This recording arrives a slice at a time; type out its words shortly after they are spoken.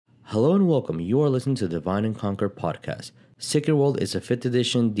Hello and welcome. You are listening to the Divine and Conquer podcast. Sacred World is a 5th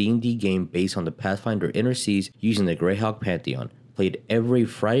edition D&D game based on the Pathfinder Inner Seas using the Greyhawk Pantheon. Played every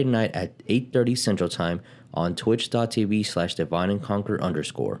Friday night at 8:30 Central Time on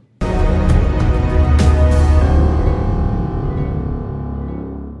twitch.tv/divineandconquer_.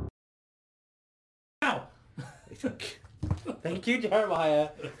 Ow! Thank you, Jeremiah,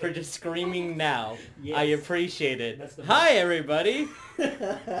 for just screaming now. Yes. I appreciate it. Hi, everybody.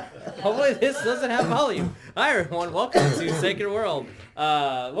 Hopefully this doesn't have volume. Hi, everyone. Welcome to Sacred World.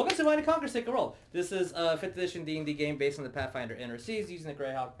 Welcome to Divine and Conquer Sacred World. This is a 5th edition D&D game based on the Pathfinder Inner Seas using the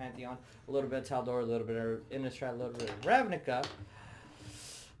Greyhawk Pantheon. A little bit of Taldor, a little bit of Innistrad, a little bit of Ravnica.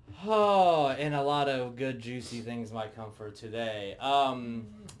 Oh, and a lot of good, juicy things might come for today.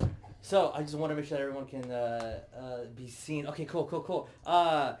 So I just want to make sure that everyone can be seen. Okay, cool.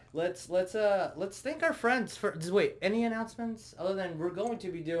 Let's thank our friends for. Just wait, any announcements other than we're going to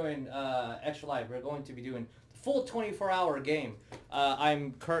be doing Extra Life. We're going to be doing the full 24-hour game.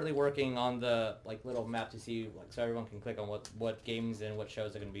 I'm currently working on the little map to see so everyone can click on what games and what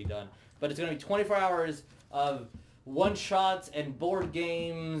shows are going to be done. But it's going to be 24 hours of one-shots and board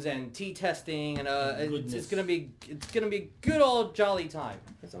games and tea testing and it's gonna be good old jolly time.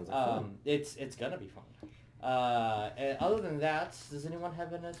 That sounds like fun. It's gonna be fun. And other than that, does anyone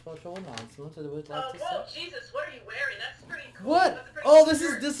have any special announcements that they would like to say? Whoa, Jesus, what are you wearing? That's pretty cool. What? Oh, this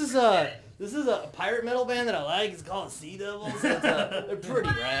is a pirate metal band that I like. It's called Sea Devils. They're pretty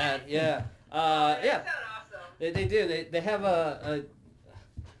rad. Yeah. Yeah. They sound awesome. They do. They have a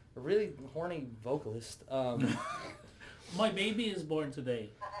really horny vocalist. My baby is born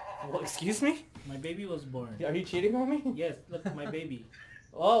today. Well, excuse me? My baby was born. Are you cheating on me? Yes, look, my baby.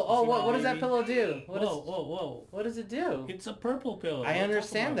 What does that pillow do? Whoa. What does it do? It's a purple pillow. I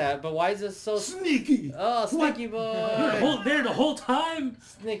understand that, but why is this so sneaky? Oh, sneaky boy! You're there the whole time.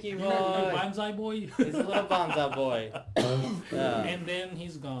 Sneaky boy. You're bonsai boy. He's a little bonsai boy. And then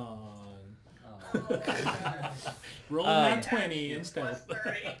he's gone. Roll that 20 instead.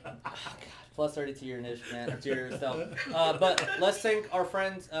 Plus 30 to your initiative, to your stealth. But let's thank our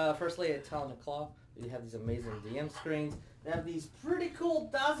friends, firstly at Talon and Claw. They have these amazing DM screens. They have these pretty cool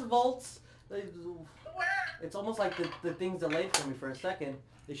DOS vaults. It's almost like the things delayed for me for a second.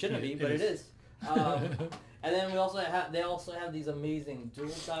 They shouldn't be, but it is. And then they also have these amazing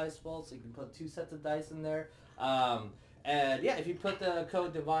dual dice vaults. So you can put 2 sets of dice in there. And yeah, if you put the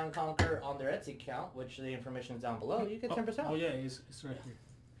code Divine Conquer on their Etsy account, which the information is down below, you get 10%. Oh yeah, it's right here.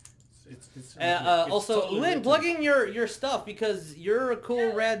 It's right here. Also, totally Lynn, plug in your stuff because you're a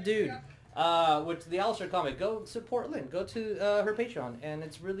cool, rad dude. With the Alistair comic, go support Lynn. Go to her Patreon, and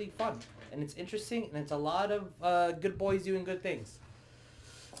it's really fun, and it's interesting, and it's a lot of good boys doing good things.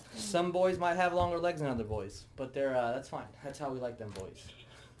 Some boys might have longer legs than other boys, but they're that's fine. That's how we like them boys.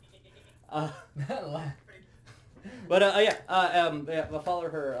 But follow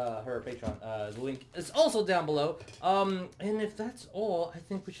her Patreon. The link is also down below. And if that's all, I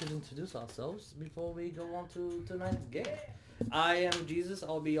think we should introduce ourselves before we go on to tonight's game. I am Jesus.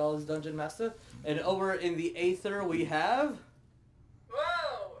 I'll be y'all's dungeon master. And over in the Aether we have.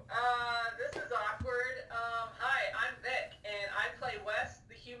 Whoa, this is awkward. Hi, I'm Vic, and I play Wes,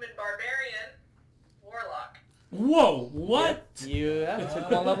 the human barbarian warlock. Whoa, what? Yeah, you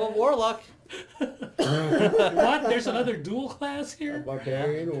took one level of warlock. What? There's another dual class here?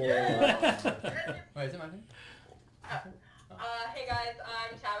 Barbarian or... Wait, is it my turn? Hey guys,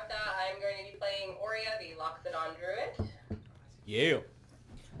 I'm Tabitha. I'm going to be playing Aurea, the Loxodon Druid. Yeah.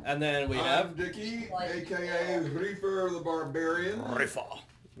 And then we I'm have... Dickie, a.k.a. Reefer the Barbarian. Reefer.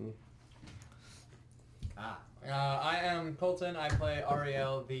 I am Colton. I play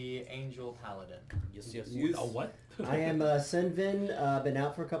Ariel, the Angel Paladin. Yes. What? I am Sinvin, been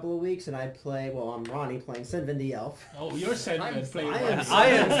out for a couple of weeks, and I'm Ronnie playing Sinvin the Elf. Oh, you're Senvin playing Ronnie. I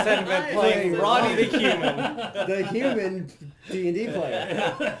am Senvin playing Ronnie the human. The human D&D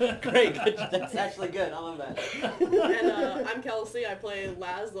player. Great, that's actually good. I love that. And I'm Kelsey. I play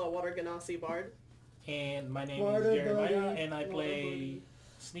Laz, the Water Ganassi Bard. And my name is Jeremiah, and I play...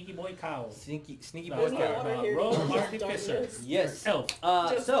 Sneaky Boy Cow. Sneaky Boy Cow. Rogue Artificer. Yes. Elf.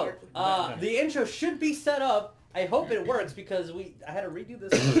 The intro should be set up. I hope it works because I had to redo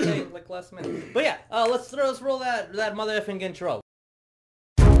this thing last minute. But yeah, let's roll that mother effing intro.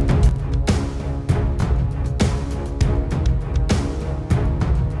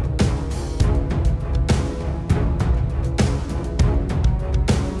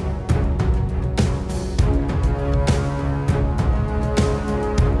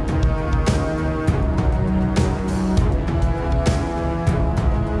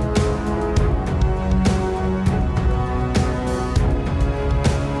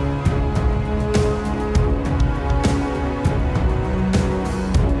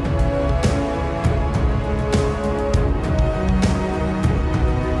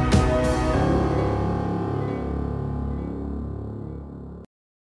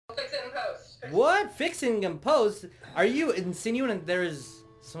 What? Fixing and compose? Are you insinuating there is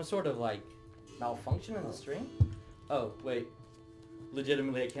some sort of like malfunction in the stream? Oh wait,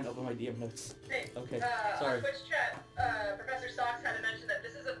 legitimately I can't open my DM notes. Hey, Okay, on sorry. Twitch chat, Professor Socks had to mention that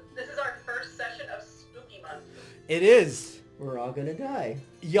this is our first session of Spooky Month. It is. We're all gonna die.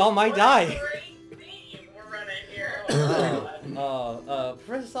 Y'all might What die. a great theme we're running here.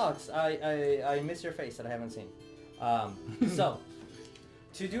 Professor Socks, I miss your face that I haven't seen. So,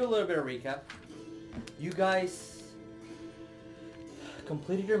 to do a little bit of recap, you guys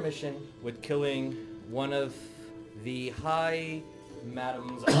completed your mission with killing one of the high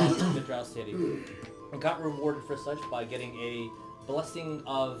madams of the Drow City. And got rewarded for such by getting a blessing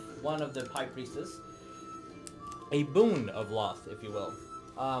of one of the High Priestess. A boon of Loth, if you will.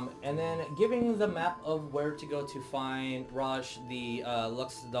 And then giving the map of where to go to find Raj, the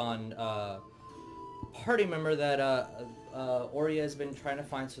Luxodon party member that Oria has been trying to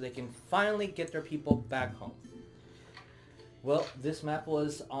find so they can finally get their people back home. Well, this map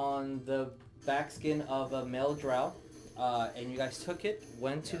was on the backskin of a male drow, and you guys took it,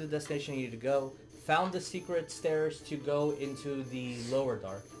 went to the destination you needed to go, found the secret stairs to go into the lower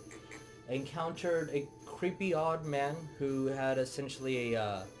dark, encountered a creepy odd man who had essentially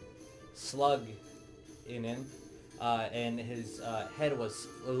a slug in him, and his head was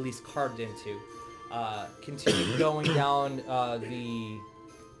at least carved into. Continued going down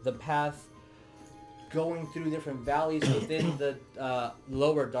the path, going through different valleys within the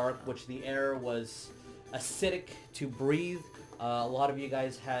lower dark, which the air was acidic to breathe. A lot of you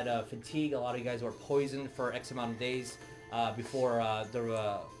guys had fatigue. A lot of you guys were poisoned for X amount of days before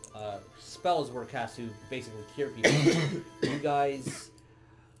the spells were cast to basically cure people. You guys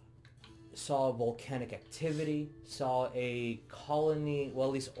saw volcanic activity, saw a colony, well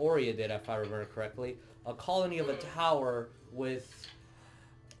at least Oria did if I remember correctly, a colony of a tower with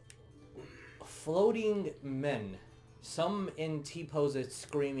floating men, some in T-poses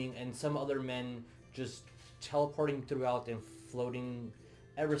screaming and some other men just teleporting throughout and floating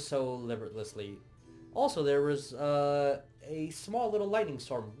ever so limitlessly. Also there was a small little lightning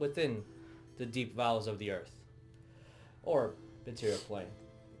storm within the deep bowels of the earth, or material plane.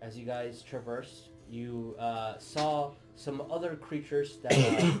 As you guys traversed, you saw some other creatures that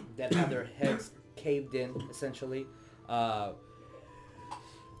that had their heads caved in, essentially.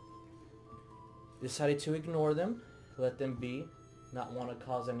 Decided to ignore them, let them be, not want to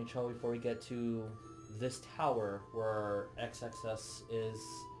cause any trouble before we get to this tower where Xxus is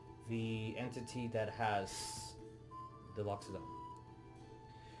the entity that has the Loxodon.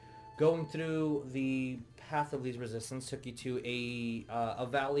 Going through the path of least resistance took you to a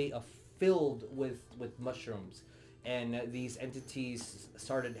valley filled with mushrooms, and these entities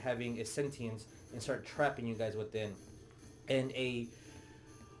started having a sentience and started trapping you guys within. And a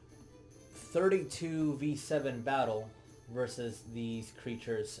 32v7 battle versus these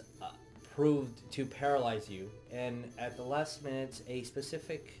creatures proved to paralyze you, and at the last minute a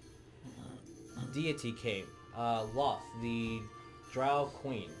specific deity came, Loth, the Drow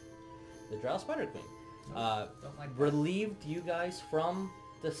Queen, the Drow Spider Queen, relieved you guys from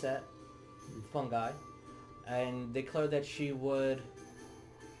the set fungi and declared that she would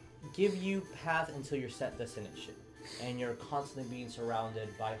give you path until your set destination, and you're constantly being surrounded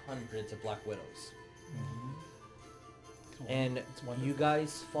by hundreds of Black Widows. And you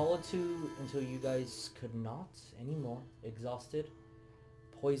guys followed to until you guys could not anymore, exhausted,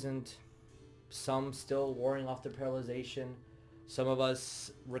 poisoned, some still wearing off the paralyzation, some of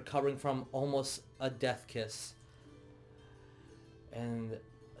us recovering from almost a death kiss. And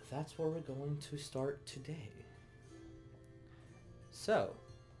that's where we're going to start today. So,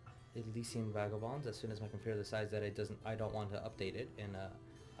 Elysian Vagabonds, as soon as my computer decides that I don't want to update it, and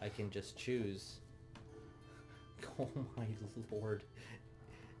I can just choose. Oh my lord.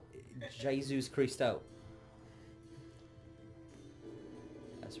 Jesus Christo.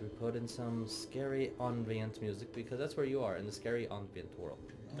 As we put in some scary ambient music, because that's where you are, in the scary ambient world.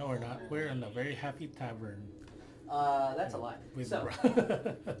 No, we're not. We're in a very happy tavern. That's a lie. So,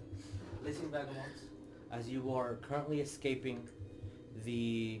 Elysian Vagabonds, as you are currently escaping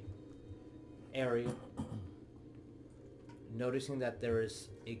the area, noticing that there is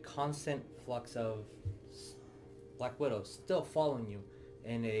a constant flux of Black Widows still following you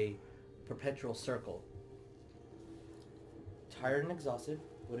in a perpetual circle. Tired and exhausted,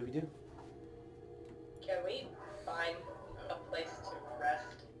 what do we do? Can we find a place to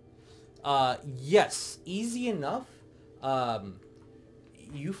rest? Yes, easy enough.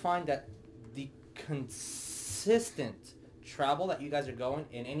 You find that the consistent travel that you guys are going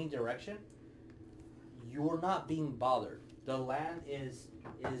in any direction, you're not being bothered. the land is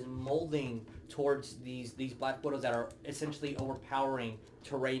molding towards these black widows that are essentially overpowering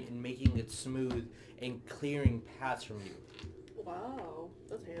terrain and making it smooth and clearing paths from you. Wow,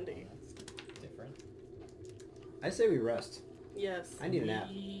 that's handy. That's different. I say we rest. Yes. I need a nap.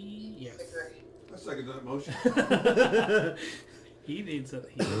 Yes. Disagree. I second that motion. He needs a.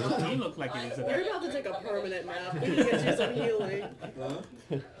 He looked like he needs a We're nap. about to take a permanent nap. We can get you some healing. Huh?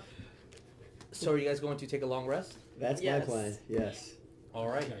 So are you guys going to take a long rest? That's Yes. my plan. Yes. All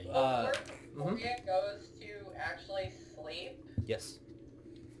right. Okay. Before Maria goes to actually sleep, Yes.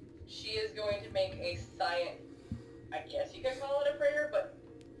 she is going to make a silent, I guess you could call it a prayer, but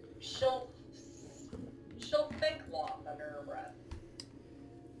she'll think long under her breath.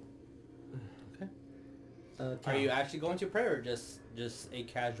 Okay. Are you actually going to pray or just a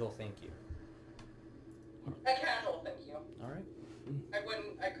casual thank you? A casual thank you. All right.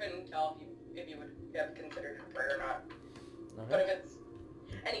 I couldn't tell if you would have considered it a prayer or not. All But right. if it's,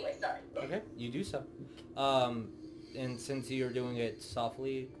 anyway, sorry. Okay, you do so. And since you're doing it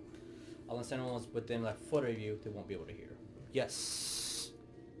softly, unless anyone's within a foot of you, they won't be able to hear. Yes.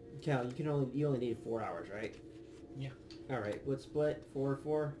 Cal, you only need 4 hours, right? Yeah. All right. Let's split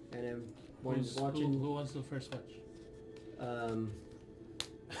 4, and then one's watching. Who wants the first watch?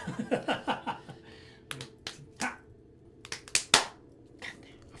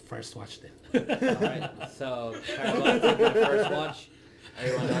 First watch then. Alright, so Caroline taking the first watch.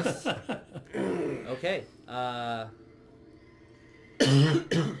 Everyone else. Okay.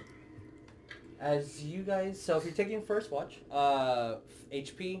 As you guys, so if you're taking first watch,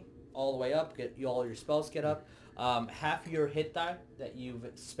 HP all the way up, get you all your spells get up. Half your hit die that you've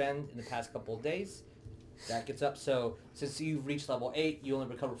spent in the past couple of days, that gets up. So since you've reached level 8, you only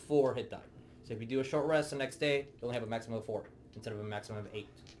recover 4 hit die. So if you do a short rest the next day, you only have a maximum of 4 instead of a maximum of 8.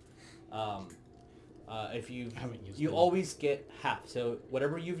 If you always get half. So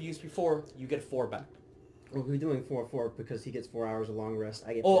whatever you've used before, you get 4 back. Well, we're doing 4 because he gets 4 hours of long rest.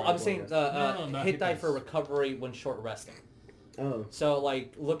 I get. Oh, 4 I'm hours saying long hit die for recovery when short resting. rest. Oh. So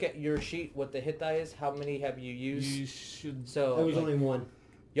like, look at your sheet. What the hit die is? How many have you used? You should. So There was like, only 1.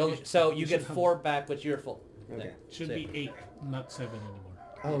 so you you get should have- 4 back, but you're full. Okay. There. Should So- be 8, not 7 anymore.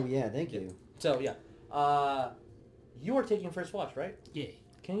 Oh yeah, thank you. So yeah, you are taking first watch, right? Yay.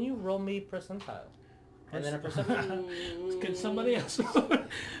 Can you roll me percentile? And then a perception. Can somebody else?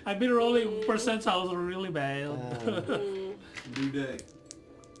 I've been rolling percentiles really bad. New day.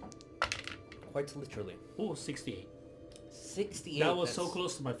 Quite literally. Oh, 68. 68. That was so that's-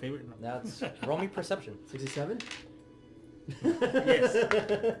 close to my favorite number. That's roll me perception. 67. Yes.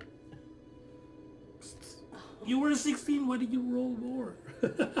 You were 16. Why did you roll more?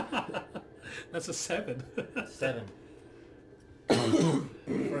 That's a 7. 7.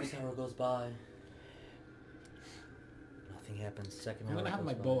 First hour goes by. Nothing happens. Second I'm hour gonna have goes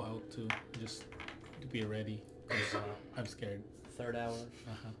my by. bow out too, just to be ready. 'Cause, I'm scared. Third hour.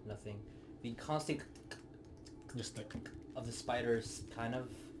 Uh-huh. Nothing. The constant Just like of the spiders kind of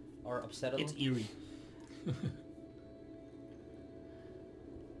are upset. it's eerie.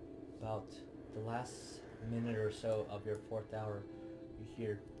 About the last minute or so of your 4th hour, you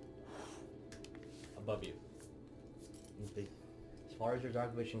hear above you. As far as your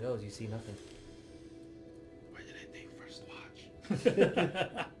dark vision goes, you see nothing. Why did I take first watch?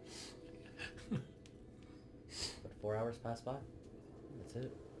 But 4 hours pass by. That's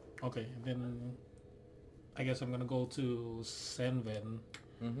it. Okay, then I guess I'm gonna go to Senven,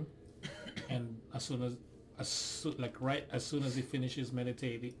 Mm-hmm. and as soon as he finishes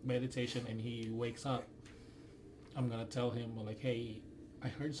meditation and he wakes up, I'm gonna tell him like, hey, I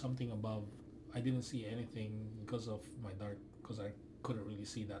heard something above. I didn't see anything because of my dark, because I couldn't really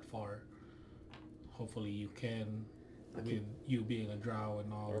see that far. Hopefully you can, Okay. with you being a drow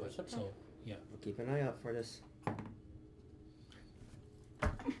and all Roll that. perception. So yeah. We'll keep an eye out for this.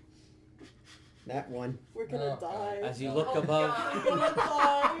 That one. We're gonna die. As you look Oh, above, God. We're gonna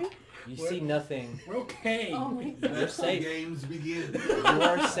die. you see nothing. We're okay. Oh my You're Let the safe. games begin. You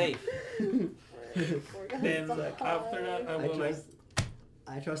are safe. We're gonna Then die. after that, I will like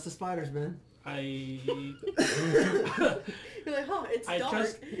I trust the spiders, man. I You're like, huh? It's I dark.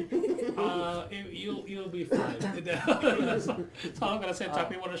 just you'll be fine. That's all I'm gonna say.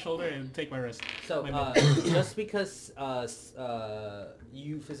 Tap me on the shoulder and take my rest. So, My just because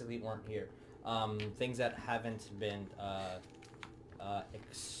you physically weren't here, things that haven't been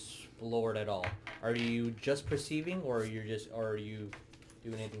explored at all, are you just perceiving, or are you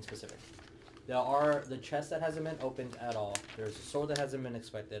doing anything specific? There are the chest that hasn't been opened at all. There's a sword that hasn't been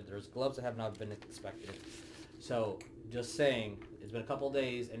expected. There's gloves that have not been expected. So, just saying, it's been a couple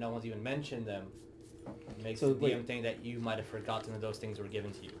days and no one's even mentioned them. Makes So, the DM wait. think that you might have forgotten that those things were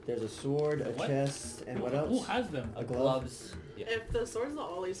given to you. There's a sword, a What? chest, and what Who else? has them? A glove? Gloves. Yeah. If the sword's the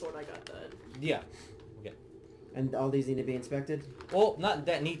Ollie sword, I got that. Yeah. Okay. And all these need to be inspected? Well, not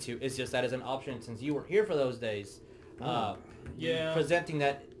that need to. It's just that as an option since you were here for those days. Yeah. Presenting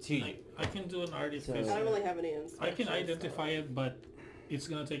that to you. I can do an artifice. I don't really have any I inspections. can identify it, but it's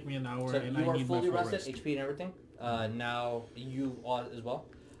gonna take me an hour, So and you I are need fully my full rested, rest. HP and everything. Now you are as well.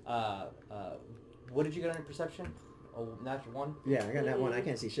 What did you get on your perception? Oh, natural 1. Yeah, I got that one. I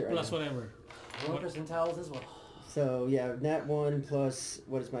can't see shit right Plus now. whatever. 1 What? percentiles as well. So, yeah, nat 1 plus,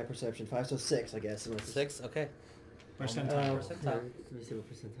 what is my perception? 5, so 6, I guess. Unless it's- 6. Okay. Percentile. Percentile. Let me see what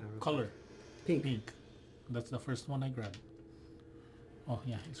percentile. real quick. Color. Pink. Pink. That's the first one I grabbed. Oh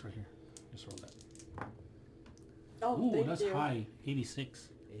yeah, it's right here. Just roll that. Oh, Ooh, thank that's you. high. 86.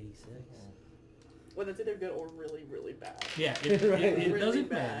 86. Well, that's either good or really, really bad. Yeah, it Right. it Really doesn't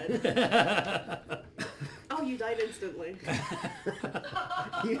bad. bad. Oh, you died instantly.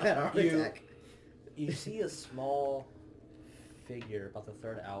 You had a heart You- attack. You see a small figure about the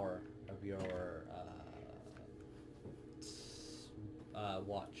 3rd hour of your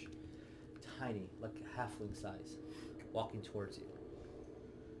watch. Tiny, like halfling size, walking towards you.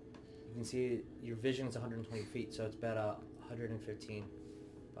 You can see your vision is 120 feet, so it's about 115,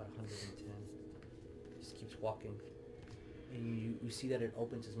 about 110. Just keeps walking. And you see that it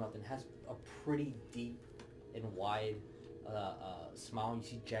opens his mouth and has a pretty deep and wide smile. You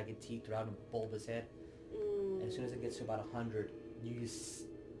see jagged teeth throughout and bulbous head. And as soon as it gets to about 100, you see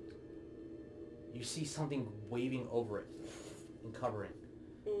something waving over it and covering.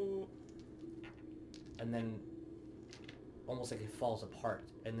 Mm. And then almost like it falls apart.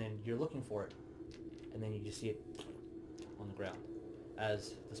 And then you're looking for it. And then you just see it on the ground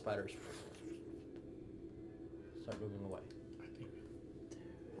as the spiders start moving away.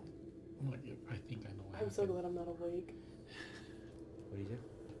 I think I know what I'm so happened. glad I'm not awake. What do you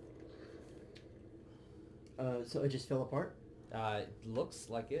do? So it just fell apart? It looks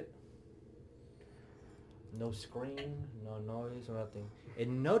like it. No scream, no noise, or nothing. It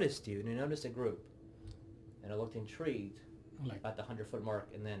noticed you, and it noticed a group. And it looked intrigued Like at the 100-foot mark,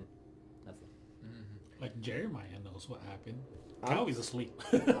 and then nothing. like Jeremiah knows what happened. I'm- Cow is asleep.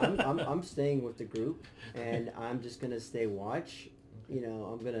 I'm staying with the group, and I'm just gonna stay watch. You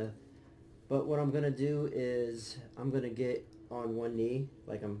know, but what I'm gonna do is I'm gonna get on one knee,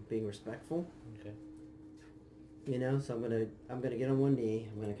 like I'm being respectful. Okay. You know, so I'm gonna get on one knee.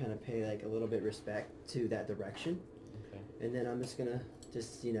 I'm gonna kind of pay like a little bit respect to that direction, Okay. and then I'm just gonna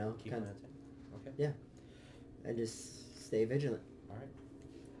you know Keep kind meditating. Okay. yeah, and just stay vigilant. All right.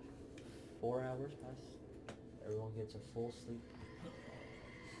 4 hours pass. Everyone gets a full sleep.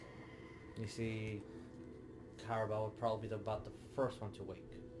 You see, Carabao would probably be about the first one to wake.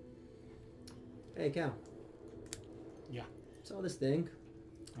 Hey, Cal. Yeah. Saw this thing,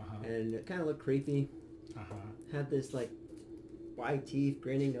 Uh-huh. and it kind of looked creepy. Uh-huh. Had this like wide teeth,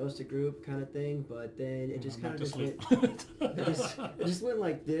 grinning nose to group kind of thing, but then it just kind Back of to just sleep. went. It just went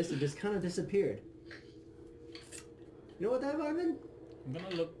like this. It just kind of disappeared. You know what that might have been?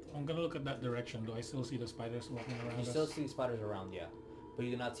 I'm gonna look at that direction. Do I still see the spiders walking around You us? still see spiders around, yeah. But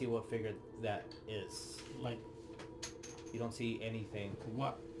you do not see what figure that is. Like You don't see anything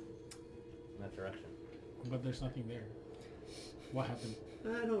what? in that direction. But there's nothing there. What happened?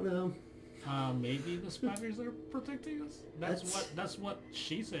 I don't know. Maybe the spiders are protecting us. That's what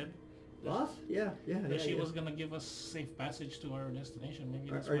she said. Off? Yeah. That she yeah. was gonna give us safe passage to our destination. Maybe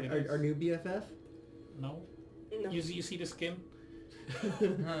that's Our, what it our, is. our new BFF? No. No. You see the skin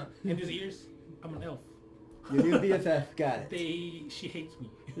and his ears. I'm an elf. Your new BFF. Got it. She hates me.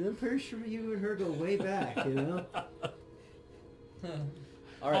 I'm pretty sure you and her go way back. You know. All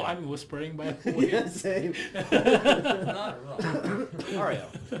Oh, right. I'm whispering by the way. Yeah, same. Not wrong. Ario,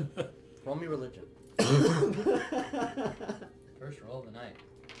 roll me religion. First roll of the night.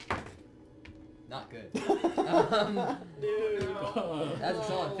 Not good. Dude. That's a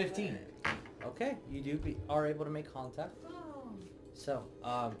solid 15. Okay, you are able to make contact. So,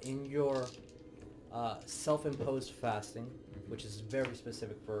 in your self-imposed fasting, which is very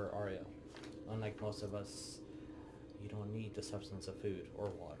specific for Ario, unlike most of us, you don't need the substance of food or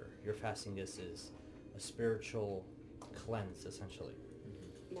water. Your fasting is a spiritual cleanse, essentially.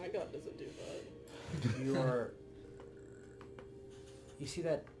 My God doesn't do that. You see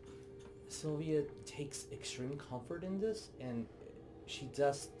that Sylvia takes extreme comfort in this, and she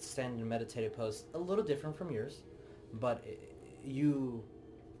does stand in a meditative pose, a little different from yours, but you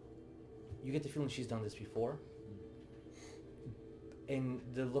get the feeling she's done this before. And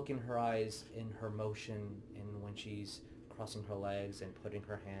the look in her eyes, in her motion, and when she's crossing her legs and putting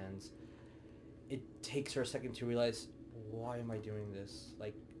her hands, it takes her a second to realize, why am I doing this?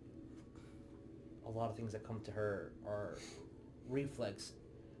 Like, a lot of things that come to her are reflex,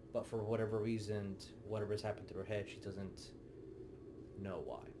 but for whatever reason, whatever's happened to her head, she doesn't know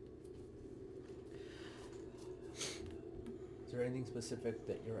why. Is there anything specific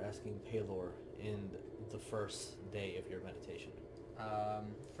that you're asking Paylor in the first day of your meditation?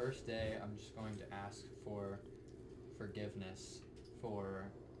 First day, I'm just going to ask for forgiveness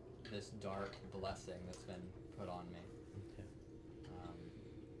for this dark blessing that's been put on me. Okay.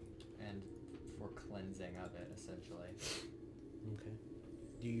 And for cleansing of it, essentially. Okay.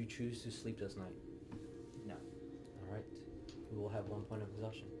 Do you choose to sleep this night? No. All right. We will have 1 point of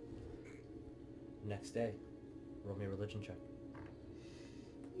exhaustion. Next day, roll me a religion check.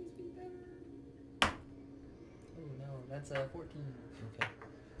 Please be better. Oh no, that's a 14. Okay.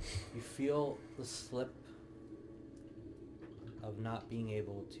 You feel the slip of not being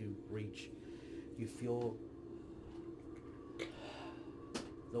able to reach. You feel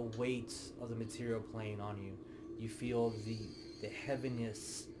the weight of the material plane on you. You feel the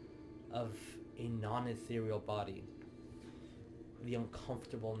heaviness of a non-ethereal body. The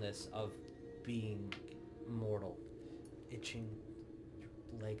uncomfortableness of being mortal. Itching,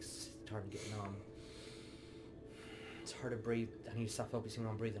 your legs starting to get numb. It's hard to breathe. I need to stop focusing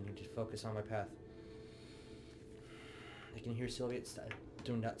on breathing. I need to focus on my path. I can hear Sylvia.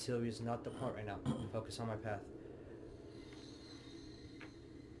 Sylvia's not the point right now. Focus on my path.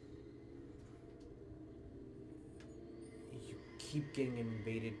 You keep getting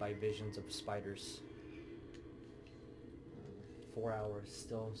invaded by visions of spiders. 4 hours,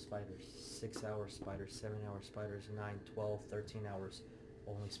 still spiders. 6 hours, spiders. 7 hours, spiders. 9, 12, 13 hours,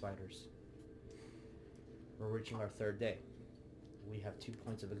 only spiders. We're reaching our third day. We have 2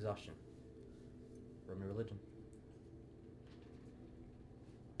 points of exhaustion. Roll me religion.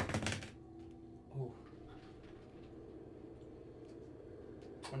 Oh.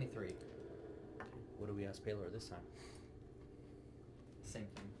 23. What do we ask Paylor this time? Same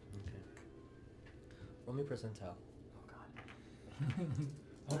thing. Okay. Roll me percentile. Oh god.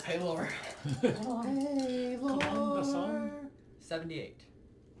 Oh, Paylor. Come on, the song. 78.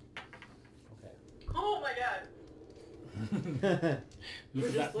 Okay. Oh my god. We're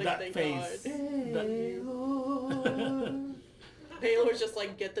just that, like, that thank face. Paylor's just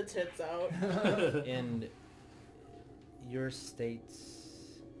like, get the tits out. In your states,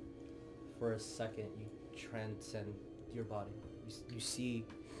 for a second, you transcend your body. You see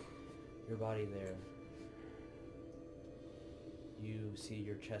your body there. You see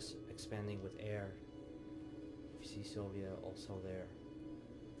your chest expanding with air. You see Sylvia also there.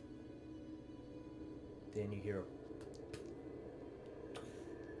 Then you hear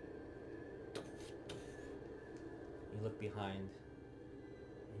you look behind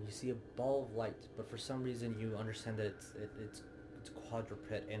and you see a ball of light, but for some reason you understand that it's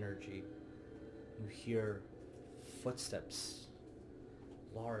quadruped energy. You hear footsteps,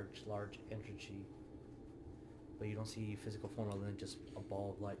 large energy, but you don't see physical form other than just a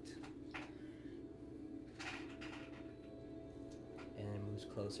ball of light. And it moves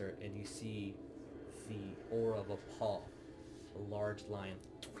closer and you see the aura of a paw, a large lion.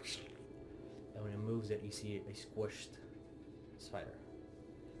 And when it moves it, you see a squished spider.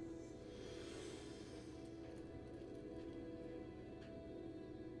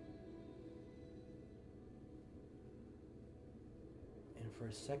 And for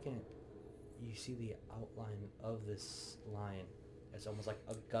a second, you see the outline of this lion. It's almost like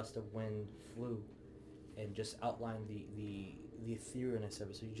a gust of wind flew and just outlined the etherealness of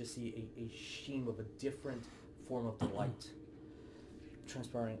it. So you just see a sheen of a different form of the light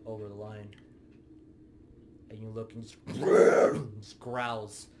transpiring over the lion. And you look and just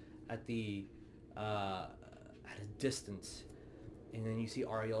growls at at a distance. And then you see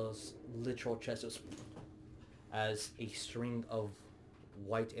Ariel's literal chest as a string of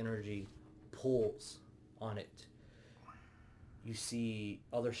white energy pulls on it. You see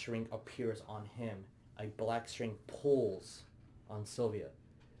other string appears on him. A black string pulls on Sylvia.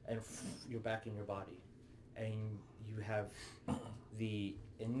 And you're back in your body. And you have the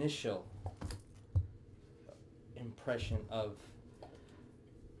initial impression of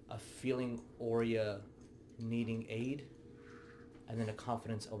a feeling Aurea needing aid, and then a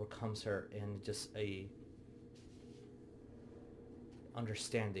confidence overcomes her and just a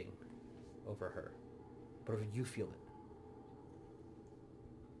understanding over her. But you feel it.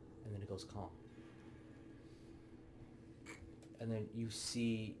 And then it goes calm. And then you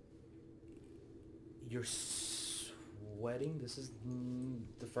see you're sweating. This is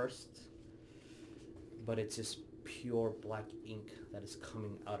the first, but it's just pure black ink that is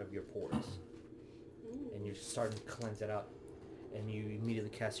coming out of your pores. and you're starting to cleanse it out. And you immediately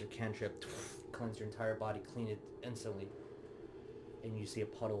cast your cantrip, cleanse your entire body, clean it instantly. And you see a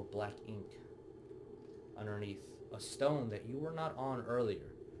puddle of black ink underneath a stone that you were not on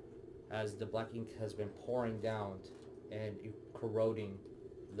earlier, as the black ink has been pouring down and corroding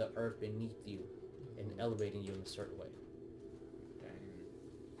the earth beneath you and elevating you in a certain way.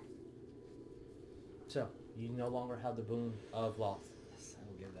 Dang. So, you no longer have the boon of Loth. Yes, I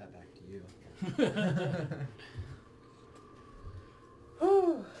will give that back to you.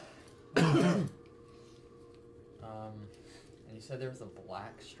 And you said there was a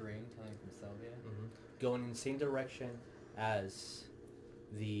black string coming from Sylvia? Going in the same direction as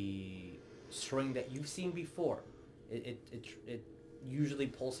the string that you've seen before. It usually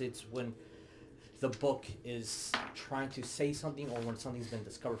pulsates when the book is trying to say something or when something's been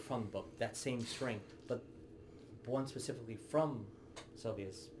discovered from the book. That same string, but one specifically from Sylvia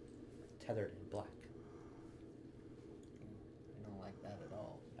is tethered in black. I don't like that at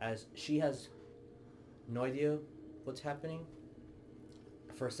all. As she has no idea what's happening.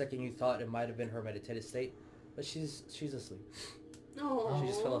 For a second you thought it might have been her meditative state, but she's asleep. No. She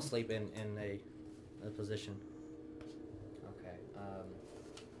just fell asleep in a position. Okay.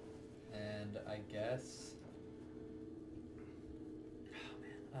 And I guess...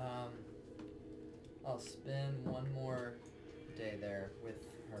 Oh, man. I'll spend one more day there with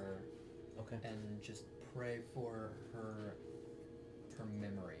her Okay. and just pray for her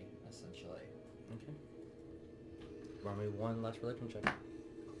memory, essentially. Okay. Run me one last religion check.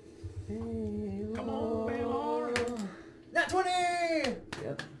 Come on, Baylor! Nat 20!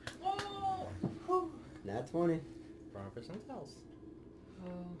 Yep. Oh! Nat 20. Run a percentiles.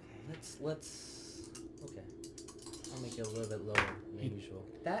 Let's. Okay. I'll make it a little bit lower than usual.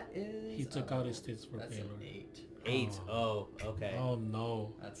 That is... He took out his tits for That's Baylor. an 8. 8. Oh, okay. Oh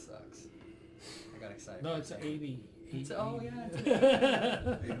no. That sucks. I got excited. No, for a it's an second. 80. Oh, yeah, it's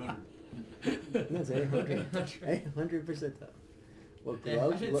 800. That's 800. 800%. Well, Damn,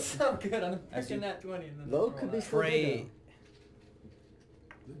 low, I did low, so good on As picking you- that 20 and then low throw could be that. still Pray.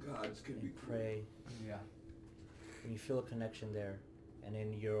 good The gods can be And cruel. pray. Yeah. And you feel a connection there. And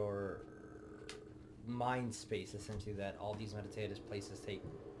in your mind space, essentially, that all these meditative places take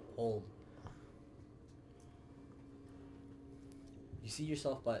hold. You see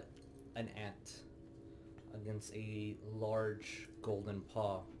yourself but an ant against a large golden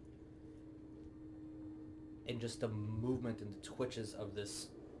paw. And just the movement and the twitches of this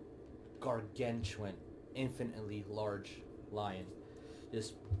gargantuan, infinitely large lion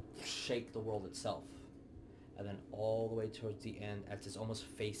just shake the world itself. And then all the way towards the end, as it's almost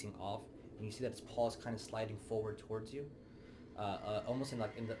facing off, and you see that its paw is kind of sliding forward towards you, almost in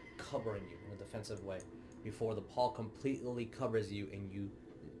the covering you in a defensive way, before the paw completely covers you and you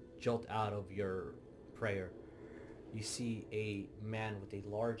jolt out of your prayer. You see a man with a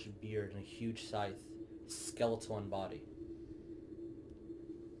large beard and a huge scythe, skeletal in body.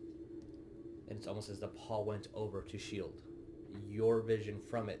 And it's almost as the paw went over to shield your vision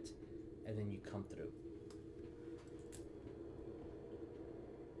from it, and then you come through.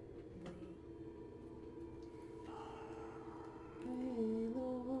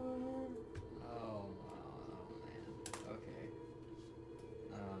 Oh, man. Okay.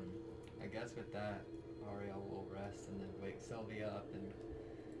 I guess with that, Ariel will rest and then wake Sylvia up and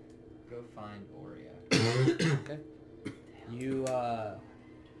go find Aurea. Okay. You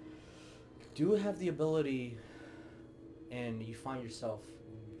do have the ability, and you find yourself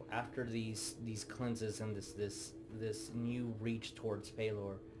after these cleanses and this new reach towards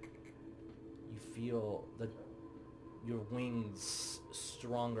Pelor. You feel your wings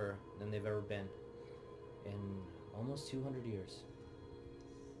stronger than they've ever been in almost 200 years.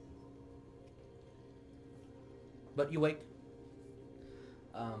 But you wake.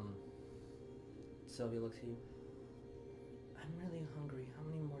 Sylvia looks at you. I'm really hungry. How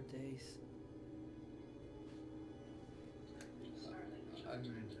many more days?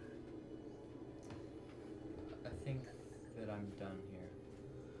 I think that I'm done here.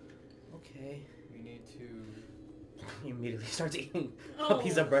 Okay. We need to... He immediately starts eating Oh. a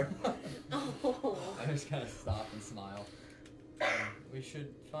piece of bread. Oh. I just kind of stop and smile. We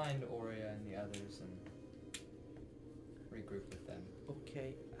should find Aurea and the others and regroup with them.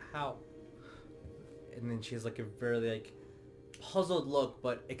 Okay, how? And then she has like a very puzzled look,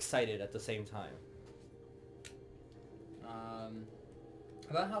 but excited at the same time.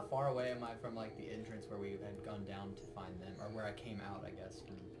 About how far away am I from the entrance where we had gone down to find them, or where I came out, I guess,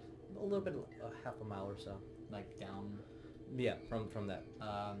 from A little bit, half a mile or so. down? Yeah, from that.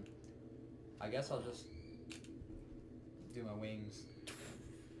 I guess I'll just do my wings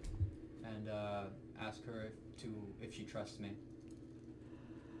and ask her if she trusts me.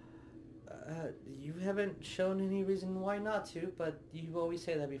 You haven't shown any reason why not to, but you always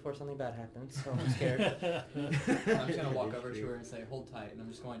say that before something bad happens, so I'm scared. I'm just gonna walk over to her and say, "Hold tight," and I'm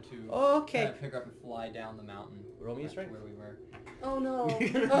just going to Okay. kind of pick her up and fly down the mountain. Roll me a back to strength. where we were. Oh no.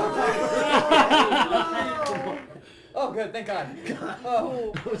 Oh, good, thank God.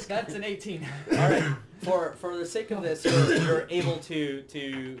 Oh, that's an 18. All right. For the sake of this, you're able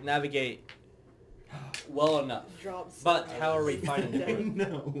to navigate well enough. Drops. But how are we finding the route?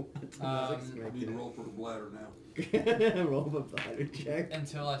 No. I need to roll for the bladder now. Roll the bladder check.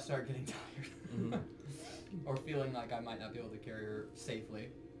 Until I start getting tired. Mhm. Or feeling like I might not be able to carry her safely.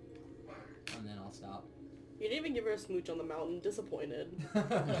 And then I'll stop. You didn't even give her a smooch on the mountain. Disappointed.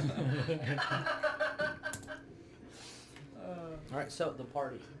 All right. So the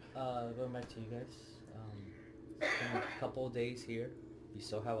party. Going back to you guys. It's been a couple of days here. You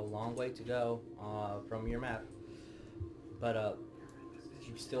still have a long way to go from your map, but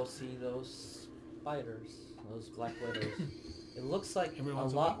you still see those spiders, those black widows. It looks like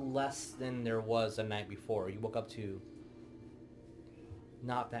Everyone's a lot less than there was the night before. You woke up to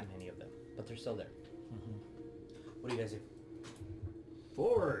not that many of them, but they're still there. What do you guys do?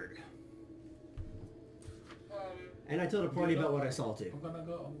 Forward. And I told the party about what I saw too. I'm gonna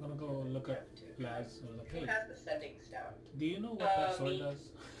go look at Laz. Like, Who hey, has the sending stone? do you know what that sword me.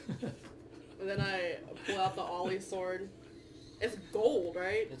 does? And then I pull out the Ollie sword. It's gold,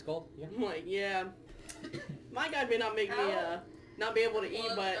 right? It's gold. Yeah. I'm like, yeah. My guy may not make me not be able to eat,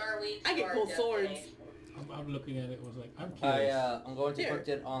 Close but our way to I get our cool swords. destination. I'm looking at it. Was like, I'm curious. I'm going to Here. put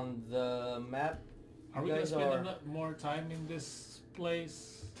it on the map. Are we you gonna guys spend are- a lot more time in this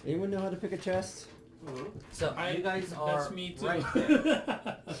place? Anyone know how to pick a chest? So you guys are That's me too. right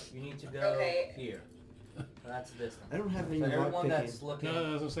there. You need to go Okay. here. That's this I one. don't have any So rock everyone picking. that's looking No,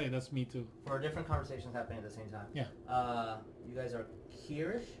 that's what I'm saying. That's me too. for different conversations happening at the same time. Yeah. You guys are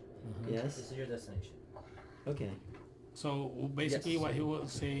here-ish. Yes. This is your destination. Okay. So basically, Yes. what he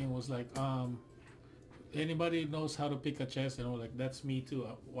was saying was like, anybody knows how to pick a chest, and I was like, that's me too.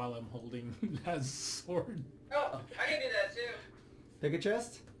 While I'm holding that sword. Oh, I can do that too. Pick a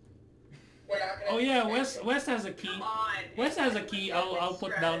chest? We're not gonna Oh yeah, do Wes. that. West has a key. Come on. West has a key. I'll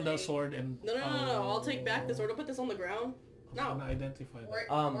put down the Strategy. sword and. No. I'll take back the sword. I'll put this on the ground. I'm No. gonna identify that.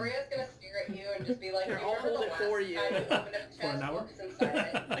 Maria's gonna stare at you and just be like, Here, "You I'll remember hold the it for last you." time opened up a For an chest, hour? what was inside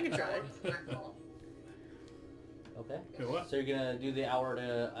it?" I can try. Okay. Okay, what? So you're gonna do the hour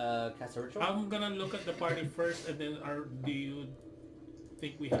to cast a ritual. I'm gonna look at the party first, and then do you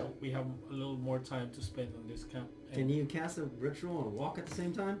think we have a little more time to spend on this camp? Can you cast a ritual and walk at the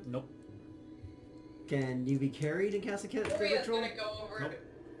same time? Nope. Can you be carried and cast a Maria's ritual? gonna go over. Nope.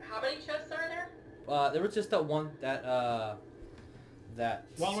 How many chests are there? There was just that one that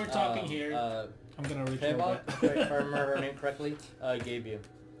While we're talking here, I'm gonna ritual Pebble, that. if I remember her name correctly, gave you.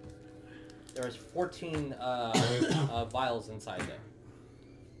 There was 14 vials inside there.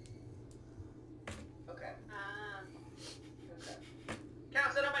 Okay. Okay.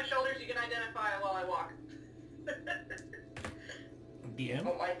 Count, sit on my shoulders. You can identify while I walk. DM.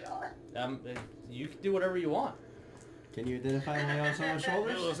 Oh my god. You can do whatever you want. Can you identify my on someone's I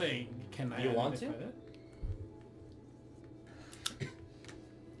shoulders? was saying, can I You want identify to? that?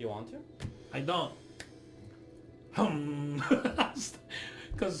 You want to? I don't.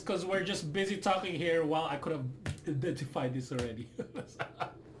 Because we're just busy talking here while I could have identified this already.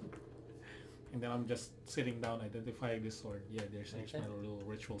 And then I'm just sitting down identifying this sword. Yeah, there's actually a little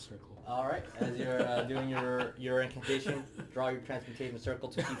ritual circle. All right. As you're doing your incantation, draw your transmutation circle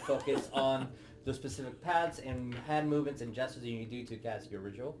to keep focus on the specific paths and hand movements and gestures that you do to cast your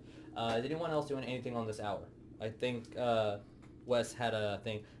ritual. Is anyone else doing anything on this hour? I think Wes had a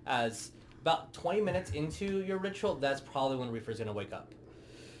thing. As about 20 minutes into your ritual, that's probably when Reefer's gonna wake up.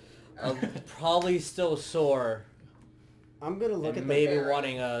 Probably still sore. I'm gonna look And at maybe the-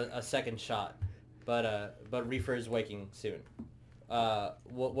 wanting a second shot, but Reefer is waking soon.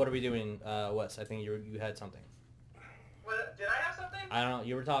 What are we doing, Wes? I think you had something. What, did I have something? I don't know.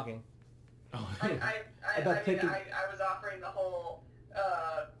 You were talking. Oh, I About mean, picking- I was offering the whole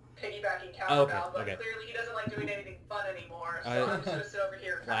piggybacking Oh, counter okay, valve, but okay. clearly he doesn't like doing anything fun anymore, so I- I'm just gonna sit over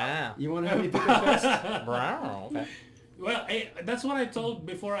here and Wow. You want to help me pick a chest? Wow. Okay. Well, that's what I told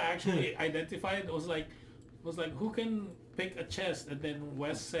before I actually identified. It was like, who can pick a chest? And then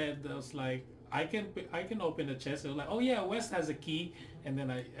Wes said, I was like, I can open the chest. It was like, oh yeah, Wes has a key. And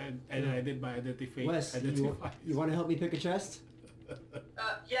then I did my identification. Wes, you want to help me pick a chest?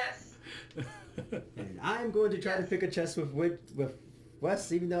 Yes. And I'm going to try to Yes. pick a chest with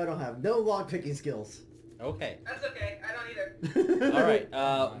Wes, even though I don't have no log picking skills. Okay. That's okay. I don't either. All right.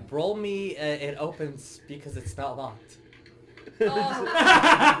 Roll me. It opens because it's not locked.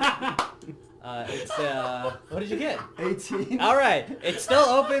 It's what did you get? 18. All right. It still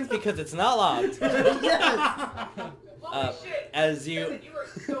opens because it's not locked. Yes. Holy shit! As You you are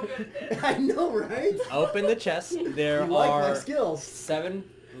so good at this. I know, right? open the chest, there You like my are skills. 7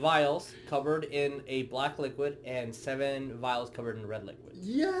 vials covered in a black liquid and 7 vials covered in red liquid.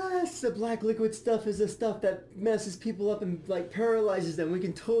 Yes, the black liquid stuff is the stuff that messes people up and like paralyzes them. We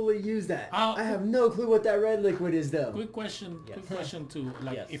can totally use that. I have no clue what that red liquid is though. Quick question. Yes. Quick question too.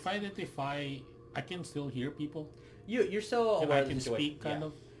 Like, Yes. if I identify, I can still hear people. You're still And aware I of the can situation. speak, kind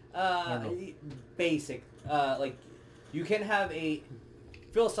of. of. Basic. Like, you can have a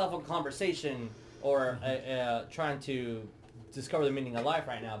philosophical conversation or trying to discover the meaning of life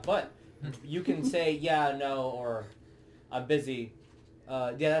right now, but you can say yeah, no, or I'm busy.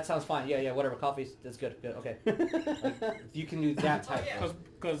 Yeah, that sounds fine. Yeah, whatever. Coffee's that's good. Okay. Like, you can do that type. of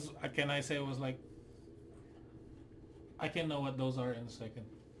Because can I say it was like, I can know what those are in a second.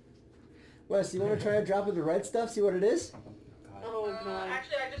 Wes, you want to try to drop with the red stuff? See what it is? Oh god.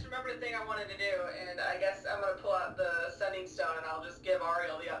 Actually, I just remembered a thing I wanted to do, and I guess I'm gonna pull out the sending stone, and I'll just give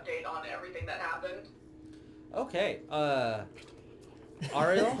Ariel the update on everything that happened. Okay.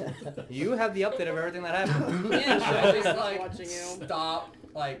 Ariel, you have the update of everything that happened. Yeah, so I just like Watching you. stop,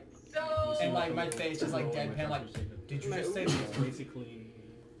 like, So, and like my face just like deadpan, like, did you just say this? Basically.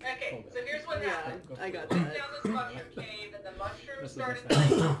 okay, so here's what Yeah, happened. I got We went that. down this mushroom cave, and the mushrooms That's the started best I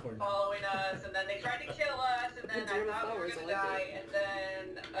can for now. following us, and then they tried to kill us, and then It's I really thought we were flowers, gonna I like die, and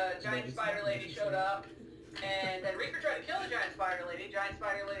then a giant spider lady showed up, and then Reaper tried to kill the giant spider lady. Giant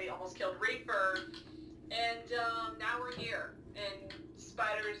spider lady almost killed Reaper, and now we're here, and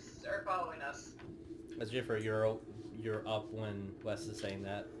spiders are following us. As Jiffer, you're up when Wes is saying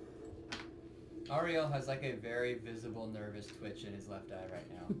that. Ariel has like a very visible nervous twitch in his left eye right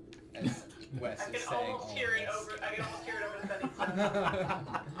now. As Wes I is can saying almost all hear it of over. I can almost hear it over the sending stone.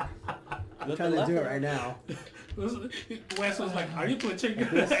 I'm trying to do it right now. Wes was like, "Are you twitching?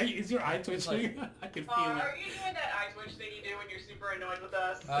 Is your eye twitching? I can feel it." Are you doing that eye twitch thing you do when you're super annoyed with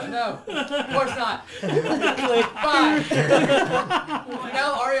us? No, of course not. Fine.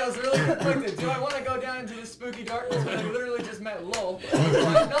 Now Ariel's really conflicted. Do I want to go down into the spooky darkness when I literally just met Lowell? Or do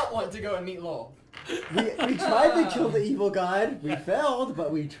I not want to go and meet Lowell? We tried to kill the evil god. We failed,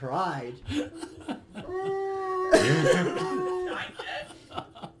 but we tried. Not yet.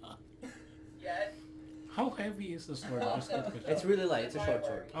 Yet. How heavy is the sword? Just a quick It's really light. It's a short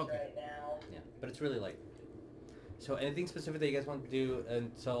sword. Okay. Right now. Yeah, but it's really light. So anything specific that you guys want to do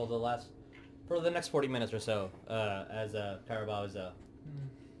until for the next 40 minutes or so, as Carabao is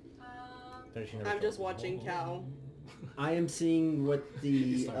finishing the I'm ritual? just watching Cal. I am seeing what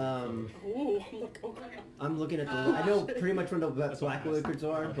the Ooh, look, oh god. I'm looking at the. I know pretty much what the black liquids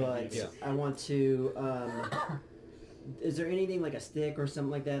are, but Yeah. I want to. Is there anything like a stick or something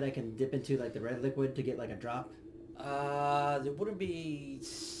like that I can dip into like the red liquid to get like a drop? There wouldn't be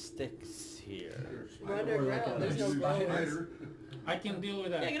sticks here. We're Or like underground, there's no bones. Spider. I can deal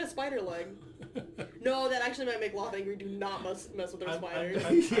with that. Yeah, get a spider leg. No, that actually might make Loth angry. Do not mess with their spiders.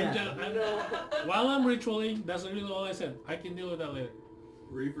 No. While I'm ritualing, that's really all I said. I can deal with that later.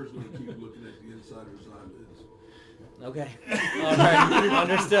 Reaper's gonna keep looking at the inside of his eyelids. Okay. All right.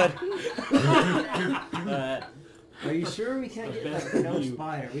 Understood. Are you sure we can't get like no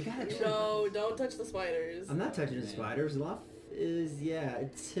spider? We gotta check. No, don't touch the spiders. I'm not touching the spiders. Loth is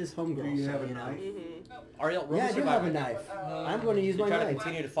it's his homegirl. Do you so, have a know. knife? Ariel, roll Yeah, I me do have a survival. knife. I'm going to use You're my trying to knife.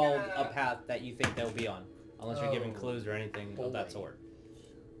 continue to follow a path that you think they'll be on, unless you're giving clues or anything of that sort.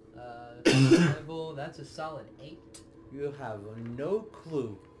 Survival, that's a solid 8. You have no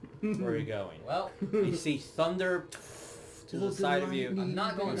clue where you're going. Well, You see thunder to the side of you. I'm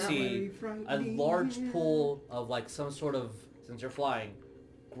not going You that see a large pool of like some sort of, since you're flying,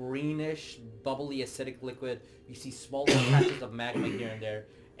 greenish, bubbly, acidic liquid. You see small little patches of magma here and there,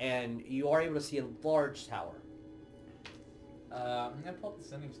 and you are able to see a large tower. I'm gonna pull up the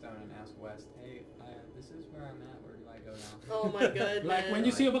sending stone and ask West, hey, this is where I'm at, where do I go now? Oh my goodness. Like when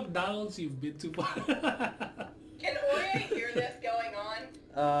you see a McDonald's, you've been too far. Can Oria hear this going on?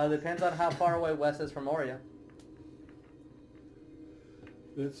 Depends on how far away Wes is from Oria.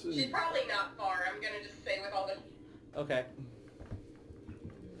 That's She's probably not far. I'm gonna just say with all the. Okay.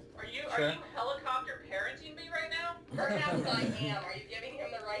 Are Sure. you helicopter parenting me right now? Perhaps I am. Are you giving him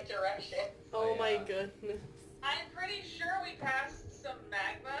the right direction? Oh my goodness. I'm pretty sure we passed some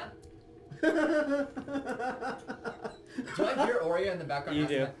magma. Do I hear Oria in the background? You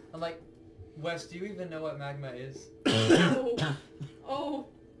asking do. that? I'm like, Wes, do you even know what magma is? Oh. Oh.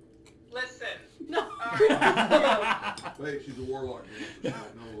 Listen, No. Alright. Wait, she's a warlock. She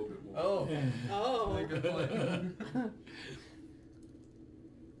might know a little bit more. Oh. Oh. Really good point.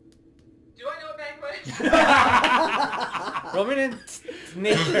 Do I know a banquet? Roman in nature.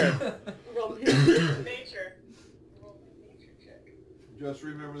 Nature. Roll my nature check. Just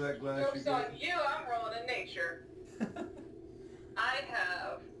remember that glass you Joke's on get. you, I'm rolling a nature. I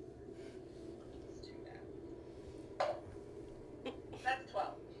have... Let's do that. That's 12.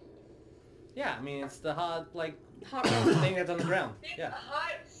 Yeah, I mean, it's the hot, like, Hot rock. thing that's on the ground. It's Yeah.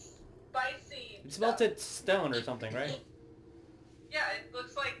 hot, spicy It's stuff. melted stone or something, right? Yeah, it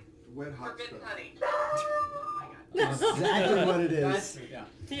looks like Wet hot forbidden stuff. honey. Exactly what it is. That's, yeah.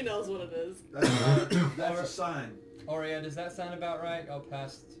 He knows what it is. That's a sign. Aurea, does that sound about right? Oh,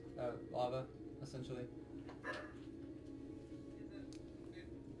 past lava, essentially.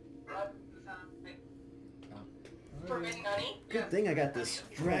 Forbidden honey? Good thing I got this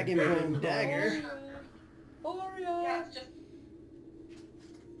dragon bone dagger. Yeah, it's just...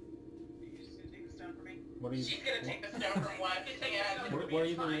 You're just gonna take the stone from me? What are you? She's gonna take the stone from what? Just take it. What are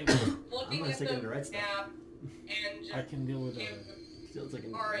you doing? Looking gonna at stick it in the the right stuff. map and just I can deal with give Still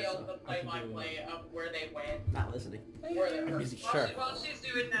taking Ariel the I can do play-by-play of where they went. Not listening. Where they were. busy. Sure. While she's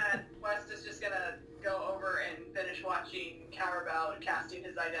doing that, West is just gonna go over and finish watching Carabao casting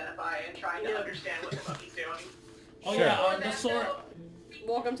his Identify and trying to Yeah. understand what the fuck he's doing. Oh Sure. yeah, Before the that, sword. though,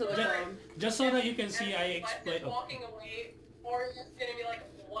 Welcome to the Just- club. Just so that you can see, I West explain. is walking away, or is just gonna be like,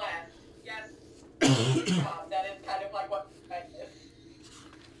 West, yes, that is kind of like what West is.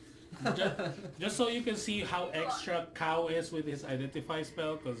 Just so you can see how extra Cow is with his identify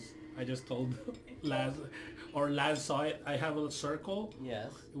spell, because I just told Laz, or Laz saw it. I have a circle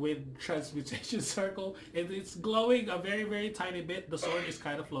Yes. with transmutation circle, and it's glowing a very, very tiny bit. The sword is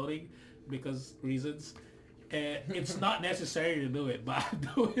kind of floating because reasons. It's not necessary to do it, but I'm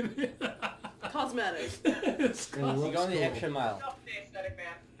doing it. Cosmetics. It's You're going the extra mile. Self the aesthetic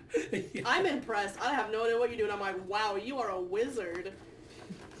man. Yeah. I'm impressed. I have no idea what you do, and I'm like, wow, you are a wizard.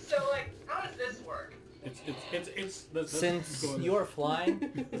 So, like, how does this work? It's Since go on. you're flying,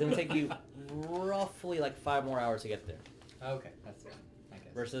 it's gonna take you roughly like 5 more hours to get there, Okay, that's good. I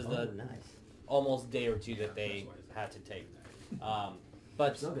guess. versus Oh, the nice. almost day or two that they had to take.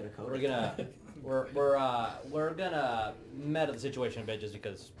 But Still gonna code we're it. gonna we're gonna meta the situation a bit just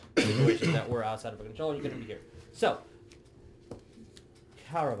because situations that were outside of our control. You're gonna be here. So,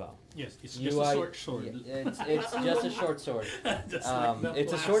 Carabao. Yes, it's You just a are- short sword. yeah, it's just a short sword. Just like the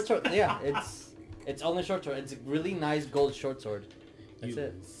It's a blast. short sword. Yeah, it's only a short sword. It's a really nice gold short sword. That's You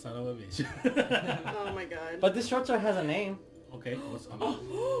it. son of a bitch. Oh my god. But this short sword has a name. Okay, what's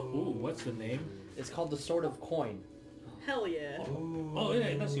ooh, what's the name? It's called the Sword of Coin. Hell yeah. Oh,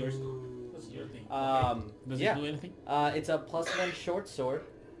 yeah, that's yours. That's your thing. Does yeah. it do anything? It's a +1 short sword.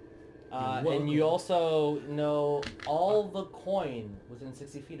 You're And you welcome. also know all the coin within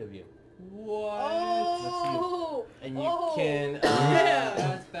 60 feet of you. Oh! And you Oh, can... yeah.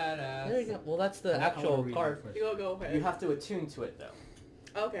 That's badass. there you go. Well, that's the I wanna actual read card. it first. Go ahead. You have to attune to it,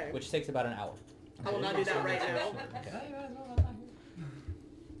 though, Okay. which takes about an hour. I will not do that right now. Okay.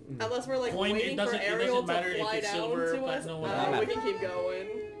 Unless we're like Coin, it waiting for doesn't- it Ariel doesn't to matter if fly it's down silver, to us. platinum, We whatever. can keep going.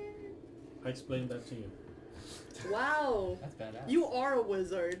 I explained that to you. Wow. That's badass. You are a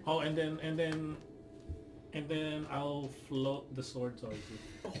wizard. Oh, and then I'll float the sword towards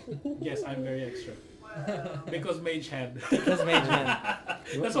you. Yes, I'm very extra. Because mage hand. Because mage hand.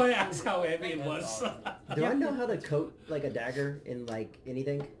 That's why I asked how heavy it That's was. awesome. Do I know how to coat like a dagger in like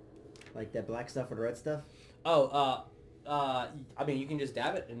anything? Like that black stuff or the red stuff? Oh, I mean, you can just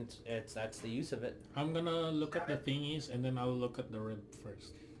dab it, and that's the use of it. I'm gonna look at the thingies and then I'll look at the red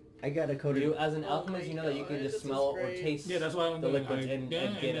first. I gotta coat it. You, as an Oh alchemist, my you know that you can God, just this is smell or great. taste Yeah, that's why I'm the doing. liquids I, and yeah,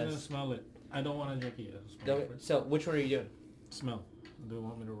 get and then us. smell it. I don't want to drink it. Smell it first. So, which one are you doing? Smell. Do you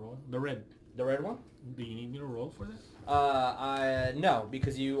want me to roll? The red. The red one? Do you need me to roll for that? No,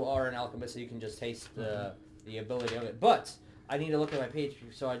 because you are an alchemist, so you can just taste the ability of it. But I need to look at my page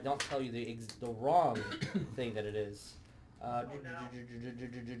so I don't tell you the wrong thing that it is.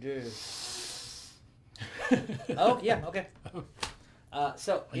 Oh yeah, okay.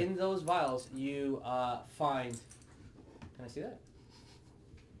 So in those vials, you find. Can I see that?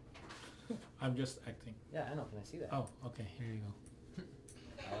 I'm just acting. Yeah, I know. Can I see that? Oh, okay. Here you go.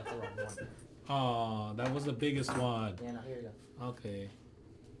 Oh, that's the wrong one. Oh, that was the biggest one. Yeah, no, here you go. Okay.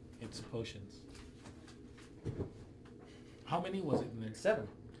 It's potions. How many was it in there? 7.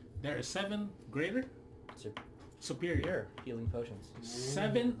 There are 7 greater? Sup- Superior. Here, healing potions.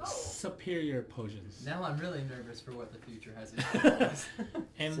 7 superior potions. Now I'm really nervous for what the future has in store for us.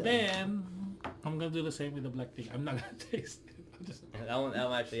 And then I'm gonna do the same with the black thing. I'm not gonna taste it. That one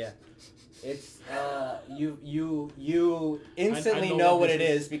actually, yeah. It's you instantly I know know what what this it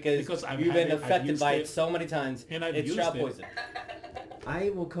is is because because I've you've had been it, I've affected used by it, it so many times. and I've It's used trap it. poison. I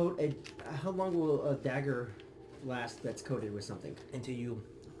will coat a. How long will a dagger last that's coated with something? Until you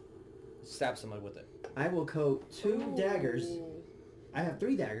stab somebody with it. I will coat 2 Ooh. daggers. I have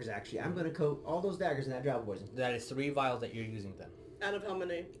 3 daggers actually. I'm gonna coat all those daggers in that drow poison. That is 3 vials that you're using then, Out of how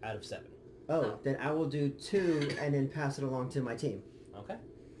many? out of 7. Oh, then I will do 2 and then pass it along to my team. Okay.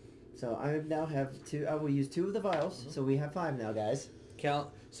 So I now have 2. I will use 2 of the vials. So we have 5 now, guys. Count.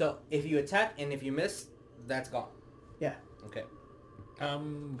 So if you attack and if you miss, that's gone. Yeah. Okay.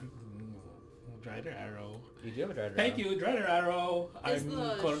 Drider arrow. You do have a drider. Thank you, Drider arrow. Is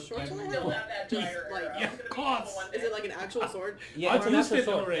the short sword Still have that drider Like, arrow. yeah, It's gonna be of course. useful one Is day. it like an actual sword? Yeah, I've it's an used actual it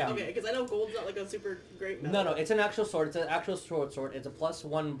sword. already. Yeah. Okay, because I know gold's not like a super great No, metal. no, it's an actual sword. It's an actual short sword. It's a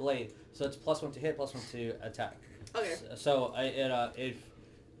 +1 blade, so it's +1 to hit, +1 to attack. Okay. So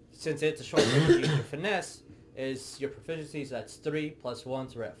since it's a short sword, you use your finesse is your proficiency. So that's 3 + 1,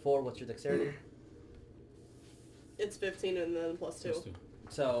 so we're at 4. What's your dexterity? It's 15 and then +2.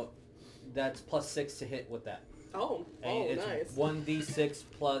 So that's +6 to hit with that. Oh, And it's nice. 1d6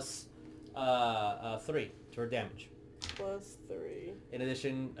 plus 3 for damage. +3. In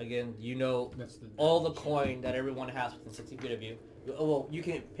addition, again, you know That's the all the damage. coin that everyone has within 60 feet of you. Well, you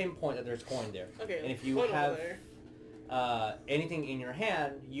can pinpoint that there's coin there. Okay. And if you point over have there. anything in your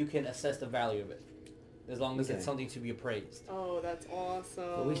hand, you can assess the value of it, as long as Okay. it's something to be appraised. Oh, that's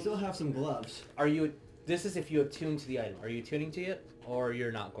awesome. But we still have some gloves. Are you? This is if you attune to the item. Are you tuning to it, or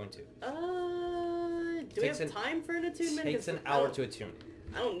you're not going to? Do we have time for an attunement? Takes 'Cause an hour to attune.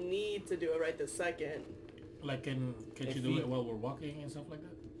 I don't need to do it right this second. Like, can If you do you- it while we're walking and stuff like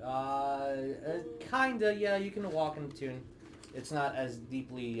that? Kinda. Yeah, you can walk and attune. It's not as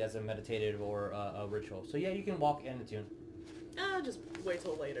deeply as a meditative or a ritual. So yeah, you can walk and attune. Just wait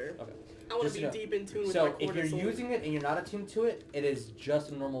till later. Okay. I want Just to to be know. deep in tune with my So quarter if you're sword. using it and you're not attuned to it, it is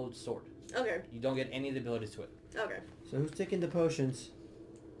just a normal sword. Okay. You don't get any of the abilities to it. Okay. So who's taking the potions?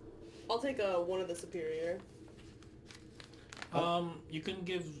 I'll take one of the superior. You can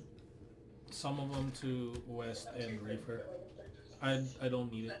give some of them to West and Reefer. I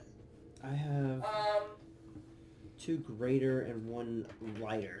don't need it. I have 2 greater and 1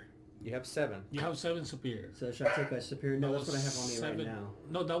 lighter. You have 7. You have 7 superior. So should I take a superior? No, That that's what I was have on me 7. right now.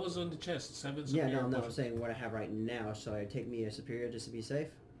 No, that was on the chest. 7 Yeah, superior. no, I'm potions. saying what I have right now. So I take me a superior just to be safe?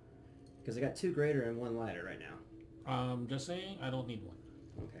 Because I got 2 greater and 1 lighter right now. Just saying, I don't need one.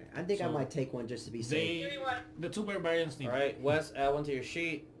 Okay. I think I So might take one just to be safe. They, the 2 barbarians need All right, Wes, add 1 to your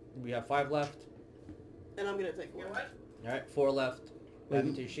sheet. We have 5 left. And I'm going to take one. All right, 4 left. Wait, Add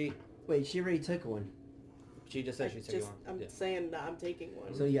 1 to your sheet. Wait, she already took one. She just said she's taking one. I'm Yeah. saying that I'm taking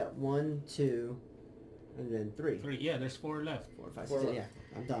one. So you got 1, 2, and then 3. 3. Yeah, there's 4 left. 4, 5, 4 6, left.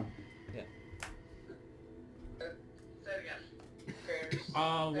 yeah. I'm done. Say it again.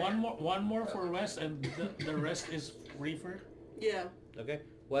 One more for West, and the rest is Reefer. Yeah. Okay.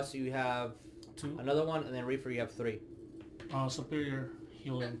 Wes, you have 2. another one, and then Reefer, you have 3. Superior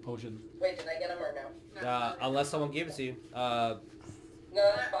healing potion. Wait, did I get them or no? Unless someone gives it to you. No,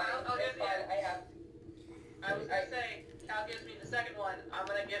 that's fine. I'll That's give fine. you- I have. I was gonna say, Cal gives me the second one. I'm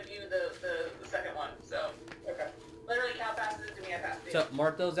gonna give you the second one. So Okay. literally, Cal passes it to me. I pass it to So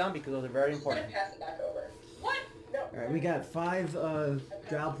mark those down because those are very I'm gonna important. pass it back over. What? No. Alright, we got 5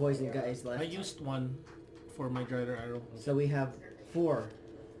 drow poison guys I left. used 1 for my Drider arrow. So we have 4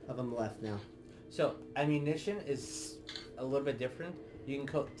 of them left now. So ammunition is a little bit different. You can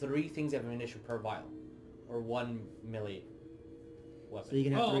coat 3 things of ammunition per vial, or 1 melee weapon. So you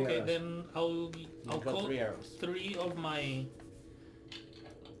can have 3 okay, arrows. then I'll coat coat 3 arrows. 3 of my.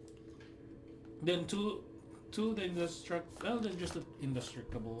 Then two then just the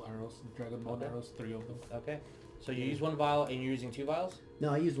indestructible arrows, the Dragon Ball Okay. arrows, 3 of them. Okay. So you use 1 vial and you're using 2 vials. No,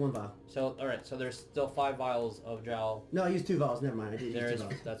 I used 1 vial. So all right. So there's still 5 vials of drow. No, I used 2 vials. Never mind. I did use 2 There's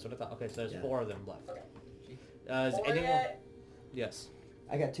vials. that's what I thought. Okay, so there's Yeah. 4 of them left. Okay. Is anyone? Toria, Yes.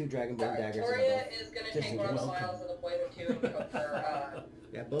 I got 2 dragon bone daggers. in my Toria belt. is gonna Just take one of the welcome. vials of the poison too and cook her.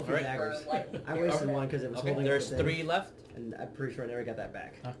 Yeah, both Alright. are daggers. For, like, I wasted one because it was Okay. holding There's up the thing, 3 left. and I'm pretty sure I never got that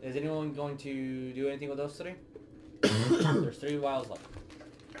back. Is anyone going to do anything with those 3? There's 3 vials left.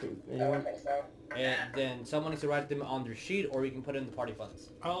 I don't Anyone? think so. And then someone needs to write them on their sheet, or you can put it in the party funds.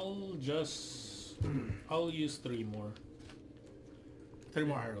 I'll use 3 more. 3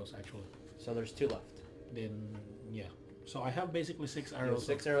 more arrows actually. So there's 2 left. Then yeah. So I have basically 6 You have arrows.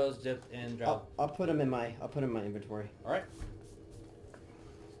 6 arrows dipped in drow. I'll put them in my inventory. All right.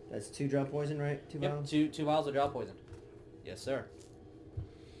 That's 2 drow poison, right? 2 Yep. vials. 2 vials of drow poison. Yes, sir.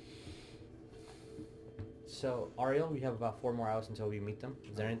 So, Ariel, we have about 4 more hours until we meet them.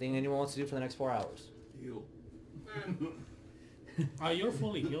 Is there anything anyone wants to do for the next 4 hours? Heal. You're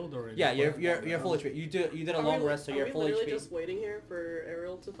fully healed already. Yeah, you're fully treated. You did a long rest, so you're fully Are we treated. literally just waiting here for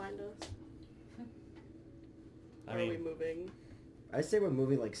Ariel to find us? I Or are we mean, moving? I say we're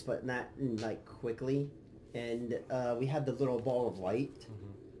moving but not like quickly, and we have the little ball of light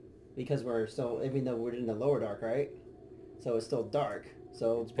because we're still, even though we're in the lower dark, right? So it's still dark.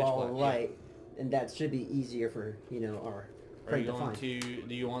 So It's pitch ball black, of yeah. light, and that should be easier for our are prey you to going find. to?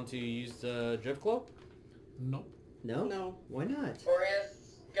 Do you want to use the drift globe? Nope. No. No. Why not?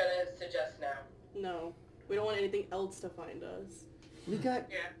 Boreas gonna suggest no. No. We don't want anything else to find us. We got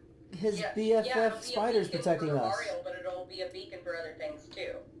Yeah. his Yeah, BFF it'll be a spiders beacon protecting for us. Ariel, but it'll be a beacon for other things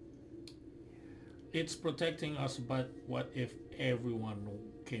too. It's protecting us, but what if everyone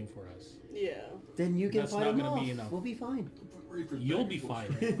came for us? Yeah. Then you can That's fight not them gonna off. be enough. We'll be fine. You'll be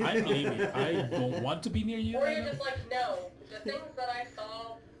fine. I believe you. I don't want to be near you. Or you're just like, no. The things that I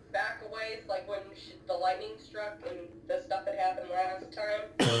saw back a ways, like when the lightning struck and the stuff that happened last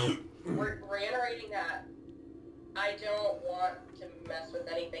time, we're reiterating that. I don't want to mess with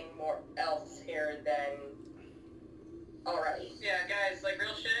anything more else here than already. Yeah, guys, like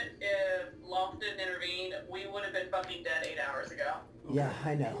real shit, if Loft didn't intervene, we would have been fucking dead 8 hours ago. Okay. Yeah,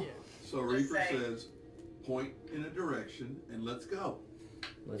 I know. Yeah. So Reaper say. says, point in a direction and let's go.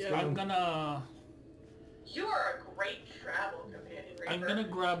 Let's Yeah. go. I'm gonna You are a great travel companion, Reaper. I'm gonna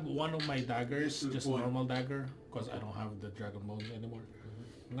grab one of my daggers, To the just a point. normal dagger, because I don't have the dragon bones anymore.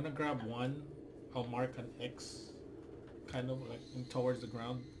 I'm gonna grab one. I'll mark an X, kind of like towards the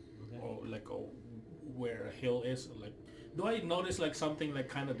ground, or like where a hill is. Like, do I notice like something like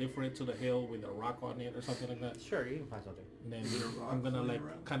kind of different to the hill with a rock on it or something like that? Sure, you can find something. And then Is there a rock I'm gonna laying like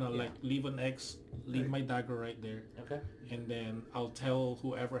around? kind of Yeah. like leave an X, leave Okay. my dagger right there, Okay. and then I'll tell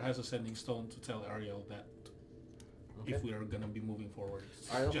whoever has a sending stone to tell Ariel that Okay. if we are gonna be moving forward,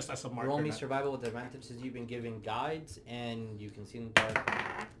 Ariel, just as a marker. Roll me not- survival with advantage since you've been given guides and you can see in the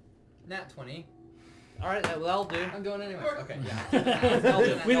dark. Nat 20. All right, that'll do. I'm going anyway. Okay, yeah. I'll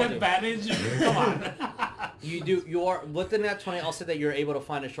do. With I'll do. advantage, come on. You do. You are within that 20. I'll say that you're able to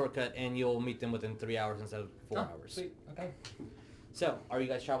find a shortcut and you'll meet them within 3 hours instead of 4 Oh, hours. Sweet. Okay. So, are you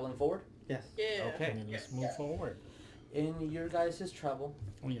guys traveling forward? Yes. Yeah. Okay. And then let's Yes. move forward. In your guys' travel,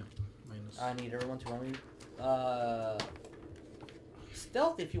 Oh yeah, minus. I need everyone to run me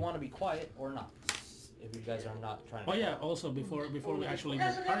stealth if you want to be quiet or not. If you guys are not trying to. Oh yeah. Also, before we actually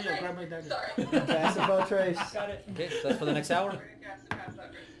Pass move, the Ariel, trace. grab my dagger. Sorry. Cast a bow trace. Got it. Okay, so that's for the next hour. We're gonna cast the pass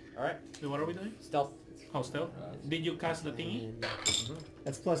that trace. All right, Wait, what are we doing? stealth. Oh, stealth. Did you cast the thingy? And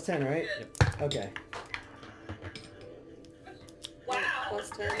that's plus 10, right? Good. Okay. Wow. Plus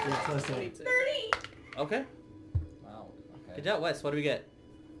 10. Yeah, plus 10. 22. 30. Okay, Wow. Okay. good job, Wes. What do we get?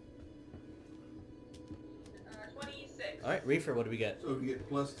 26. All right, Reefer. What do we get? So you get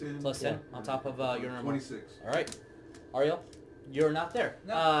plus 10. Plus 10 on top of your normal. 26. All right, Ariel, you're not there.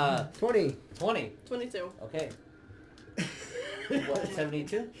 No. 20. 20. 22. Okay. What?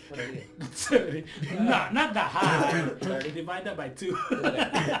 72. What do we get? 30. Not that high. 30. Divide that by 2.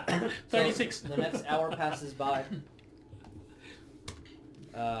 Okay. 36. So the next hour passes by.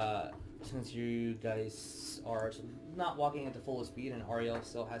 Since you guys are not walking at the fullest speed and Ariel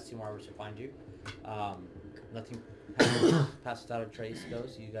still has 2 more hours to find you, nothing past without a trace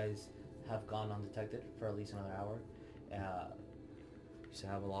goes. You guys have gone undetected for at least another hour. You still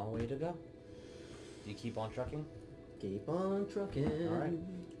have a long way to go. Do you keep on trucking? Keep on trucking. All right.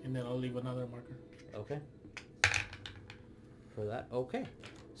 And then I'll leave another marker. Okay. For that, okay.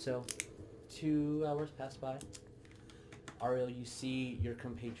 So, 2 hours pass by. Ariel, you see your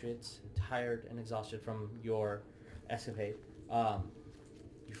compatriots tired and exhausted from your escapade.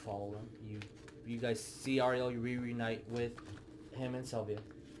 You follow them. You guys see Ariel. You reunite with him and Sylvia.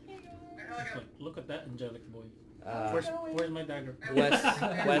 Look at that angelic boy. Uh, Where's my dagger?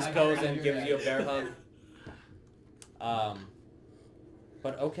 Wes goes and gives you a bear hug.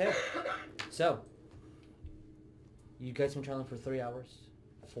 But okay. So, you guys been traveling for 3 hours,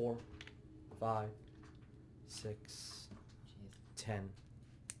 4, 5, 6, 10,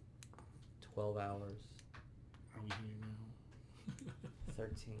 12 hours, Are we here now?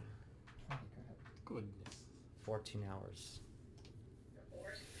 13, Holy crap. Goodness. 14 hours,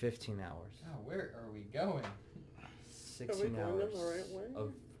 15 hours, Oh, where are we going? Are we 16 going hours the right way?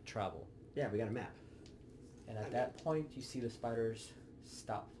 of travel. Yeah, we got a map. And at that point, you see the spiders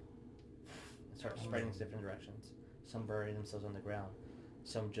stop and start spreading in different directions. Some bury themselves on the ground.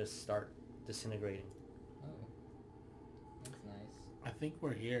 Some just start disintegrating. Oh. That's nice. I think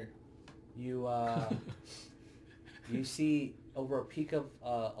we're here. You you see over a peak of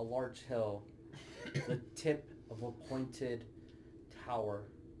a large hill, the tip of a pointed tower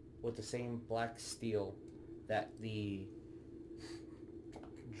with the same black steel that the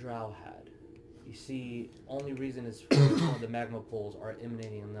drow had. You see, only reason is one of the magma pools are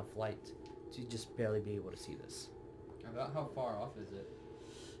emanating enough light to just barely be able to see this. About how far off is it?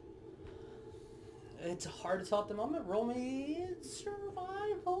 It's hard to tell at the moment. Roll me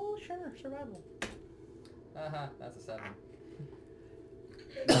survival. Sure, survival. That's a 7.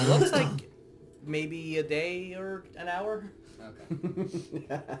 It looks like maybe a day or an hour.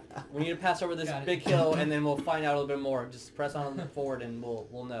 Okay. We need to pass over this Got it. big hill, and then we'll find out a little bit more. Just press on forward, and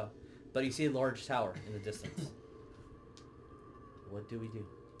we'll know. But you see a large tower in the distance. What do we do?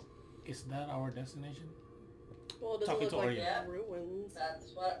 Is that our destination? Well, it doesn't Talking look to like Arya. ruins.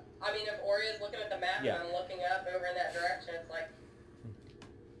 That's what, I mean, if Oria's looking at the map Yeah. and I'm looking up over in that direction, it's like,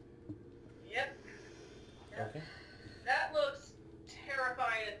 yep. Okay. That looks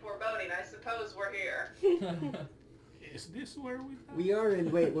terrifying and foreboding. I suppose we're here. Is this where we? We are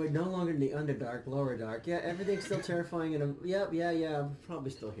in. Wait, we're no longer in the Underdark, Lower Dark. Yeah, everything's still terrifying, and yeah. I'm probably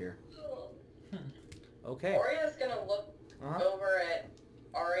still here. Okay. Oria's gonna look over at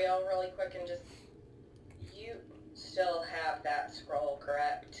Ariel really quick and just, you still have that scroll,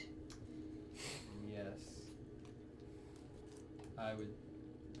 correct? Yes. I would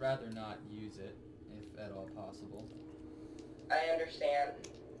rather not use it, if at all possible. I understand.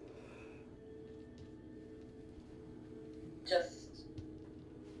 Just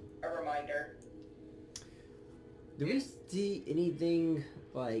a reminder. Do we see anything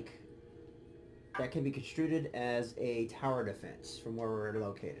like that can be construed as a tower defense from where we're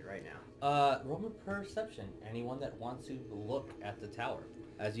located right now? Roll me perception. Anyone that wants to look at the tower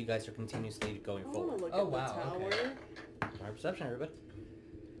as you guys are continuously going I want forward. to look Oh, at the wow, tower. okay. Roll me perception, everybody.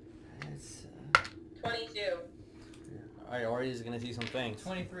 That's 22. All right, Ori is gonna see some things.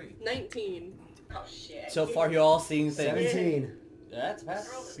 23. 19. Oh shit. So far, you're all seeing things. 17. That's a pass.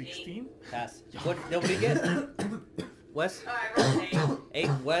 16. Pass. What did we get? Wes? I rolled an 8.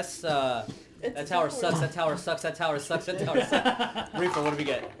 8. Wes. It's That a tower sucks. That tower sucks. That tower sucks. That tower sucks. Reaper, what do we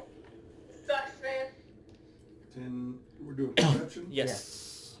get? Sucks, man. 10. We're doing perception.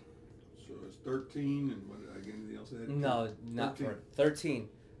 Yes. So it's 13, and what did I get anything else? Added? No, not 13. for 13.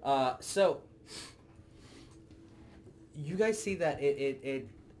 So you guys see that it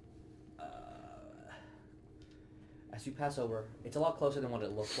as you pass over, it's a lot closer than what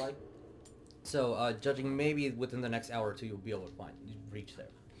it looks like. So judging maybe within the next hour or two, you'll be able to reach there.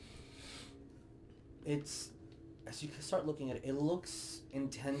 It's, as you start looking at it, it looks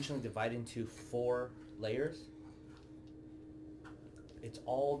intentionally divided into 4 layers. It's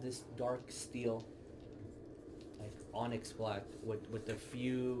all this dark steel, like onyx black, with a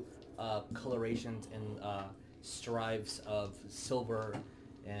few colorations and stripes of silver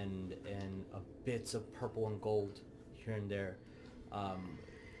and bits of purple and gold here and there.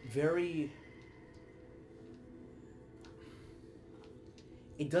 Very.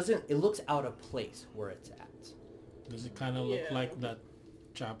 It looks out of place where it's at. Does it kind of look Yeah. like that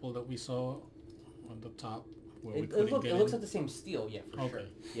chapel that we saw on the top where we It couldn't get looks in? like the same steel, yeah, for sure. Okay.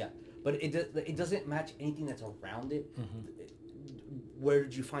 Yeah, but it doesn't match anything that's around it. Mhm. Where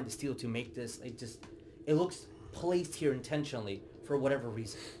did you find the steel to make this? It looks placed here intentionally for whatever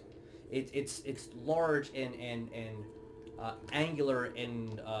reason. It's large and angular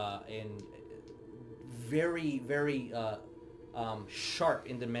and very sharp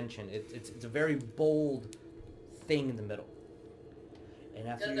in dimension. It's a very bold thing in the middle. And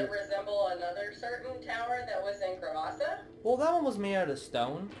after Does it resemble another certain tower that was in Gravasa? well, that one was made out of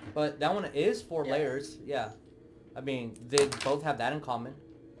stone, but that one is 4 Yes. layers. Yeah, I mean they both have that in common.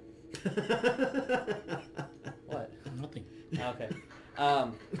 What? Nothing. Okay.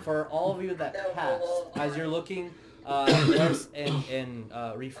 For all of you that No, passed, well, as you're looking, Wes and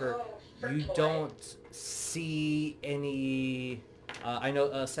Reefer, Oh, frick you boy. don't see any. I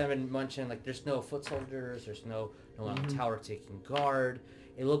know Simon mentioned like there's no foot soldiers, there's no on the tower taking guard.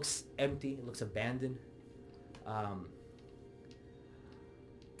 It looks empty. It looks abandoned.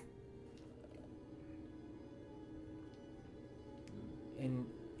 And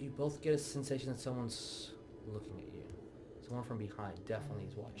you both get a sensation that someone's looking at you. Someone from behind definitely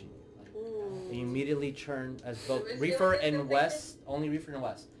is watching you. And you immediately turn as both Who is Reefer doing this and Wes, only Reefer and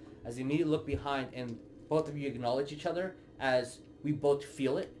Wes, as you immediately look behind and both of you acknowledge each other as we both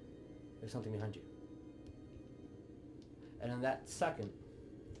feel it. There's something behind you. And in that second,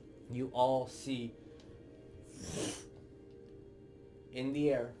 you all see in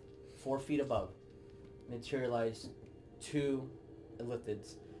the air, 4 feet above, materialize 2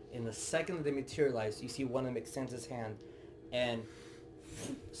 elliptids. In the second that they materialize, you see one of them extends his hand, and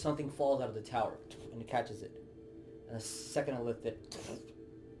something falls out of the tower and it catches it. And the second I lift it,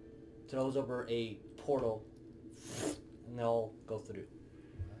 throws over a portal, and they all go through.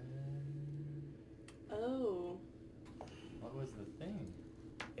 Oh. What was the thing?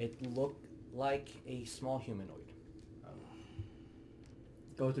 It looked like a small humanoid.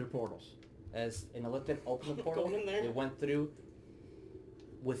 Go through portals. As an elliptic opened the portal, Going in there. it went through.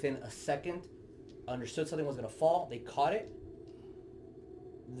 Within a second, understood something was going to fall. They caught it.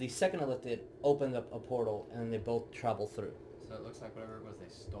 The second elliptic opened up a portal, and they both travel through. So it looks like whatever it was, they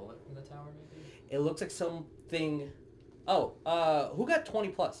stole it from the tower, maybe? It looks like something... Oh, who got 20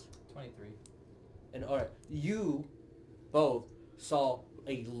 plus? 23. And all right, you both saw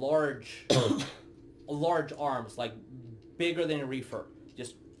a large, large arms, like bigger than a reefer,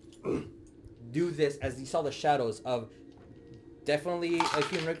 just do this as you saw the shadows of definitely a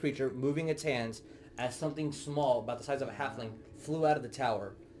humanoid creature moving its hands as something small, about the size of a halfling, flew out of the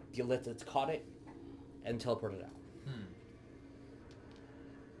tower. The elliptic caught it and teleported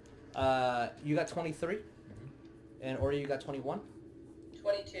out. You got 23, and Ori, you got 21.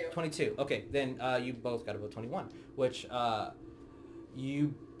 22. 22. Okay, then you both got about 21, which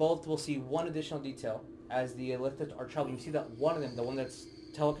you both will see one additional detail as the elliptics are traveling. You see that one of them, the one that's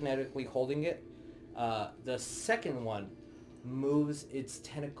telekinetically holding it, the second one moves its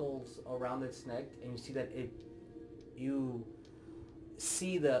tentacles around its neck, and you see that you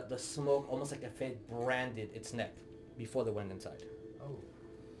see the smoke almost like if it branded its neck before they went inside. Oh.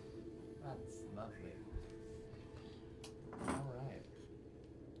 That's lovely. Alright.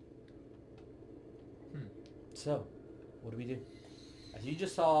 So, what do we do? As you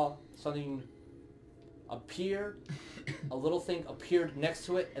just saw something appear, a little thing appeared next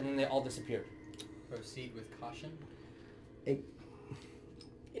to it, and then they all disappeared. Proceed with caution.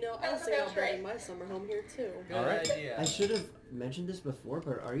 You know, I was thinking about building my summer home here too. Good Alright. idea. I should have mentioned this before,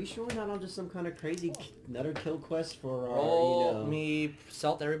 but are you sure we're not on just some kind of crazy nutter kill quest for our, Roll me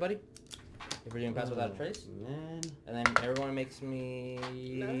stealth, everybody. If we're doing pass without a trace. Man. And then everyone makes me...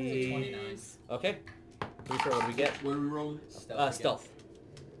 Nice. 29. Okay. Pretty sure what do we get? What are we rolling? Stealth.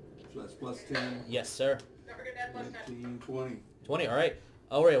 So that's plus 10, Yes, sir. Don't forget that plus 10. 19, 20. 20, alright.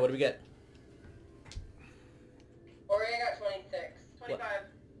 Aurea, what do we get? Ori, I got 26. 25.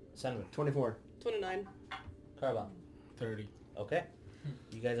 Senvin. 24. 29. Caravan. 30. Okay.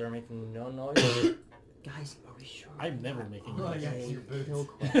 You guys are making no noise. Guys, are we sure? I'm never making Oh, noise. yeah, it's your boots. Kill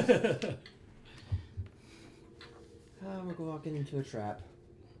quest. We're walking into a trap.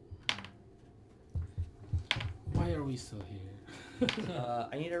 Why are we still here?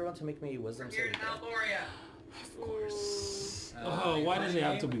 I need everyone to make me wisdom We're here saving in throw. Alboria. Of course. Uh, Oh, why does it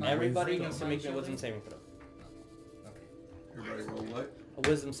have to be Everybody wisdom? needs to make me a wisdom saving throw. Everybody roll what? A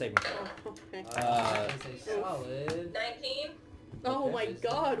wisdom saving throw. Oh, okay. That is a solid. 19. Oh Okay. my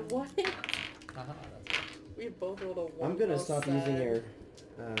god, what? Haha, that's We both rolled a 1. I'm gonna Well stop said. using your.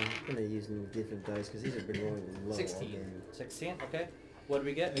 I'm gonna use new different dice because these have been rolling low. 16. all game. 16, okay. What do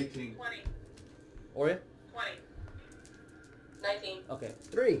we get? 18. 20. Aurea? 20. 19. Okay.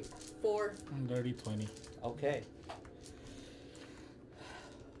 3. 4. I'm dirty 20. Okay.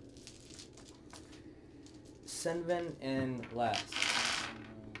 Senvin and Last.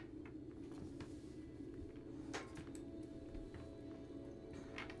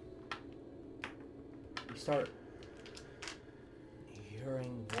 You start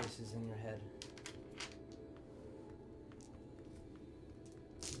hearing voices in your head.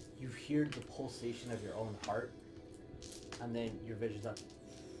 You hear the pulsation of your own heart, and then your vision's up.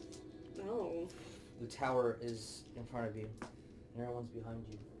 No. The tower is in front of you, and everyone's behind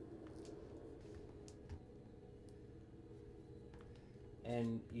you.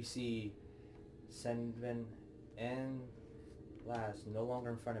 And you see Senvin and Laz no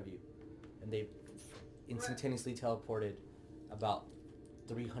longer in front of you, and they instantaneously teleported about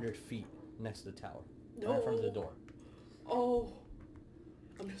 300 feet next to the tower, right in front of the door. Oh.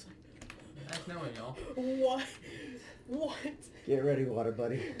 I'm just like, Nice knowing y'all. what? What? Get ready, water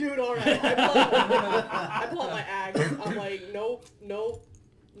buddy. Dude, alright. I pull out my axe. I'm like, nope, nope,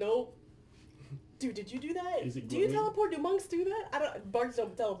 nope. Dude, did you do that? Is it Do you glowing? teleport? Do monks do that? I don't. Bards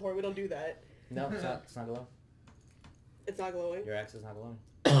don't teleport. We don't do that. No, it's not. It's not glowing. It's not glowing. Your axe is not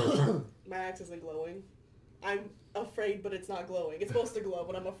glowing. My axe isn't glowing. I'm afraid, but it's not glowing. It's supposed to glow,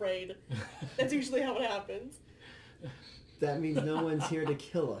 but I'm afraid. That's usually how it happens. That means no one's here to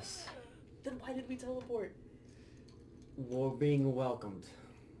kill us. Then why did we teleport? We're being welcomed.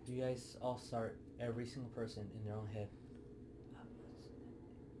 You guys all start, every single person in their own head.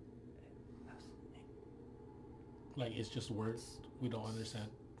 Like, it's just words we don't understand.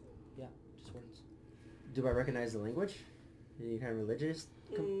 Yeah, just words. Do I recognize the language? Any kind of religious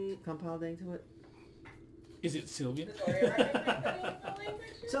compounding to it? Is it Sylvian? Does Oreo recognize any of the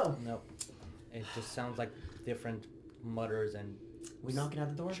languages? So, Nope. It just sounds like different mutters and we knocking at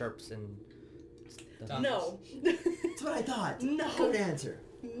the door? chirps and stuff. No. That's what I thought. No. Good answer.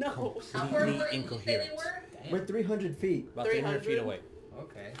 No. How far Completely away did you say they incoherent. were? We're 300 feet. About 300 feet 300? away.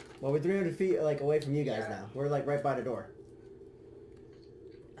 Okay. Well, we're 300 feet like away from you guys Yeah. now. We're like right by the door.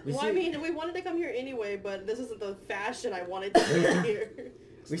 We Well, see, I mean, we wanted to come here anyway, but this isn't the fashion I wanted to come here.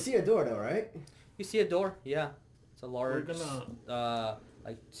 we see a door though, right? You see a door? Yeah. It's a large, gonna-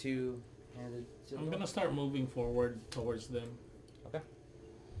 like two-handed. I'm gonna start moving forward towards them. Okay.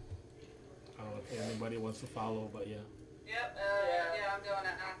 I don't know if anybody wants to follow, but yeah. Yep, yeah, I'm going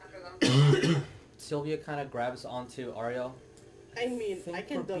after them. Sylvia kind of grabs onto Ariel. I mean, Think I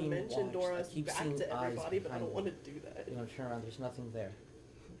can we're being dimension watched. Dora's I keep back seeing to eyes everybody, but I behind don't want to you. do that. You know, turn around. There's nothing there,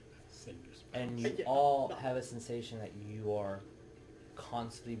 Save your space. and you Yeah, all no. have a sensation that you are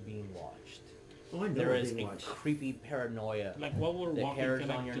constantly being watched. Oh, I know There we're is being a watched. creepy paranoia. Like while we're The walking, hairs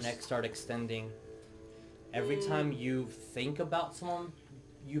can I on your just... neck start extending. Every time you think about someone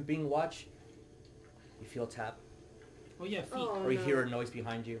you being watched, you feel a tap, Oh yeah, feet. Oh, or you no. hear a noise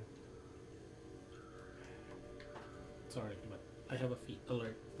behind you. Sorry, but I have a feet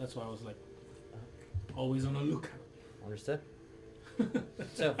alert. That's why I was like, always on the lookout. Understood?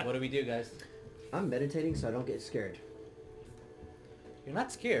 So, what do we do, guys? I'm meditating so I don't get scared. You're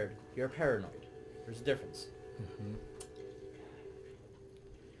not scared. You're paranoid. There's a difference.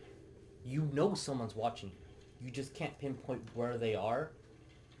 You know someone's watching you. You just can't pinpoint where they are.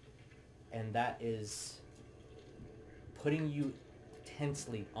 And that is putting you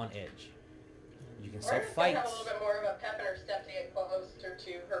tensely on edge. You can still Orion's gonna fight. have a little bit more of a pep in her step to get closer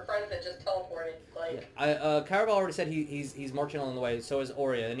to her friends that just teleported. Like, Caraval already said he's marching on the way. So is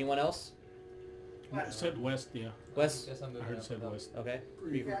Aurea. Anyone else? West. Said west, yeah. West? Guess I'm I moving heard up said with them. west. Okay.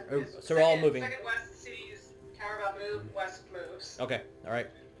 Yeah, So we're all second- moving. Second west cities, Caraval move, west moves. Okay. All right.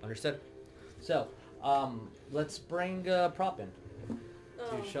 Understood. So, let's bring Prop in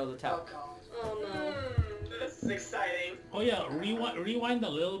Oh. to show the Oh tower. god. Oh no. This is exciting. Oh yeah, rewind a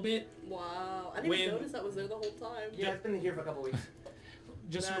little bit. Wow. I didn't even When- notice that was there the whole time. Yeah, it's been here for a couple weeks.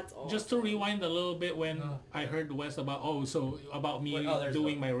 Just That's just to awesome. rewind a little bit when I heard Wes about about me Wait, oh, there's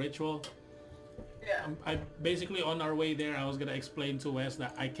doing the- my ritual. Yeah. I basically on our way there I was gonna explain to Wes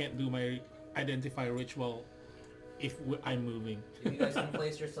that I can't do my identify ritual if I'm moving You guys can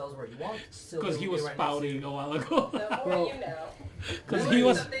place yourselves where you want. because he was pouting a while ago. The more Well, you know. Because Learn he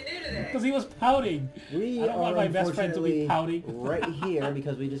was something new today. because he was pouting. We I don't want are my best friend to be unfortunately pouting. right here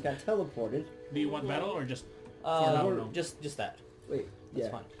because we just got teleported. Do you want battle or just for now? No. Just that. Wait, That's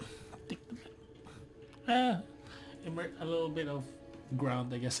yeah. fine. A little bit of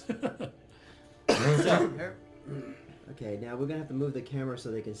ground, I guess. So, Okay, now we're gonna have to move the camera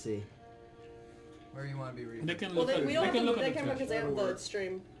so they can see. Where you want to be reading? They can Well, look at we don't have to can move look that at the camera because they stream. have the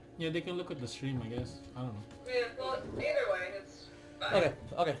stream. Yeah, they can look at the stream, I guess. I don't know. Yeah, well, either way, it's fine.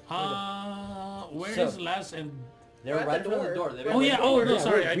 okay. Where So- is last and They're We're at right the in front of the door. door. They're oh right yeah, in oh front no, of the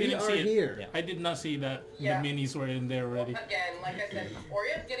door. sorry, I we didn't are see it. here. Yeah. I did not see that Yeah. the minis were in there already. Again, like I said,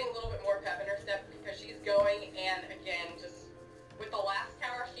 Oria's getting a little bit more pep in her step because she's going, and again, just with the last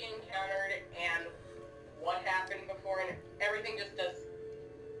tower she encountered and what happened before, and everything just does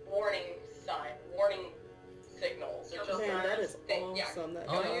warning signals. Or just Man, that is yeah. awesome. That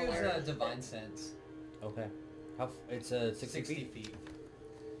I want to kind of use alerts. Divine Sense. Okay. It's 60 feet. feet.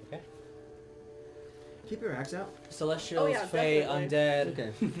 Okay. Keep your axe out. Celestials, Oh, yeah, Fae, definitely. Undead.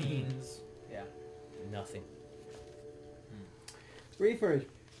 Okay. Fiends. Yeah. Nothing. Reefer,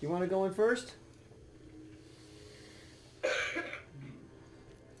 you want to go in first?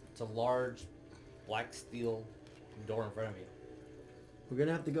 It's a large black steel door in front of you. We're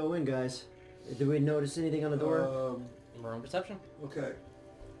gonna have to go in, guys. Did we notice anything on the door? Roll perception. Okay.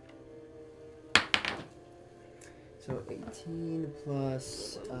 So 18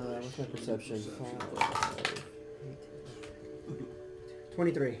 plus, what's my perception? 5,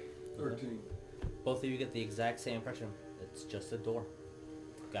 23. 13. Both of you get the exact same impression. It's just a door.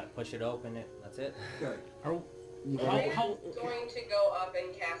 Gotta push it open. That's it. Okay. Are, You How- got it? Oria's how- going to go up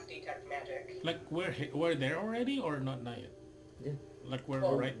and cast Detect Magic. like we're there already or not yet? Yeah. Like we're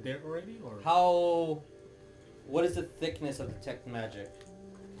Well- right there already or? What is the thickness of detect magic?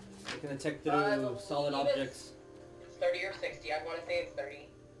 You can detect through I solid believe objects. It's 30 or 60. I want to say it's 30.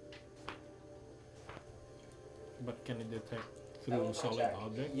 But can it detect I through will solid check.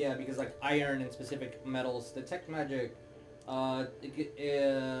 object? Yeah, because like iron and specific metals detect magic. 1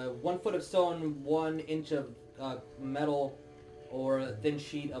 foot of stone, 1 inch of metal, or a thin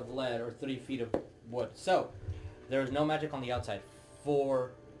sheet of lead, or 3 feet of wood. So, There is no magic on the outside,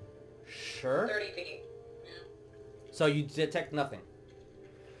 for sure. 30 feet. So you detect nothing.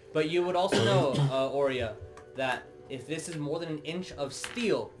 But you would also know, Aurea, that if this is more than an inch of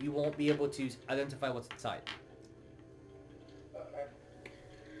steel, you won't be able to identify what's inside.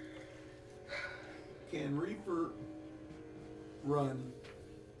 Can Reaper run,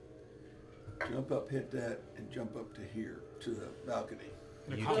 jump up, hit that, and jump up to here, to the balcony?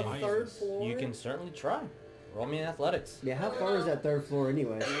 They're You called can- The houses. third floor. You can certainly try. Roll me in athletics. Yeah, how far is that third floor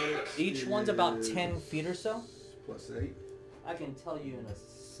anyway? Each one's about 10 feet or so. Plus 8. I can tell you in a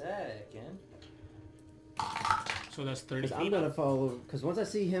second. So that's 30 Because I'm feet. gonna follow. Because once I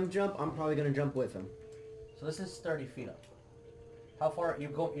see him jump, I'm probably gonna jump with him. So this is 30 feet up. How far you're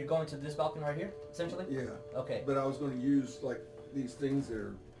going to this balcony right here, essentially? Yeah. Okay. But I was going to use like these things that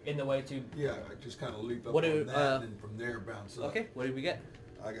are, In the way to. yeah, I just kind of leap up What on do, that and then from there bounce up. Okay. What did we get?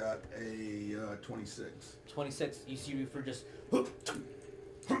 I got a 26. 26. You see Reefer just.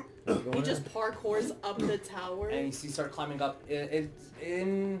 He just parkours up the tower. And you see start climbing up. It's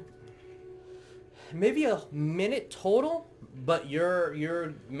in maybe a minute total, but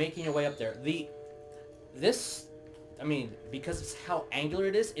you're making your way up there. I mean, because it's how angular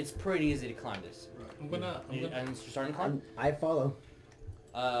it is, it's pretty easy to climb this. I'm gonna. And you're starting to climb. I follow.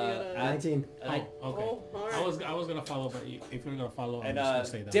 gotta- 19. Oh, okay. Oh, alright. I was gonna follow, but if you're gonna follow, I'm And just gonna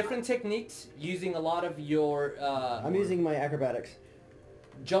say that. different techniques using a lot of your I'm using my acrobatics.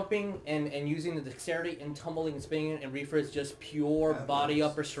 jumping and using the dexterity and tumbling and spinning, and Reefer is just pure body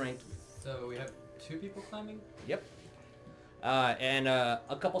upper strength. So we have 2 people climbing? Yep. And a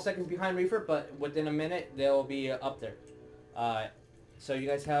couple seconds behind Reefer, but within a minute they'll be up there. So you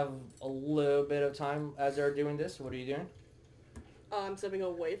guys have a little bit of time as they're doing this. What are you doing? I'm stepping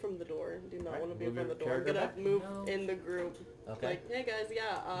away from the door. Do not Alright, want to be move in front of the your door. I'm character gonna back. move No. in the group. Okay. Like, hey guys,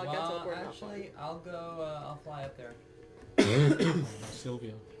 yeah, got well, teleported. not actually, fun. I'll go, I'll fly up there.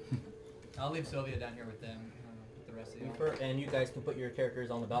 Sylvia. I'll leave Sylvia down here with them, with the rest of you. Reefer, and you guys can put your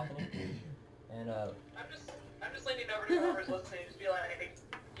characters on the balcony. And I'm just leaning over to whoever's listening, just be like,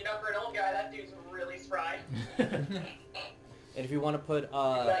 you know, for an old guy, that dude's really spry. and if you want to put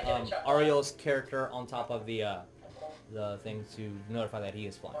gotta get a chuckle. Ariel's character on top of the thing to notify that he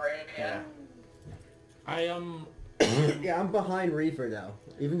is flying. Or, yeah. I am. Yeah, I'm behind Reefer though.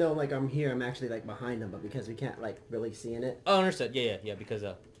 Even though like I'm here, I'm actually like behind him, but because we can't like really see in it. Oh, understood. Yeah, because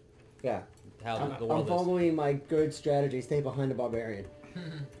Yeah. how I'm, the I'm world is. following my good strategy. Stay behind the barbarian.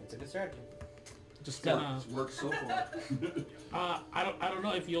 It's a good strategy. Just So- gonna. It's worked so far. I don't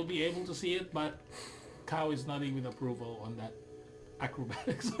know if you'll be able to see it, but Cow is nodding with approval on that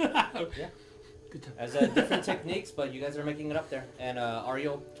acrobatics. Yeah. Good job. As different techniques, but you guys are making it up there. And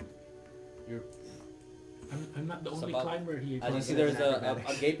Ariel, you're I'm not the So only about- climber here. as you see, there's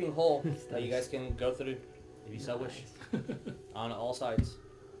a gaping hole that you guys can go through if you so wish on all sides.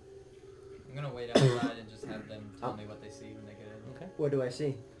 I'm gonna wait outside and just have them tell me what they see when they get in. Okay. What do I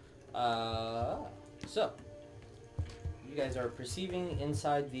see? So you guys are perceiving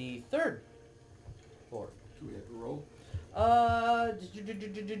inside the third floor. Do we have to roll?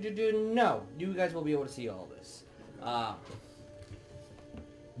 No, you guys will be able to see all this.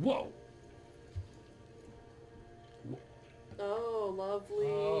 Whoa! Oh, lovely.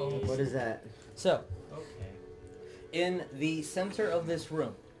 Oh. What is that? So, Okay. in the center of this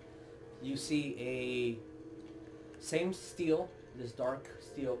room, you see a same steel, this dark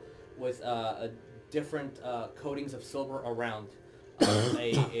steel, with a different coatings of silver around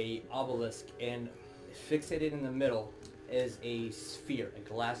a obelisk, and fixated in the middle is a sphere, a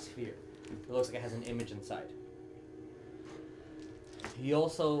glass sphere. It looks like it has an image inside. He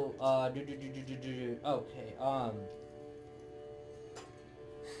also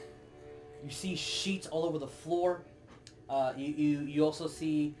you see sheets all over the floor. You also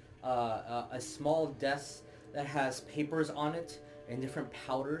see a small desk that has papers on it and different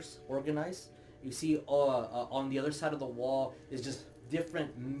powders organized. You see on the other side of the wall is just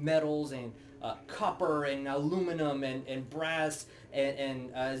different metals and copper and aluminum and brass and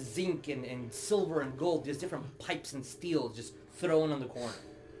zinc and silver and gold. Just different pipes and steel just thrown on the corner.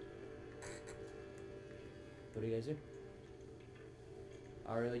 What do you guys do?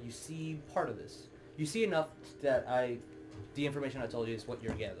 Ariel, you see part of this. You see enough that the information I told you is what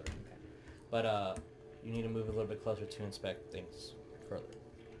you're gathering. Okay. But you need to move a little bit closer to inspect things further.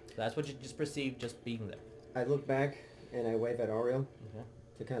 So that's what you just perceived just being there. I look back and I wave at Ariel Okay.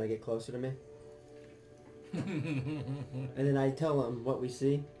 to kind of get closer to me. And then I tell him what we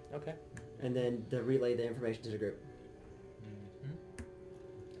see, Okay. and then to relay the information to the group. Mm-hmm.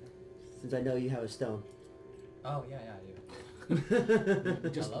 Since I know you have a stone. Oh, yeah, I do.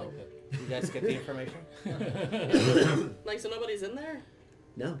 Just Hello? like that. You guys get the information? Like, so nobody's in there?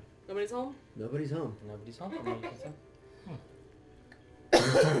 No, Nobody's home? nobody's home. Nobody's home. Nobody's home.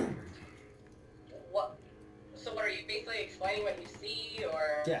 What? So what are you basically explaining what you see,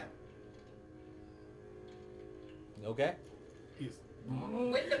 or Yeah. Okay. He's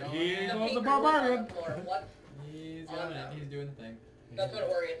with the Here the goes the paper barbarian. on the floor, what? He's Oh, doing no. it. He's doing the thing. That's what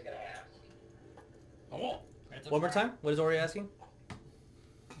Ori's gonna ask. Oh, One more time. What is Ori asking?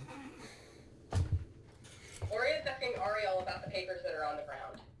 Ori is asking Ariel about the papers that are on the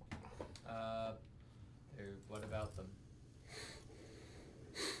ground. What about them?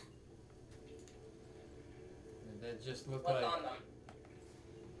 They just look What's like. on them?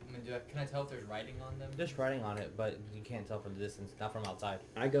 I mean, can I tell if there's writing on them? Just writing on it, but you can't tell from the distance, not from outside.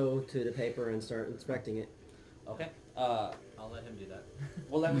 I go to the paper and start inspecting it. Okay. I'll let him do that.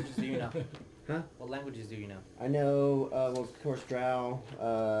 What languages do you know? Huh? What languages do you know? I know, well, of course, Drow,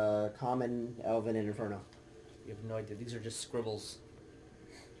 Common, Elven, and Inferno. You have no idea. These are just scribbles.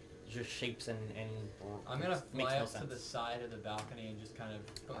 Just shapes and I'm gonna makes fly no up to sense. the side of the balcony and just kind of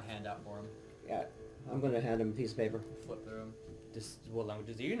put my hand out for him. Yeah, I'm gonna hand him a piece of paper. Flip through him. This, what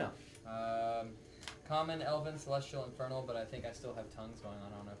languages do you know? Common, Elven, Celestial, Infernal, but I think I still have tongues going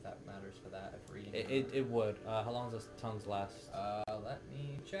on. I don't know if that matters for that, if reading It would. How long does tongues last? Let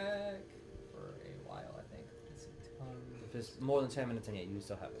me check for a while, I think. Let's see, tongues. If it's more than 10 minutes, then yeah, you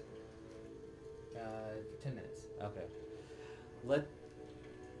still have it. 10 minutes. Okay. Let's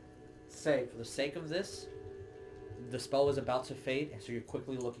say, for the sake of this, the spell is about to fade, and so you're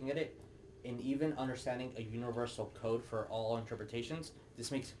quickly looking at it, and even understanding a universal code for all interpretations,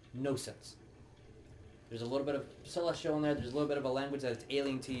 this makes no sense. There's a little bit of Celestial in there, there's a little bit of a language that's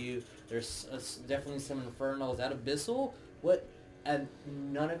alien to you, there's definitely some Infernal. Is that Abyssal? What? And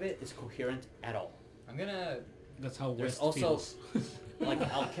none of it is coherent at all. I'm gonna... That's how There's West also feels. like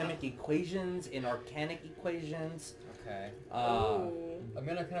alchemic equations and arcanic equations. Okay. Oh. I'm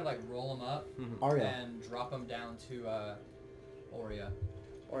gonna kind of like roll them up Ariel. and drop them down to Oria.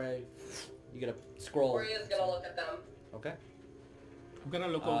 Or you get a scroll. Oria's gonna look at them. Okay. I'm gonna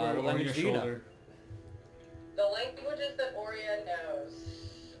look what over on language your do you know? shoulder. The languages that Oria knows.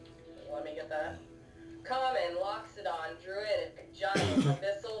 Let me get that. Common, Loxodon, Druidic, Giant,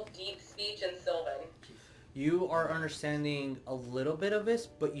 Abyssal, Deep Speech, and Sylvan. You are understanding a little bit of this,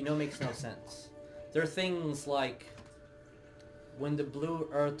 but you know it makes no sense. There are things like when the blue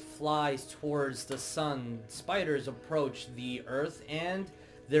earth flies towards the sun, spiders approach the earth, and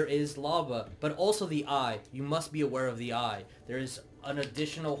there is lava, but also the eye. You must be aware of the eye. There is an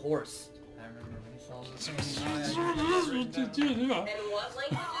additional horse. I remember when you saw the thing. And what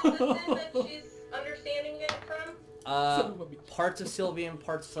language is this in that she's understanding it from? Parts of Sylvian,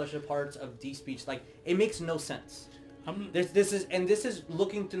 parts of Celestial, parts of D speech. Like, it makes no sense. I'm, This is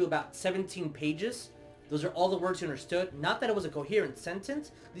looking through about 17 pages. Those are all the words you understood. Not that it was a coherent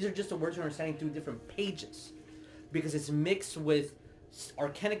sentence. These are just the words you're understanding through different pages. Because it's mixed with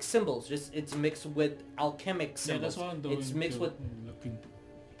arcanic symbols. It's mixed with alchemic yeah, symbols. that's what I'm doing. It's mixed too. with... Looking,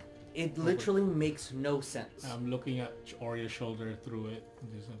 It literally makes no sense. I'm looking at Oria's shoulder through it.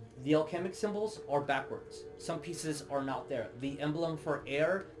 The alchemic symbols are backwards. Some pieces are not there. The emblem for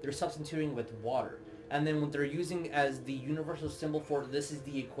air, they're substituting with water. And then what they're using as the universal symbol for this is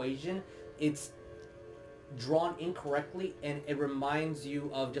the equation, it's drawn incorrectly, and it reminds you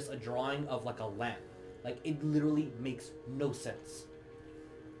of just a drawing of like a lamp. Like, it literally makes no sense.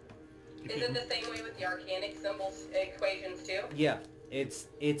 Is it the same way with the arcanic symbols equations too? Yeah, it's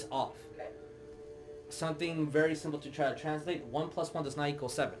off. Okay. Something very simple to try to translate. 1 + 1 does not equal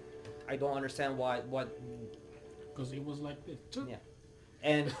 7. I don't understand what Because it was like this. Yeah.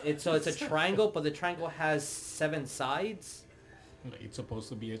 And it's a triangle, but the triangle has 7 sides. It's supposed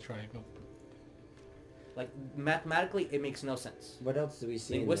to be a triangle. Like, mathematically, it makes no sense. What else do we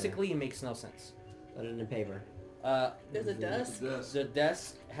see Linguistically, it makes no sense. Other than the paper? There's a desk. Desk. The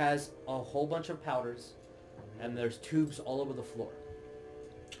desk has a whole bunch of powders, and there's tubes all over the floor.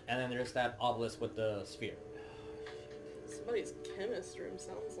 And then there's that obelisk with the sphere. Somebody's chemist room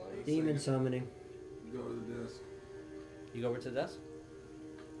sounds like. Demon summoning. Go to the desk. You go over to the desk?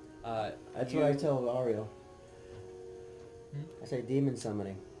 That's what I tell Ariel. I say demon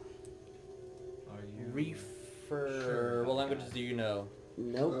summoning. Are you... Reefer... Sure. What languages do you know?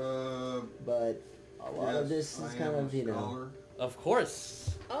 Nope. But a lot of this is kind of, you know. Of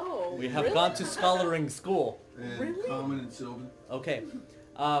course. Oh, We have really? gone to scholaring school. And Really? Common and Sylvan. Okay.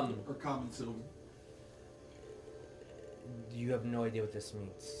 Or Common Sylvan. You have no idea what this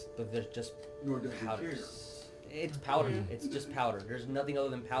means, but they're just Nor does he care. powders. It's powder. Yeah. It's just powder. There's nothing other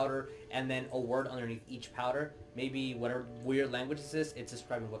than powder, and then a word underneath each powder. Maybe whatever weird language is this, it's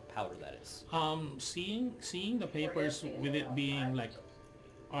describing what powder that is. Seeing the papers with it being like,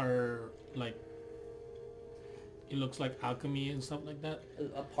 it looks like alchemy and stuff like that.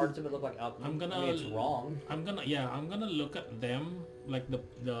 Parts of it look like alchemy. I'm gonna. I mean, it's wrong. I'm gonna look at them like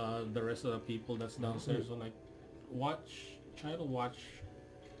the rest of the people that's downstairs. So like, try to watch.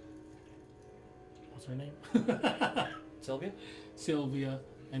 What's her name? Sylvia? Sylvia,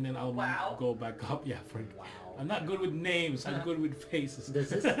 and then I'll Wow. go back up. Yeah, Wow. I'm not good with names. I'm good with faces. Does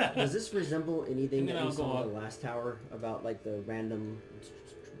this resemble anything And then that we I'll go saw in up. the last tower about like the random,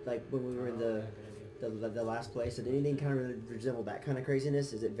 like when we were in the last place? Did anything kind of resemble that kind of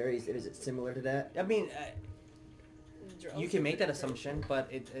craziness? Is it similar to that? I mean, you can make that assumption, but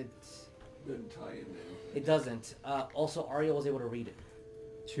it Doesn't tie in there. doesn't. Also, Arya was able to read it.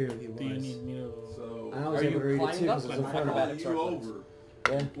 True, he was. Do you need me to? So I was Are able you to read it climbing too up? because it was in Like front of I us. acrobatic called you circles? over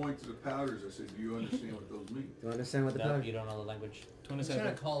Yeah. and point to the powders. I said, do you understand what those mean? Do you understand what the No, powder? you don't know the language. I'm just gonna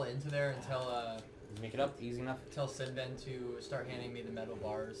 27. call it into there and Make it up. Easy enough. tell Sinbin to start handing me the metal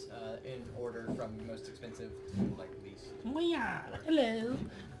bars in order from most expensive to like least. Maya, hello.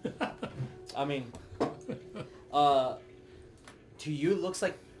 I mean, to you, it looks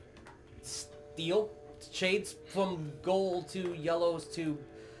like steel. Shades from gold to yellows to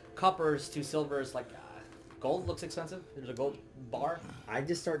coppers to silvers. Like gold looks expensive. There's a gold bar. I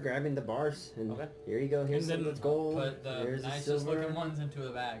just start grabbing the bars and Okay. here you go. Here's And then some that's gold. Put the Here's the nicest silver. looking ones into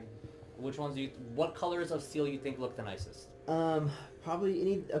a bag. Which ones do you? What colors of steel you think look the nicest?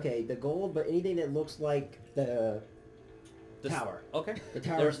 Probably the gold, but anything that looks like the This- tower. Okay. The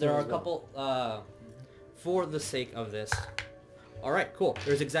tower. There steel are as a well. couple. For the sake of this. All right. Cool.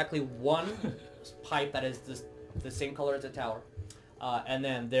 There's exactly one pipe that is the same color as the tower, and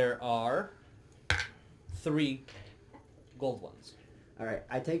then there are 3 gold ones. All right,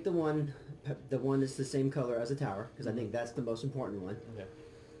 I take the one that's the same color as the tower because I think that's the most important one. Okay.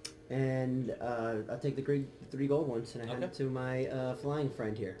 And I take the 3 gold ones and I hand Okay. it to my flying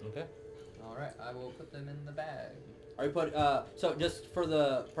friend here. Okay. All right, I will put them in the bag. Are you put? So just for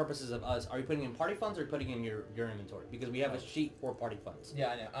the purposes of us, are you putting in party funds or putting in your inventory? Because we have a sheet for party funds. Yeah,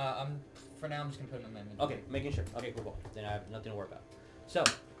 I know. For now, I'm just gonna put them in my inventory. Okay, making sure. Okay, cool. Then I have nothing to worry about. So,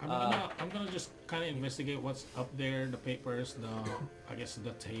 I'm gonna just kind of investigate what's up there, the papers, I guess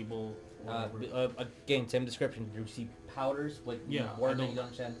the table. Whatever. again, same description. Do you see powders with Yeah, word I that you don't- don't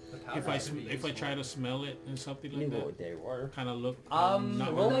understand? The powder if I should be if I useful. try to smell it and something You like know that, what they were. kind of look. not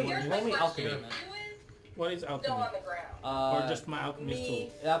roll really- me- Here's roll my me question. alchemy. What is Still alchemy? on the ground. Or just my alchemist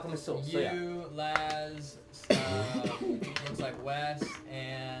tool? Alchemist tool. So yeah. You, Laz, looks like Wes,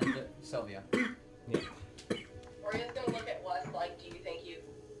 and Sylvia. We're just gonna look at Wes like, do you think you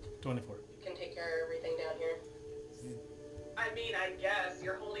 24. can take care of everything down here? I mean, I guess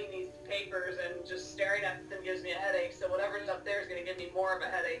you're holding these papers and just staring at them gives me a headache. So whatever's up there is gonna give me more of a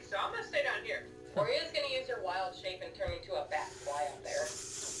headache. So I'm gonna stay down here. Oria's gonna use her wild shape and turn into a bat fly up there.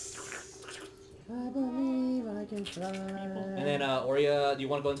 I believe I can fly. And then Oria, do you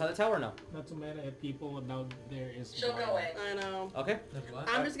want to go inside the tower or no? Not too mad at people down there is. She'll go in. I know. Okay.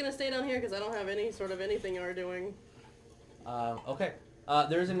 I'm just gonna stay down here because I don't have any sort of anything you're doing. Okay.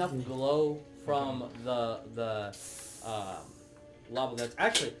 There's enough glow from the lava that's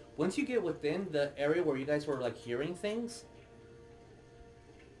actually once you get within the area where you guys were like hearing things,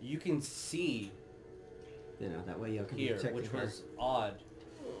 you can see You know, that way you can here, protect which her. was odd,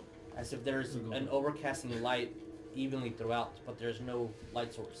 as if there's an overcasting light evenly throughout, but there's no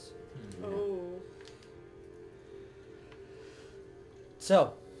light source. Oh.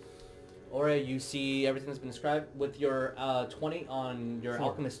 So, Ora, you see everything that's been described with your 20 on your 4.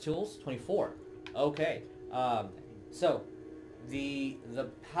 alchemist tools. 24. Okay. So, the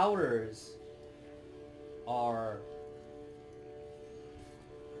powders are.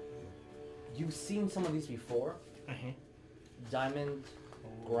 You've seen some of these before. Diamond,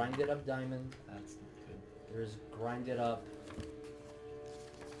 grinded up diamond. That's good. There's grinded up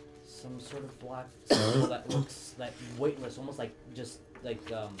some sort of black steel that looks like weightless, almost like just like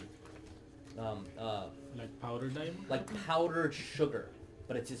Like powder diamond? like powdered sugar,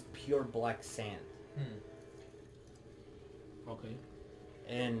 but it's just pure black sand. Okay.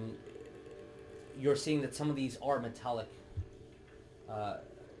 And you're seeing that some of these are metallic.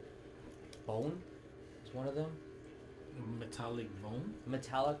 Bone is one of them. Metallic bone?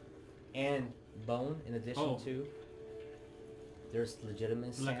 Metallic and bone in addition Oh. to. There's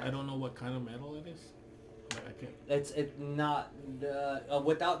legitimate sand. Like, I don't know what kind of metal it is. Like, I can't. It's not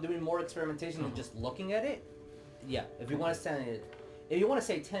without doing more experimentation and just looking at it. Yeah, if you want to stand it, If you want to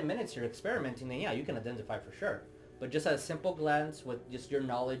say 10 minutes you're experimenting, then yeah, you can identify for sure. But just a simple glance with just your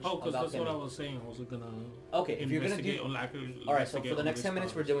knowledge Oh, because about that's him. what I was saying. I was gonna Okay, if you're gonna do... Alright, so for the next 10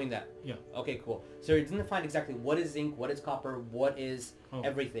 minutes we're doing that. Yeah. Okay, cool. So you're gonna find exactly what is zinc, what is copper, what is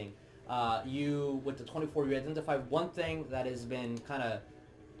everything. You, with the 24, you identify one thing that has been kind of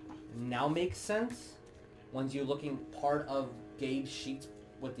now makes sense. Once you're looking part of Gabe's sheets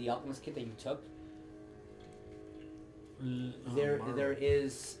with the alchemist kit that you took. There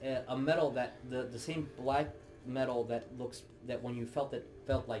is a metal that, the same black metal that when you felt it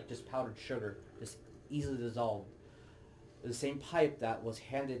felt like just powdered sugar, just easily dissolved. The same pipe that was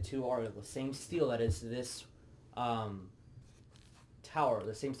handed to Aria, the same steel that is this tower,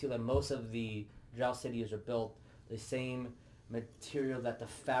 the same steel that most of the Drow cities are built, the same material that the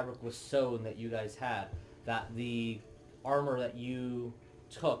fabric was sewn that you guys had, that the armor that you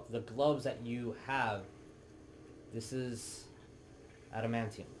took, the gloves that you have, this is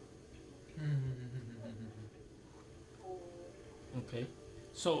adamantium. Okay.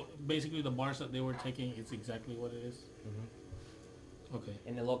 So basically the bars that they were taking is exactly what it is? Mm-hmm. Okay.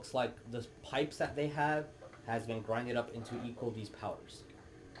 And it looks like the pipes that they have has been grinded up into equal these powders.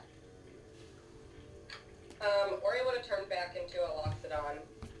 Ori would have turned back into a Loxodon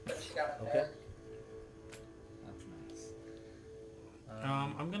when she got up Okay. there. That's nice.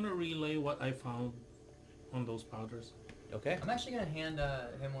 I'm gonna relay what I found on those powders. Okay. I'm actually gonna hand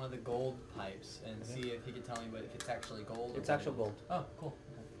him one of the gold pipes and see if he can tell me if it's actually gold. It's or actual what it gold. is. Oh, cool.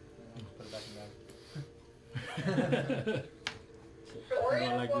 Okay. Put it back in the bag.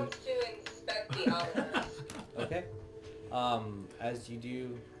 Orion like wants to inspect the owls. Okay. As you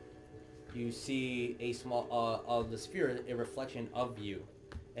do, you see a small of the sphere, a reflection of you,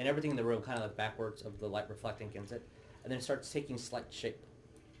 and everything in the room kind of like backwards of the light reflecting against it, and then it starts taking slight shape.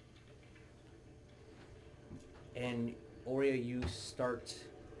 And Aurea, you start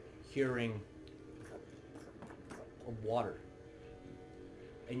hearing water,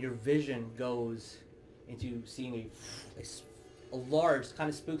 and your vision goes into seeing a large, kind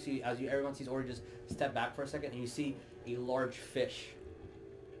of spooks you as everyone sees Aurea just step back for a second, and you see a large fish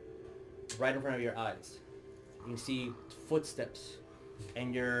right in front of your eyes. You can see footsteps,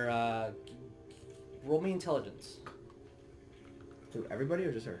 and your roll me intelligence. To everybody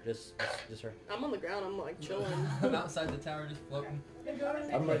or just her? Just her. I'm on the ground. I'm like chilling. I'm outside the tower just floating.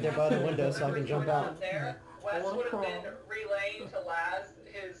 I'm right there by the window so I can jump out. There, Wes would have been relaying to Laz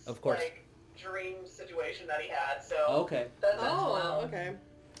his Of course. like dream situation that he had. So Okay. that's Oh, okay.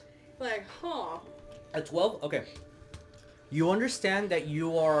 Like, huh. At 12? Okay. You understand that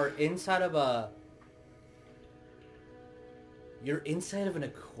you are inside of You're inside of an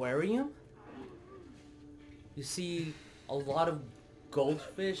aquarium? You see a lot of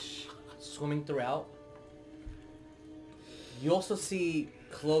goldfish swimming throughout. You also see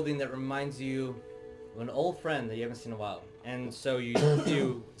clothing that reminds you of an old friend that you haven't seen in a while. And so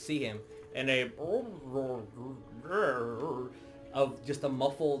you see him, and of just a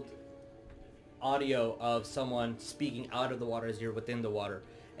muffled audio of someone speaking out of the water as you're within the water.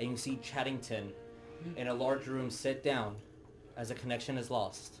 And you see Chattington in a large room sit down as a connection is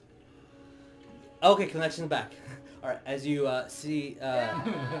lost. Okay, connection's back. Alright, as you see... You're gonna have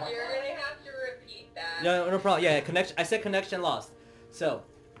to repeat that. No problem. Yeah, connection. I said connection lost. So,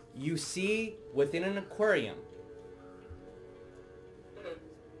 you see within an aquarium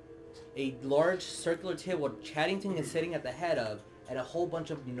a large circular table Chattington is sitting at the head of, and a whole bunch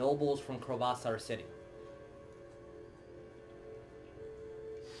of nobles from Krovasa are sitting.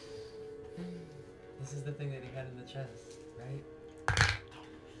 This is the thing that he had in the chest, right?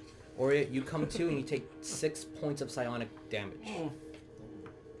 Or you come to and you take 6 points of psionic damage. Oh.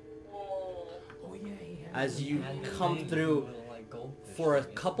 Oh yeah, he had. As you had the come thing through with the, like, goldfish for a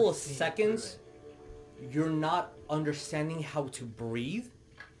thing. couple of We're seeing seconds, through you're not understanding how to breathe,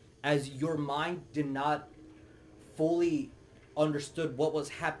 as your mind did not fully understood what was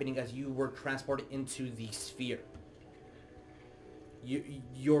happening as you were transported into the sphere.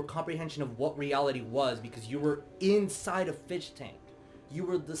 Your comprehension of what reality was, because you were inside a fish tank. You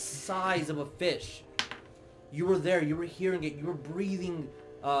were the size of a fish. You were there. You were hearing it. You were breathing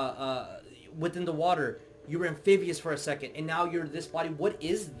within the water. You were amphibious for a second, and now you're this body. What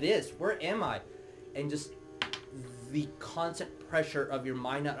is this? Where am I? And just the constant pressure of your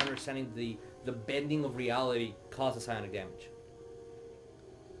mind not understanding the bending of reality causes psionic damage.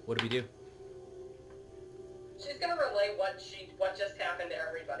 What do we do? She's gonna relay what just happened to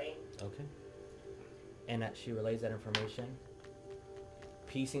everybody. Okay. And she relays that information,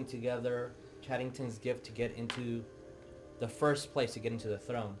 piecing together Chattington's gift to get into the first place to get into the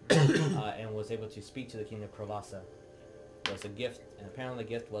throne, and was able to speak to the king of Krovasa. was a gift, and apparently the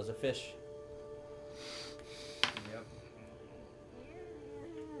gift was a fish. Yep.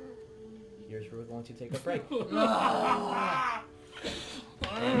 Here's where we're going to take a break.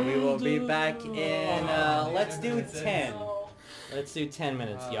 And we will be back in, let's do 10. Oh, Let's do 10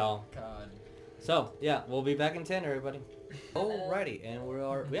 minutes, y'all. God. So, yeah, we'll be back in 10, everybody. Alrighty, and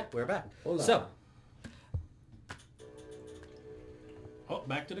we're back. Hola. So, Oh,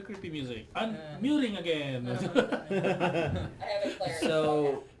 back to the creepy music. Unmuting again. I haven't cleared.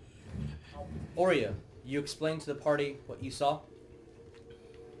 so, Oreo, you explained to the party what you saw?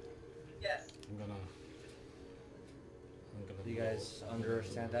 Yes. I'm gonna Do you guys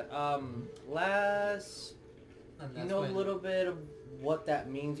understand that? Last, And you that's know a when- little bit of what that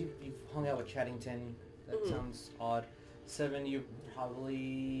means? You've hung out with Chattington. That Mhm. sounds odd. 7, you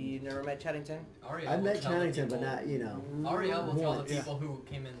probably never met Chattington? Ariel I will met tell the Channington, but people- not, you know. Ariel will tell the once. people who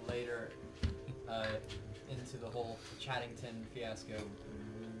came in later into the whole Chattington fiasco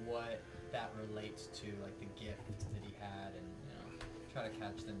what that relates to, like the gift that he had, and try to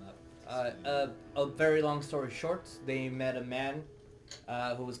catch them up. A very long story short, they met a man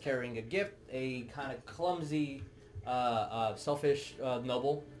who was carrying a gift, a kind of clumsy, selfish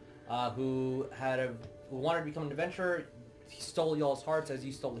noble who wanted to become an adventurer. He stole y'all's hearts as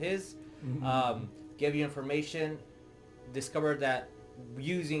you stole his. Gave you information. Discovered that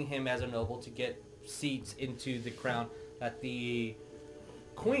using him as a noble to get seats into the crown, that the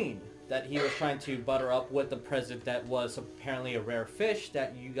queen that he was trying to butter up with the present that was apparently a rare fish,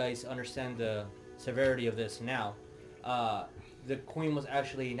 that you guys understand the severity of this now. The queen was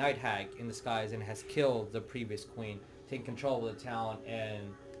actually a night hag in disguise and has killed the previous queen, taking control of the town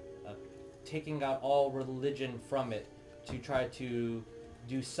and taking out all religion from it to try to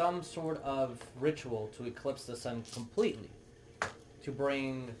do some sort of ritual to eclipse the sun completely, to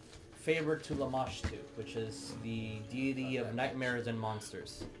bring favor to Lamashtu, which is the deity of nightmares and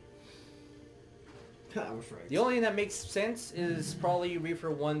monsters. I was right. The only thing that makes sense is probably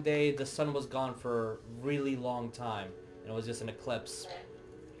Reefer one day the sun was gone for a really long time and it was just an eclipse.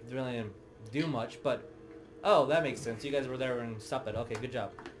 It really didn't do much, but oh, that makes sense. You guys were there and stopped it. Okay, good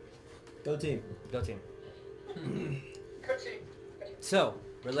job. Go team. Go team. Coaching. So,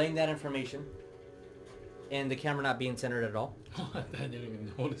 relaying that information and the camera not being centered at all. I didn't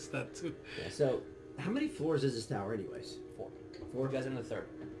even notice that too. Yeah, so, how many floors is this tower anyways? 4. Four? You guys are in the 3rd.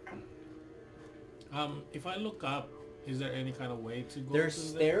 If I look up, is there any kind of way to go? There's to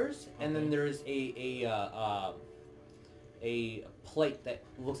stairs, and then Okay. there's a plate that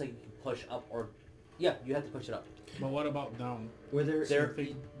looks like you can push up, or yeah, you have to push it up. But what about down? Were there... There,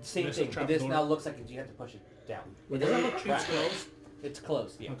 thing. same There's a thing. trap This door. now looks like you have to push it down. Were It doesn't there, look It's trapped. closed. It's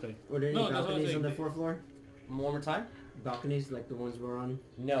closed. Yeah. Okay. were there any No, that's what I'm balconies on saying. the 4th floor? One more time. Balconies like the ones we're on?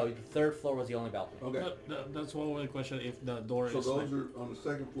 No, the 3rd floor was the only balcony. Okay. That's one way question. If the door So is those like, are, on the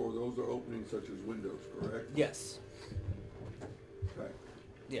second floor, those are openings such as windows, correct? Yes. Okay.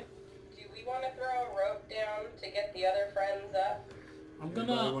 Yeah. Do we want to throw a rope down to get the other friends up? I'm Anybody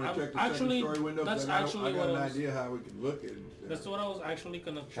gonna wanna check the actually. second story window? 'Cause That's I got actually I what got I an was. idea how we can look at it. That's what I was actually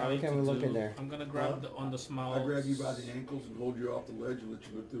gonna try How to can we look do. in there? I'm gonna grab on the small. I grab you by the ankles and hold you off the ledge and let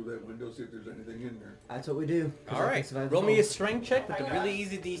you look through that window, see if there's anything in there. That's what we do. 'cause All I right. can survive the Roll me a fall. strength check with Oh a my really God.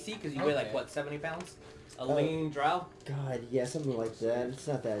 easy DC because you weigh like Okay. what, 70 pounds? A Oh. lean drow. God, yeah, something like that. It's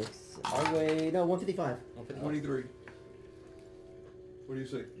not that. It's our way. No, 155. 23. What do you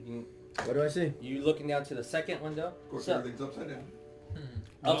see? What do I see? You looking down to the second window. Of course, So, everything's upside down.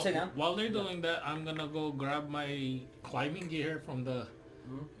 upside down. While they're doing that, I'm gonna go grab my climbing gear from the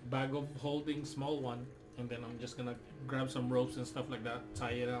Mhm. bag of holding small one, and then I'm just gonna grab some ropes and stuff like that,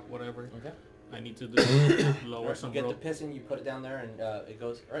 tie it up, whatever Okay. I need to do. Lower Alright, some you get rope the piston, you put it down there, and it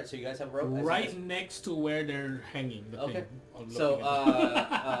goes. All right, so you guys have rope. as right you guys- next to where they're hanging. The Okay. thing. I'm So looking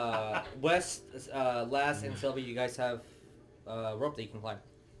at West, Lass, and Sylvie, you guys have rope that you can climb.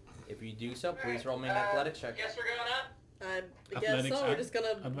 If you do so, please roll me an athletics check. Guess we're going up? I guess Athletics so. We're and just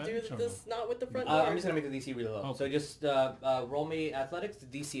gonna do advantage or this not with the front I'm door. just gonna make the DC really low. Okay. So just roll me athletics. The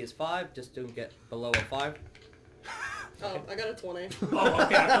DC is 5. Just don't get below a 5. Oh, I got a 20. Oh,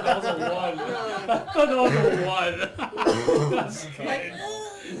 okay. I thought that was a one. I thought that was a one. That's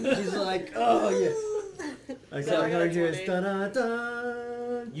fine. She's like, oh yes. I said I I got a heard yours. 20. Dun, dun,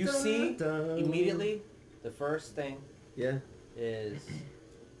 dun, You dun, see dun. immediately the first thing Yeah. is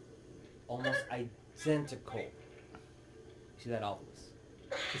almost identical. See that obelisk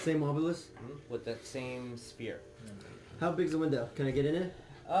The same obelisk. with that same sphere. How big's the window? Can I get in it?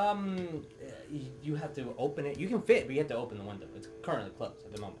 You have to open it. You can fit, but you have to open the window. It's currently closed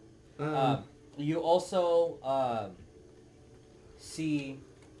at the moment. Um, You also see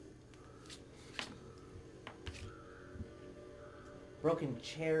broken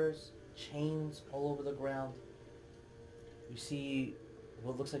chairs, chains all over the ground. You see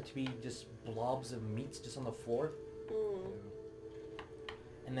what looks like to be just blobs of meats just on the floor,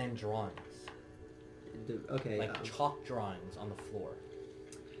 and then drawings. Okay. Like chalk drawings on the floor.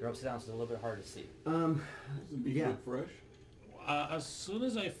 You're upside down, so it's a little bit hard to see. Be Yeah. fresh. As soon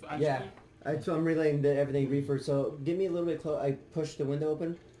as I actually... Yeah. So I'm relaying everything reefer. So give me a little bit close. I push the window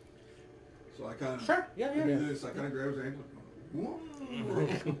open. So I kind of Sure. Yeah. do this. I kind of grab his ankle.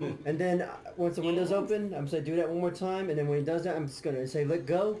 And then once the window's open, I'm just gonna do that one more time. And then when he does that, I'm just gonna say let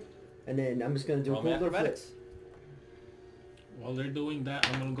go. And then I'm just gonna do a Roll cool me little flip. acrobatics. While they're doing that,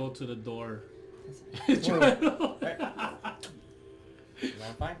 I'm gonna go to the door. Right. Is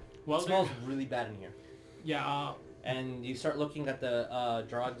that fine? Well, It smells really bad in here. Yeah, And you start looking at the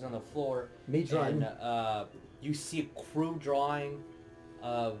drawings on the floor. Me drawing. And you see a crude drawing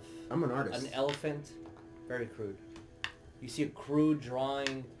of I'm an artist. an elephant. Very crude. You see a crude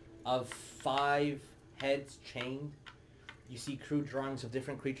drawing of 5 heads chained. You see crude drawings of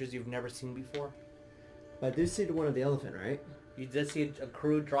different creatures you've never seen before. But I do see the one of the elephant, right? You did see a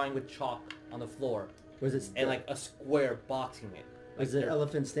crude drawing with chalk on the floor. Was it? And like a square boxing it. Like is the they're-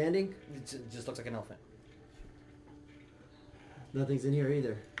 elephant standing? It just looks like an elephant. Nothing's in here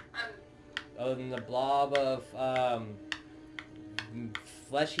either. Other than the blob of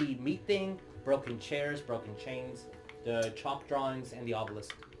fleshy meat thing, broken chairs, broken chains, the chalk drawings, and the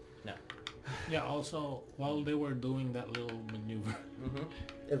obelisk. No. yeah. Also, while they were doing that little maneuver, Mm-hmm. It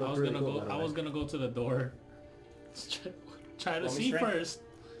I looked was really gonna cool, go. by the I way. was gonna go to the door, try to Roll me see strength. first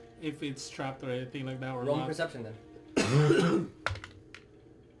if it's trapped or anything like that or Roll me not. perception then.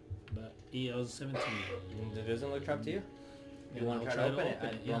 But it was 17. It doesn't look trapped to you? You Yeah, want I'll to try to open it?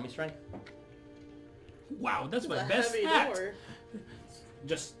 yeah. Roll me strength. Wow, that's It's my a best heavy hat. door.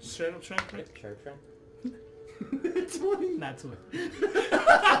 Just straight up strength, right? Sure, strength. It's funny. That's what.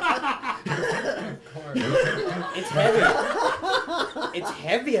 It's heavy. It's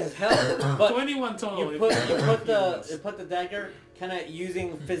heavy as hell. But 21 total. you put the dagger kind of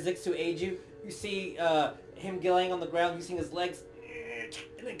using physics to aid you. You see him laying on the ground, using his legs,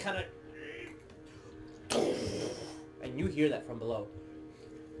 and then kind of, and you hear that from below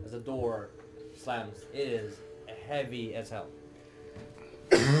as the door slams. It is heavy as hell.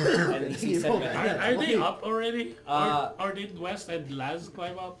 And you see Seth behind Are it. they up already? Uh, or did West and Laz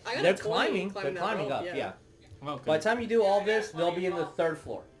climb up? I got They're a 20 climbing. They're that climbing rope, up. Yeah. Okay. By the time you do all this, they'll be in the 3rd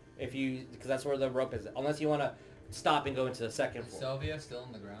floor. If you, because that's where the rope is. Unless you want to stop and go into the 2nd floor. Sylvia still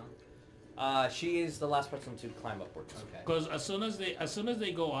on the ground? She is the last person to climb upwards. Okay. Because as soon as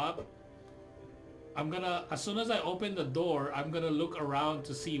they go up, as soon as I open the door, I'm gonna look around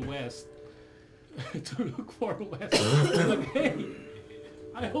to see West, to look for West. Like, hey,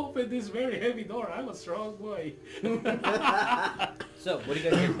 I opened this very heavy door. I'm a strong boy. So, what do you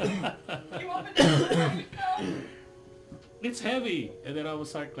guys do? You opened it. It's heavy, and then I will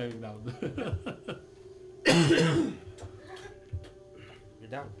start climbing down. You're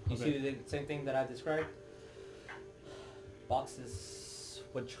down. You Okay. see the same thing that I described? Boxes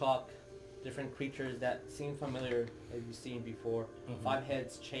with chalk, different creatures that seem familiar that you've seen before. Mhm. 5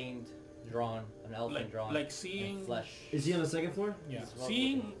 heads chained, drawn, an elephant drawn, like and seeing, flesh. Is he on the 2nd floor? yeah, It's well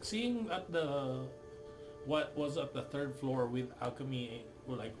seeing at the what was at the 3rd floor with alchemy,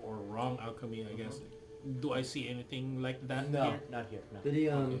 or wrong alchemy, I guess. Do I see anything like that No, here? not here. No. Did he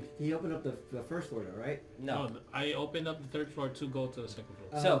Okay. he opened up the 1st floor though, right? No. Oh, I opened up the 3rd floor to go to the 2nd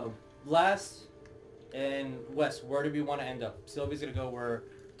floor. So, last and West, where do we want to end up? Sylvia's gonna go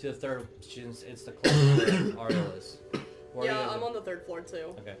to the 3rd, since it's the closest where Ariel is. Where Yeah, are you I'm guys on the 3rd floor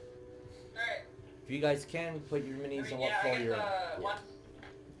too. Okay. Alright. If you guys can, put your minis on what Yeah, floor I guess, you're in. once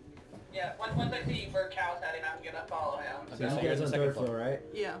I see where Cal's heading, I'm gonna follow him. Okay, So so you you're in guys the on 2nd 3rd floor. floor, right?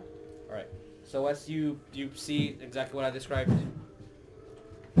 Yeah. Alright. So Wes, you see exactly what I described?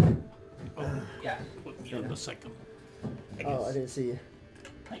 Yeah. Put me on the 2nd. Oh, I didn't see you.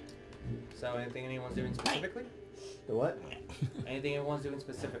 So anything anyone's doing specifically? The what? Anything anyone's doing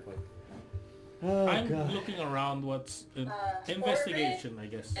specifically? Oh I'm god. looking around. What's Orbit investigation, I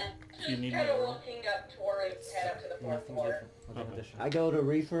guess. And You need kind me of to- looking up towards head up to the 4th Nothing floor. different. Nothing Okay. additional. I go to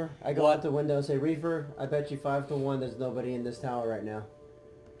Reefer. I go What? out the window and say, Reefer, I bet you 5-1 there's nobody in this tower right now.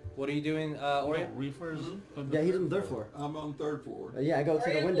 What are you doing, Orion? Reefers. on the Yeah, he's 3rd on the 3rd floor. I'm on 3rd floor. Yeah, I go to the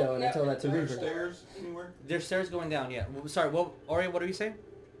Ariel's window and looking I up tell at that to the Reefer. Stairs anywhere? There's stairs going down, yeah. Sorry, Orion, what are you saying?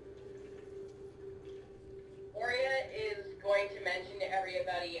 Oria is going to mention to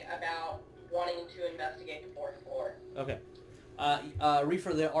everybody about wanting to investigate the 4th floor. Okay.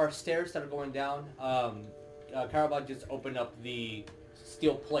 Reefer, there are stairs that are going down. Karabag just opened up the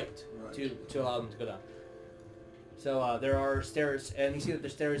steel plate Right. to allow them to go down. So there are stairs, and you see that the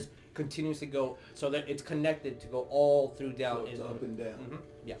stairs continuously go, so that it's connected to go all through down. So it's up and down. Mhm,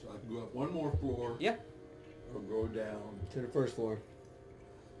 yeah. So I can go up one more floor. Yeah. Or go down. To the first floor.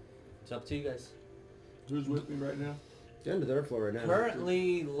 It's up to you guys. Who's with me right now? You're on the third floor right now.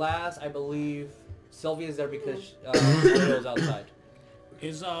 Currently, last I believe, Sylvia's there because Orio's outside.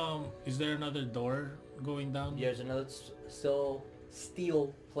 Is there another door going down? Yeah, there's another still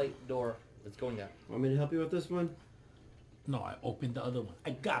steel plate door that's going down. Want me to help you with this one? No, I opened the other one. I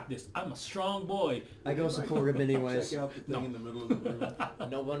got this. I'm a strong boy. I go support him anyways. Check out the thing in the middle of the room.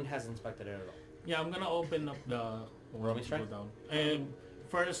 No one has inspected it at all. Yeah, I'm gonna open up the Roll me to strength? go down. And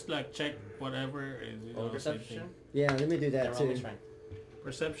first, like, check whatever is. Roll Same perception. thing. Yeah, let me do And that roll me too. strength.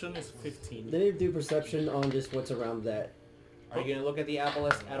 Perception is 15. Let me do perception on just what's around that. Are you gonna look at the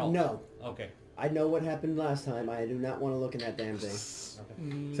obelisk at all? No. Okay. I know what happened last time. I do not want to look in that damn thing.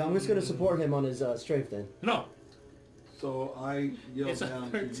 Okay. So I'm just going to support him on his strength then. No, So I yell it's a down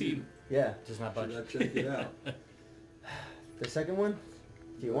to you. 13. Yeah. Does not budge. Should I check it out? The second one?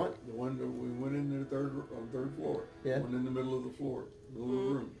 Do you want? The one that we went in the third floor. Yeah. One in the middle of the floor, middle of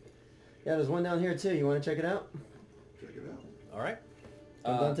the room. Yeah, there's one down here too. You want to check it out? Check it out. All right.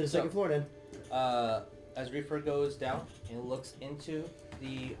 I'm going to the second floor then. As Reaper goes down and looks into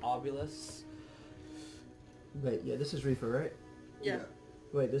the obelisk, Wait, yeah, this is Reaper, right? Yeah.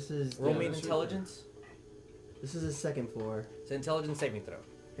 Wait, this is... roll the- me an intelligence. This is the second floor. It's an intelligence saving throw.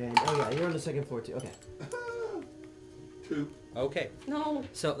 And, oh yeah, you're on the second floor too. Okay. 2. Okay. No.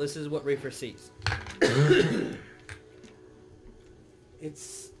 So this is what Reaper sees.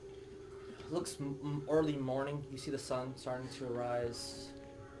 It's looks early morning. You see the sun starting to rise.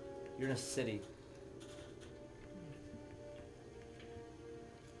 You're in a city.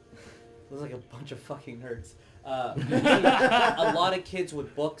 Looks like a bunch of fucking nerds. A lot of kids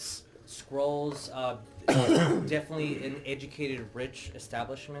with books, scrolls. Definitely an educated, rich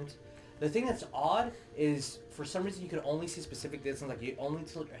establishment. The thing that's odd is, for some reason, you can only see specific distance. Like, you only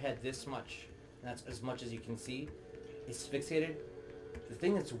tilt your head this much. And that's as much as you can see. It's fixated. The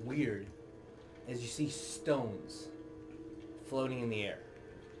thing that's weird is you see stones floating in the air.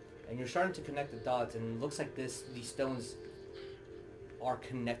 And you're starting to connect the dots, and it looks like these stones are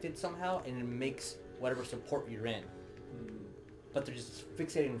connected somehow, and it makes whatever support you're in. But they're just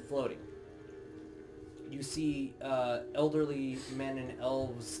fixated and floating. You see elderly men and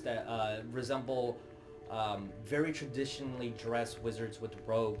elves that resemble very traditionally dressed wizards with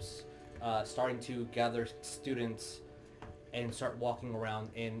robes, starting to gather students and start walking around.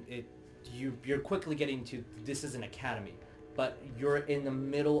 And you're quickly getting to, this is an academy, but you're in the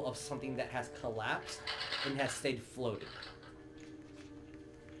middle of something that has collapsed and has stayed floated.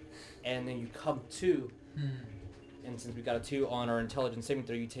 And then you come to, and since we got a 2 on our intelligence saving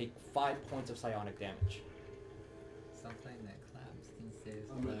throw, you take 5 points of psionic damage. Something that claps and says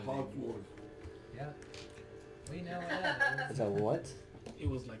I'm at Hogwarts. Yeah. We know what that Is is. that what? It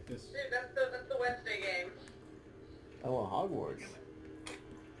was like this. Dude, that's the Wednesday game. Oh, well, Hogwarts.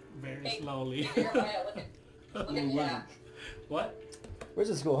 Very Hey, slowly. Keep your eye out. Look at chat. What? Where's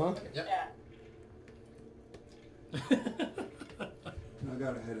the school, huh? Yeah. I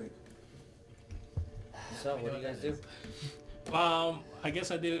got a headache. So, what do you guys do? I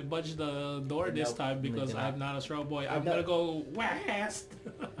guess I didn't budge the door this Nope. time because You did not. I'm not a strong boy. I'm Okay. gonna go west.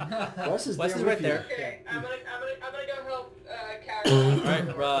 Wes is, Wes there is with right you. there. Okay, I'm gonna go help Carol.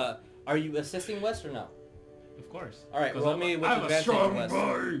 Alright, are you assisting Wes or no? Of course. Alright, 'Cause roll me with I'm a advantage, strong Wes.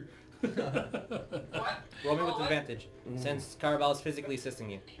 boy. What? Roll me with What? advantage, since Carabal is physically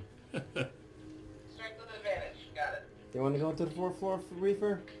assisting you. Strength with advantage. Got it. You want to go to the fourth floor for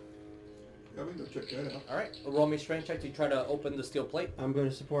Reaper? Yeah, we can go check that out. Alright, roll me strength check to try to open the steel plate. I'm going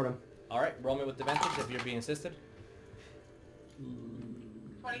to support him. Alright, roll me with advantage if you're being assisted.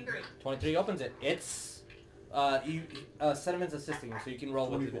 23. 23 opens it. It's, Sentiment's assisting you, so you can roll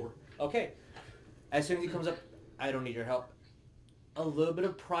with it. 24. Okay. As soon as he comes up, I don't need your help. A little bit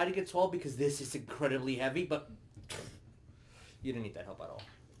of pride gets swallowed because this is incredibly heavy, but you didn't need that help at all.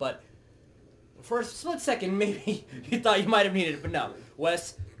 But for a split second, maybe you thought you might have needed it, but no.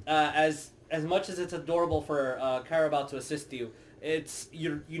 Wes, as much as it's adorable for Carabao to assist you,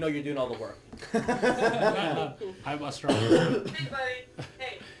 you know you're doing all the work. I'm a strong boy. Hey, buddy.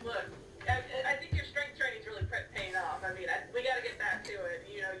 Hey, look. I think your strength training's really paying off. I mean, we gotta get back to it.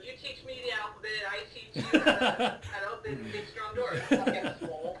 You know, you teach me the alphabet, I teach you how to open big strong doors. I'll get us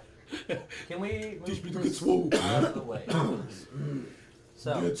swole. Can we move Teach me to this get swole. out of the way?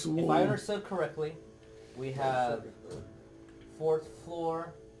 So, Get if swole. I understood correctly, we have 4th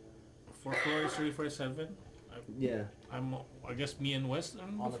floor. 4 floors, 3, 4, 7. Yeah. I guess me and West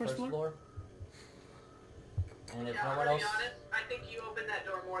on On the the first floor. And if Yeah, no I'm one gonna else, be honest, I think you opened that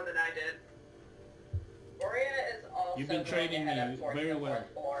door more than I did. Oria is also You've been going to training head me up towards very the well.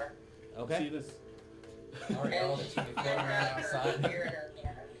 fourth floor. See okay, this? Ariel that should be floating around outside.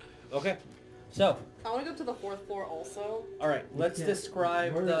 okay. So, I want to go to the 4th floor also. all right, let's Yeah.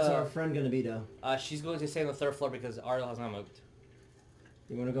 describe Where is our the. friend gonna be though? She's going to stay on the 3rd floor because Ariel has not moved.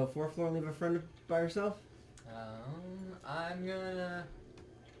 You wanna go 4th floor and leave a friend by herself? I'm gonna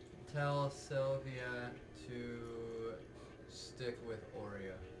tell Sylvia to stick with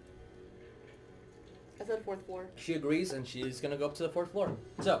Oreo. I said 4th floor. She agrees, and she's gonna go up to the 4th floor.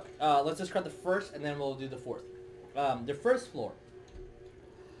 So, let's describe the 1st, and then we'll do the 4th. The 1st floor.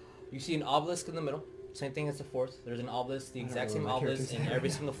 You see an obelisk in the middle. Same thing as the 4th. There's an obelisk, the I don't exact know same where my obelisk in character's at. every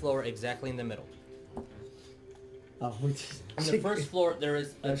single floor, exactly in the middle. Oh, we just. On the 1st floor, there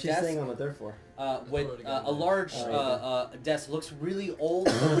is a No, she's desk staying on the 3rd floor. with floor together. a large Oh, desk. Looks really old,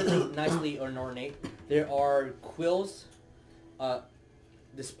 but really nicely ornate. There are quills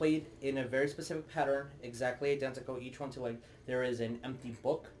displayed in a very specific pattern, exactly identical, each one to like. There is an empty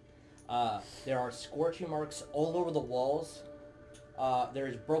book. There are scorching marks all over the walls. There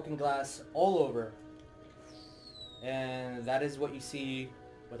is broken glass all over. And that is what you see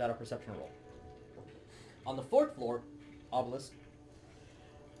without a perception roll. On the 4th floor, obelisk,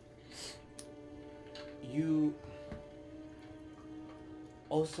 you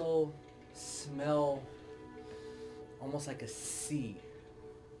also smell almost like a sea.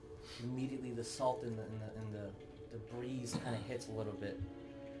 Immediately, the salt and the breeze kind of hits a little bit.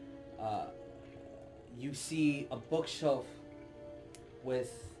 You see a bookshelf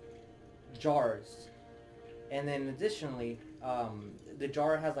with jars, and then additionally, the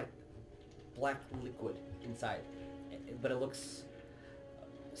jar has like black liquid inside, but it looks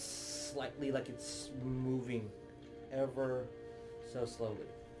slightly like it's moving ever so slowly.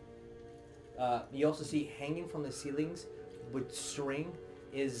 You also see hanging from the ceilings with string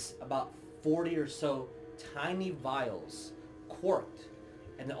is about 40 or so tiny vials, corked,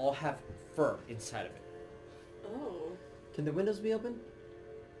 and they all have fur inside of it. Oh. Can the windows be open?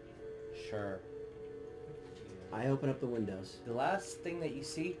 Sure. I open up the windows. The last thing that you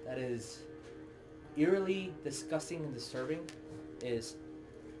see that is eerily disgusting and disturbing is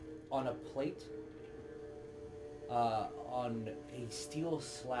on a plate, on a steel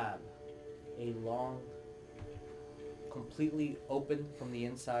slab, a long, completely open from the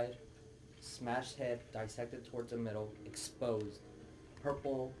inside, smashed head dissected towards the middle, exposed,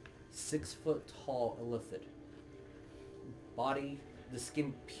 purple, 6 foot tall illithid. Body, the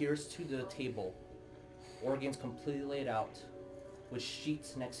skin pierced to the table, organs completely laid out, with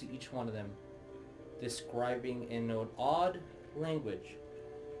sheets next to each one of them, describing in an odd language,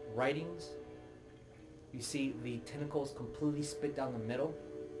 writings. You see the tentacles completely split down the middle,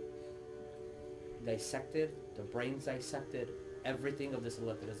 dissected, the brain's dissected, everything of this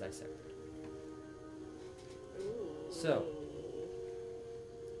illithid is dissected. So,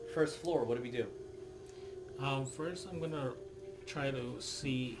 1st floor, what do we do? First I'm gonna try to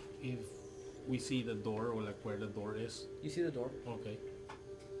see if we see the door or like where the door is. You see the door. Okay.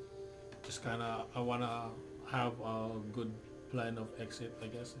 Just kinda, I wanna have a good plan of exit, I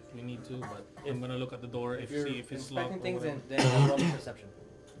guess, if we need to, but I'm gonna look at the door If if you're see if it's locked inspecting or things, whatever. then roll me perception.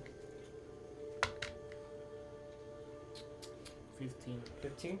 15.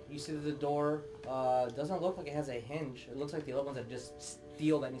 15. You see that the door doesn't look like it has a hinge. It looks like the other ones have just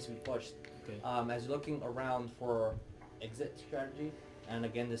steel that needs to be pushed. Okay. As you're looking around for exit strategy, and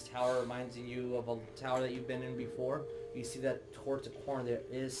again, this tower reminds you of a tower that you've been in before. You see that towards the corner there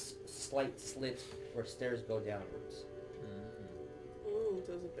is slight slit where stairs go downwards. Ooh,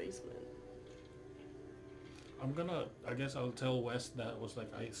 there's a basement. I'm gonna, I guess I'll tell Wes that was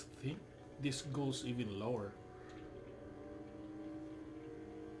like, I think this goes even lower.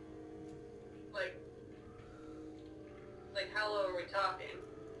 Like how low are we talking?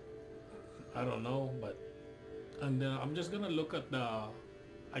 I don't know, but, and then I'm just gonna look at the,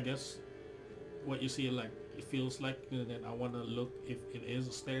 I guess, what you see, like, it feels like, and then I wanna look if it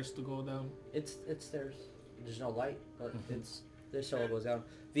is stairs to go down. It's stairs. There's no light, but Mhm. there's still goes down.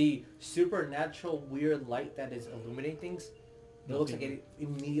 The supernatural weird light that is illuminating things, it looks like it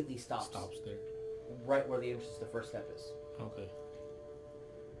immediately stops. Stops there. Right where the entrance to the first step is. Okay.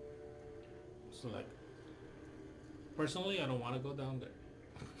 So like, personally, I don't want to go down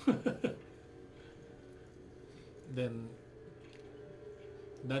there. Then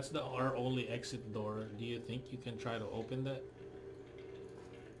that's our only exit door. Do you think you can try to open that?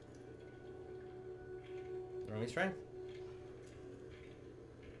 Roll me strength.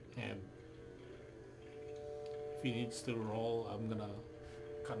 And if he needs to roll, I'm gonna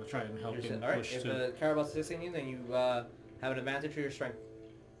kind of try and help him All right, push if to. Carabal's assisting you, then you have an advantage for your strength.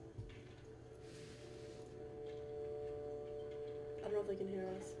 I don't know if they can hear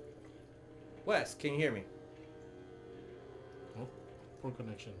us. Wes, can you hear me? Oh, poor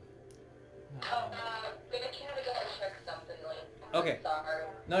connection. Maybe can we go and check something like? Okay. Sorry.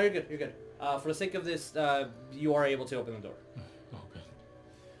 No, you're good. You're good. For the sake of this, you are able to open the door.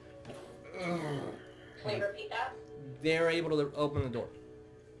 Okay. Can we repeat that? They're able to open the door.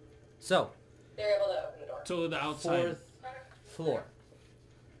 So, They're able to open the door. To the outside. fourth floor.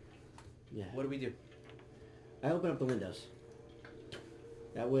 Yeah. What do we do? I open up the windows.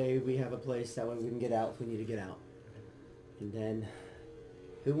 That way we have a place, that way we can get out if we need to get out. And then,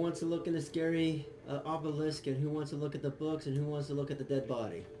 who wants to look in the scary obelisk, and who wants to look at the books, and who wants to look at the dead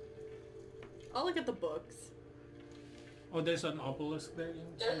body? I'll look at the books. Oh, there's an obelisk there.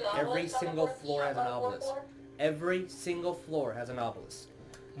 There's an Every obelisk on the single fourth- floor has an on the fourth obelisk. floor? Every single floor has an obelisk.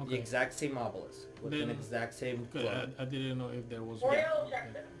 The Okay. exact same obelisk with an Then- exact same Good. floor. I didn't know if there was. Oreo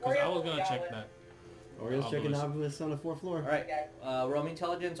checked it. Because I Oreo was gonna got check it. that. Oriole's checking the Obelisk. obelisk on the fourth floor. All right. Okay. Roll me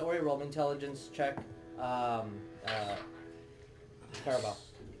intelligence, or roll me intelligence check. Carabao.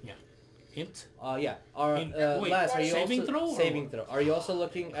 Int. Yeah. Are, In- wait, Les, are you saving also, throw or Saving what? throw. Are you also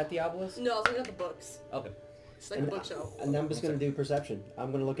looking at the obelisk? No, I was looking at the books. Okay. It's like a bookshelf. And I'm just going to do perception.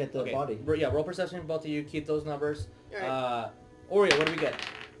 I'm going to look at the Okay. body. Yeah, roll perception, both of you. Keep those numbers. Alright. Oreo, what do we get?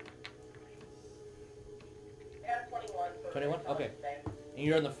 I got 21. for 21? Okay. intelligence. And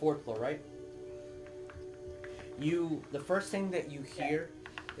you're on the fourth floor, right? The first thing that you hear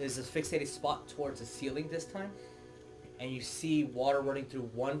is a fixated spot towards the ceiling this time, and you see water running through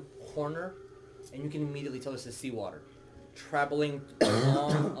one corner, and you can immediately tell this is seawater, traveling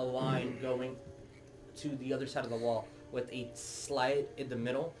along a line going to the other side of the wall with a slide in the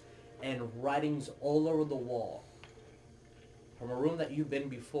middle, and writings all over the wall. From a room that you've been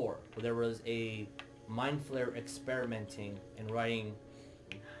before, where there was a mind flare experimenting and writing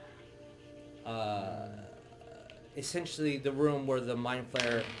essentially the room where the mind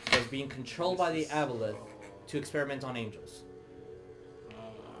flare was being controlled by the aboleth to experiment on angels. No,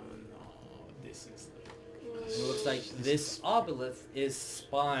 this is. And it looks like this obelisk is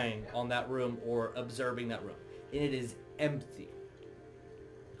spying on that room or observing that room. And it is empty.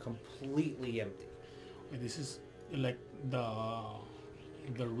 Completely empty. Wait, this is like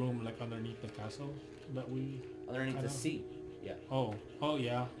the room like underneath the castle that we. Underneath I the know. sea. Yeah. Oh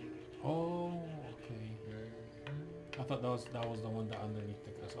yeah. Oh okay. I thought that was the one that underneath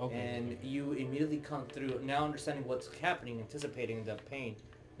the castle. Okay. And you immediately come through, now understanding what's happening, anticipating the pain.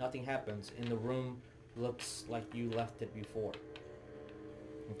 Nothing happens. And the room looks like you left it before.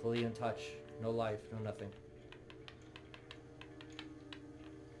 Completely untouched. No life, no nothing.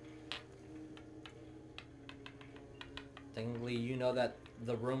 Technically, you know that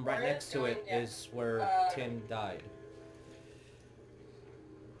the room right Where next is to it going down? is where Tim died.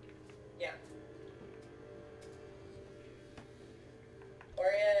 Yeah.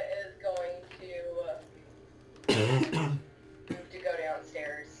 Oria is going to go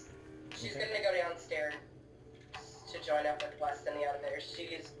downstairs. She's Okay. going to go downstairs to join up with West and the others.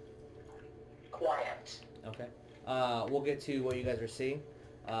 She's quiet. Okay. We'll get to what you guys are seeing.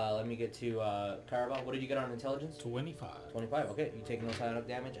 Let me get to Carabao. What did you get on intelligence? 25. 25. Okay. You take no side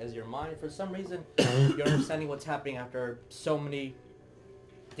damage as your mind. For some reason, you're understanding what's happening after so many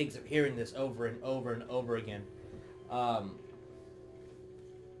things of hearing this over and over and over again.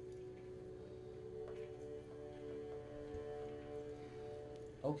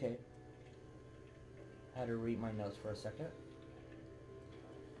 Okay. I had to read my notes for a second.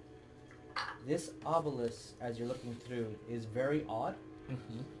 This obelisk, as you're looking through, is very odd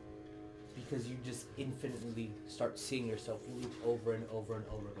Mm-hmm. because you just infinitely start seeing yourself move over and over and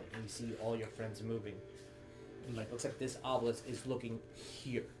over again. And you see all your friends moving. Like It looks like this obelisk is looking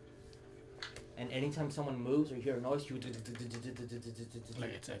here. And anytime someone moves or you hear a noise, you... like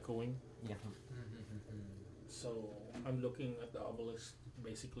it's echoing. Yeah. So I'm looking at the obelisk.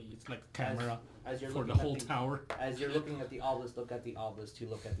 Basically, it's like a camera As you're for looking the at whole tower. As you're looking at the obelisk, look at the obelisk to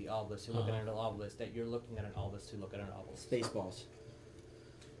look at the obelisk to look at an obelisk. That you're looking at an obelisk to look at an obelisk. Spaceballs.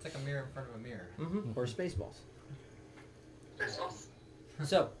 It's like a mirror in front of a mirror. Mm-hmm. Or Spaceballs.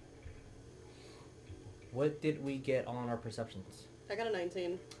 So, what did we get on our perceptions? I got a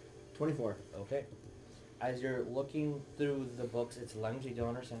 19. 24. Okay. As you're looking through the books, it's a language you don't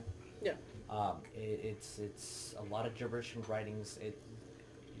understand. Yeah. It's a lot of gibberish and writings.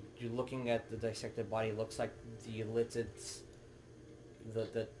 You're looking at the dissected body. It looks like the elliptids,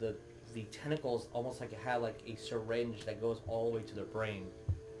 the tentacles, almost like it had like a syringe that goes all the way to their brain.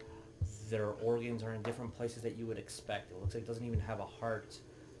 Their organs are in different places that you would expect. It looks like it doesn't even have a heart.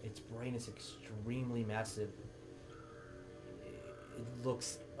 its brain is extremely massive. It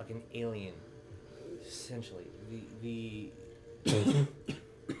looks like an alien, essentially.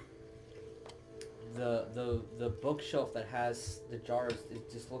 The bookshelf that has the jars,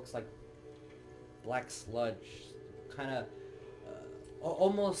 it just looks like black sludge, kind of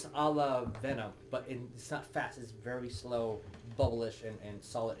almost a la Venom, but it's not fast. It's very slow, bubblish, and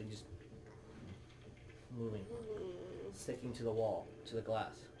solid, and just moving, sticking to the wall, to the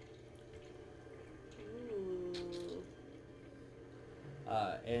glass.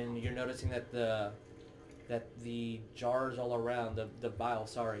 And you're noticing that the jars all around, the vial,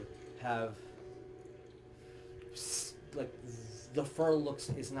 have like the fur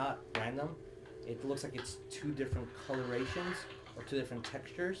is not random. It looks like it's two different colorations or two different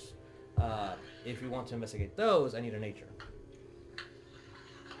textures. If you want to investigate those, I need a nature.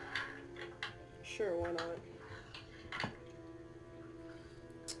 Sure, why not?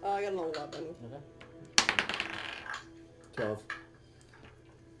 I got an 11. Okay. 12.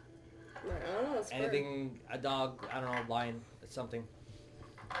 Right, I don't know. It's fair. Anything, a dog, I don't know, lion, something.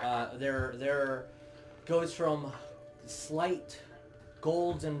 There goes from slight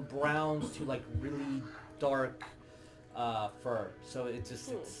golds and browns to like really dark fur. So it's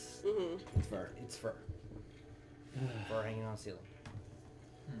just it's fur. It's fur. Fur hanging on the ceiling.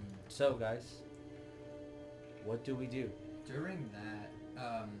 So guys, what do we do? During that,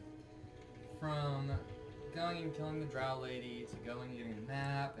 from going and killing the drow lady to going and getting a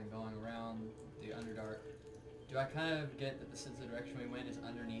map and going around the Underdark, do I kind of get that this is the direction we went is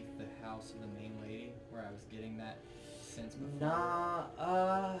underneath the house of the main lady, where I was getting that sense before? Nah,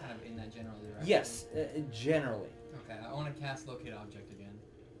 kind of in that general direction? yes, generally. Okay, I want to cast Locate Object again.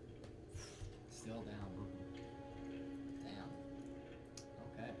 Still down. Damn.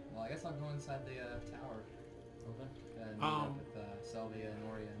 Okay, well I guess I'll go inside the tower. Okay. And meet up with Selvia and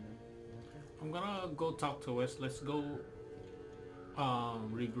Oria and them. I'm gonna go talk to Wes. Let's go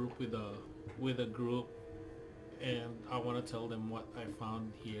regroup with a group, and I want to tell them what I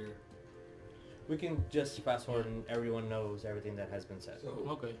found here. We can just fast forward and everyone knows everything that has been said. So,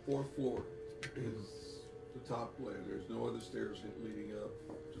 Okay. 4th floor is the top layer. There's no other stairs leading up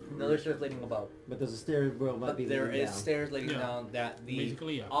to the No, there's stairs leading above. But there's a stairwell might But be there leading is down. stairs leading Yeah. down that the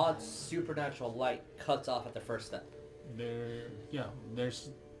Basically, yeah. odd supernatural light cuts off at the first step.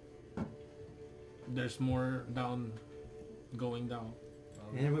 There's more down, going down. Well,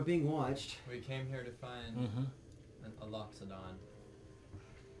 And we're being watched. we came here to find a Loxodon.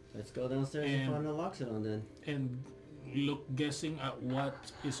 Let's go downstairs and And- find a Loxodon then. And guessing at what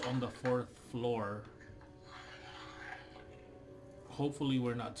is on the 4th floor. Hopefully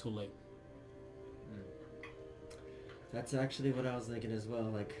we're not too late. That's actually what I was thinking as well.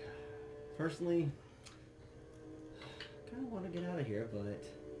 Like, personally, kind of want to get out of here, but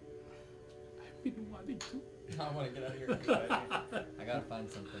I've been wanting to. I want to get out of here. Too, I gotta find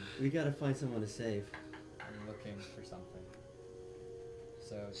something. we gotta find someone to save. I'm looking for something.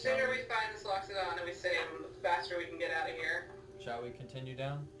 So, The sooner we find this Loxodon and we save him, the faster we can get out of here. shall we continue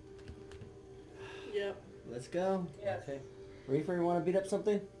down? Yep. Let's go. Yes. Okay. Reefer, you want to beat up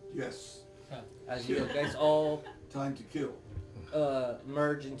something? Yes. As you guys all Time to kill.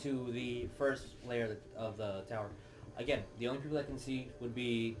 merge into the first layer of the tower. Again, the only people that can see would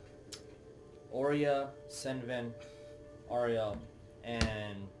be Oria, Senvin, Ariel,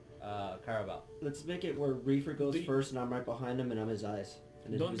 and Carabao. Let's make it where Reefer goes Do- first and I'm right behind him and I'm his eyes.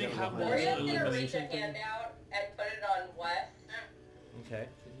 And then Don't who's they ever have behind those him. Oria's gonna reach a elimination thing? hand out and put it on West, Okay.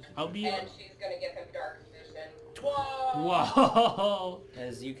 I'll be. and she's gonna give him dark vision. Wow!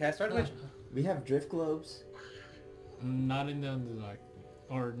 As you cast Dark Vision. We have drift globes. Not in the Underdark,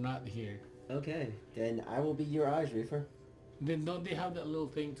 or not here. Okay, then I will be your eyes, Reefer. Then don't they have that little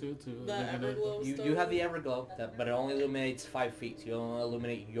thing too? The they're gonna- Everglow You stone. have the Everglow, but it only illuminates 5 feet. So you only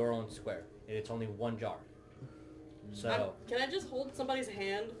illuminate your own square. And it's only one jar. So Can I just hold somebody's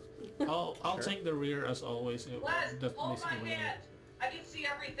hand? I'll Sure. take the rear as always. West, That's hold my basically what I hand. I can see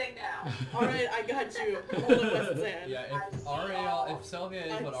everything now. Alright, I got you. Hold it West's hand. Yeah, I if see Ariel, all. if Sylvia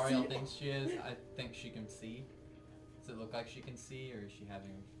is I what Ariel see thinks she is, I think she can see. Does it look like she can see, or is she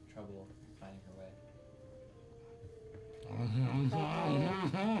having trouble finding her way?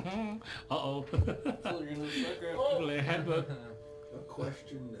 Uh-oh. Headbutt. A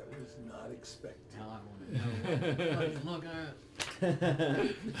question that was not expected. Now I want to know.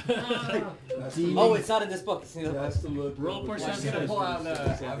 That's Demon- oh, it's not in this book. It's in the other book. That's the look. Roll that was I'm perception. gonna pull out the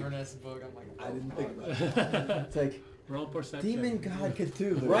specific. Avernus book. I'm like, I didn't think about it. It's like Roll perception. Demon God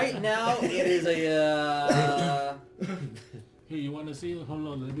Cthulhu. Right now, it is a. Here, you want to see? Hold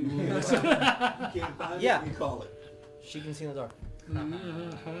on, let me move this. You can't find Yeah. it, you call it. She can see in the dark.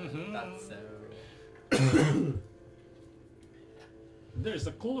 Not so. There's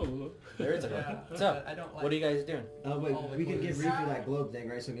a clue. There is a Yeah, So, I don't like. what are you guys doing? Wait, All the we could give clues. Reaper that globe thing,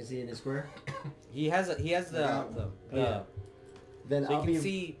 right? So we can see in the square. He has the Yeah. Then so you I'll can be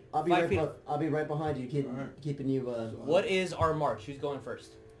see I'll be 5 right feet. I'll be right behind you, Alright. keeping you. What is our march? Who's going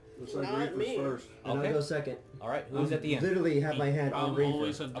first? Looks like Not Reaper's me. first. And Okay. I'll go second. All right. Who's at the end? Literally have my hand on I'm Reaper.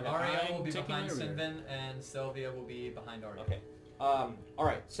 always at Okay. Aria will I'm be taking behind my rear. Sinbin, and Sylvia will be behind Aria. Okay. All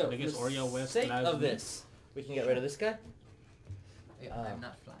right. So I guess for the Oreo West sake allows of me. this, we can get rid of this guy. Yeah, I'm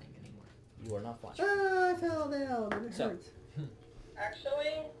not flying anymore. You are not flying. Ah, I fell down. And it So- hurts.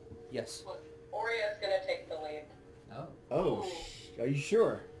 Actually, Yes. Oria's gonna take the lead. Oh. Oh, are you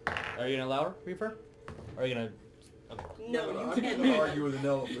sure? Are you gonna allow her, Reaper? Or are you gonna? No, I'm you gonna can't. argue with an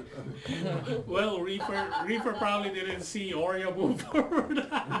elephant. Well, Reaper probably didn't see Oreo move forward.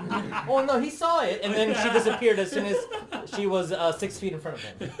 Oh no, he saw it, and then she disappeared as soon as she was 6 feet in front of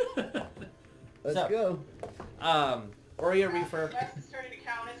him. Let's So- go. Oria, Reaper, Wes is starting to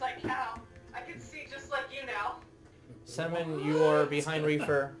count. It's like cow. I can see just like you now. Cinnamon, you are behind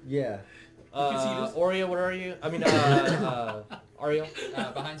Reaper. Yeah. can see this. Oria, what are you? I mean, Ario.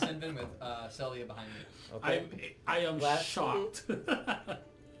 Behind Sinbin with Celia behind me. Okay. I am Last- shocked.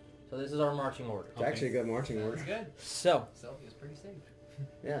 So this is our marching order. It's actually a good marching Sounds order. good. So Sylvia's pretty safe.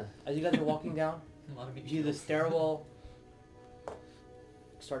 Yeah. as you guys are walking down, A lot of meat you see the shields. stairwell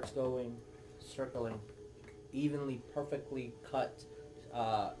starts going, circling, evenly, perfectly cut.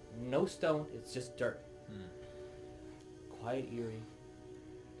 No stone. It's just dirt. Quiet, eerie.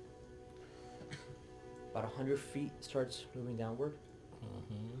 About 100 feet starts moving downward.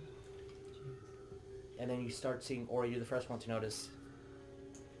 And then you start seeing Ori, you're the first one to notice.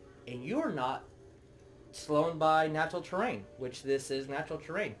 And you're not slowing by natural terrain, which this is natural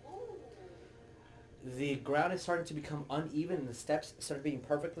terrain. The ground is starting to become uneven and the steps start being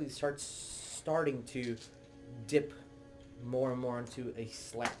starting to dip more and more into a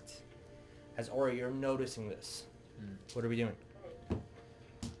slant. As Ori, you're noticing this. What are we doing?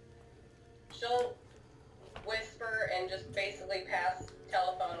 She'll whisper and just basically pass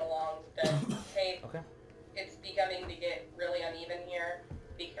telephone along that, hey, Okay. it's beginning to get really uneven here.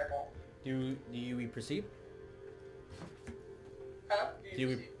 Be careful. Do you proceed? Huh?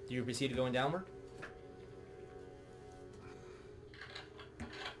 Do you proceed to going downward?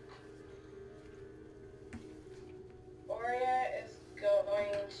 Oria is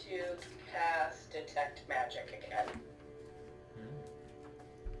going to cast Detect Magic again.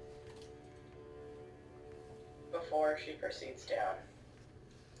 Before she proceeds down.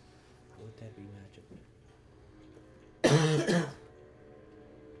 Would that be magical?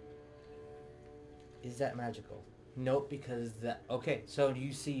 Is that magical? Nope, because that... Okay, so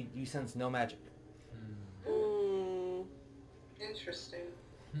you sense no magic. Mm, Interesting.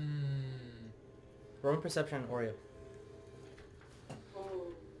 Roman perception, Oreo.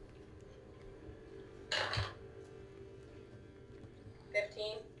 Ooh. 15.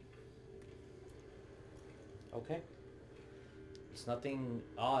 Okay. It's nothing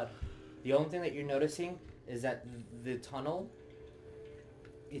odd. The only thing that you're noticing is that the tunnel,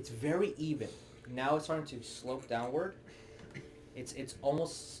 it's very even. Now it's starting to slope downward. It's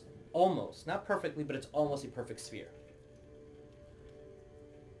almost, not perfectly, but it's almost a perfect sphere.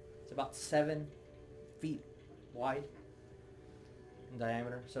 It's about 7 feet wide in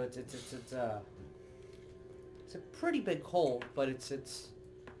diameter. So it's a pretty big hole, but it's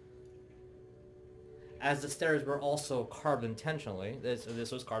as the stairs were also carved intentionally.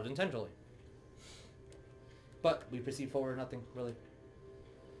 This was carved intentionally. But we proceed forward, nothing really.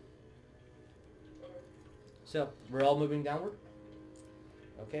 So, we're all moving downward?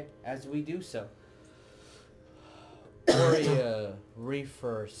 Okay, as we do so. Oria,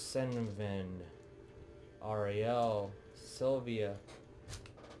 Reefer, Senvin, Ariel, Sylvia,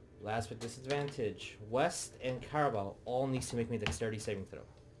 last with disadvantage, West and Carabao all needs to make me a dexterity saving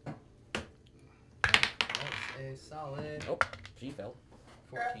throw. That's a solid Oh, she failed.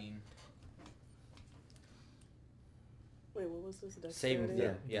 14. wait, what was this? Saving Dexterity?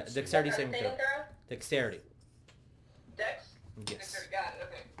 throw. Yeah, dexterity saving throw. Saving throw? Dexterity. Dex? Yes. Got it,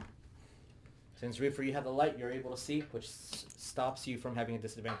 okay. Since Reefer, you have the light, you're able to see, which stops you from having a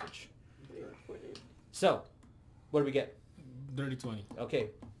disadvantage. So, what do we get? Dirty 20. Okay,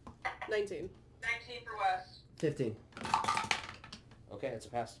 19. 19 for West. 15. okay, it's a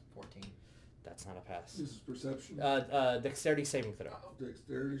pass. 14. That's not a pass. This is perception. Dexterity saving throw.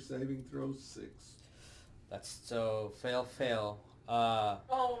 Dexterity saving throw 6. That's so fail.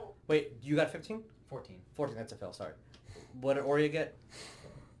 Oh, Wait, you got 15? 14. 14. That's a fail. Sorry. What did Oria get?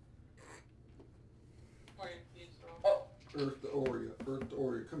 oh, Earth to Oria. Earth to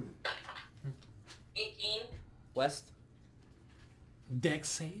Oria. Come in. 18. West. Dex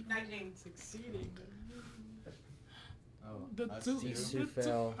save. 19. Succeeding. Oh, The that's two, These the two two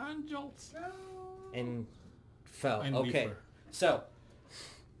fell. angels. And fell. And Okay. Reaper. So,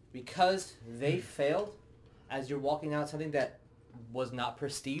 because they failed, as you're walking out, something that was not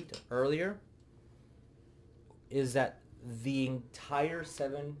perceived earlier is that the entire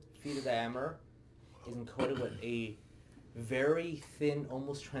 7 feet of diameter is encoded with a very thin,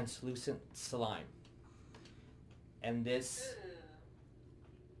 almost translucent slime. And this,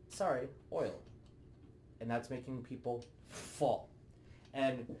 sorry, oil. And that's making people fall.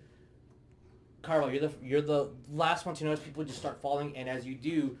 And Carlo, you're the last one to notice people just start falling, and as you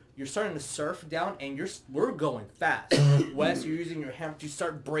do, you're starting to surf down, and we're going fast. Wes, you're using your hammer to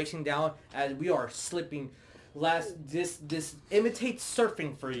start bracing down as we are slipping. This imitates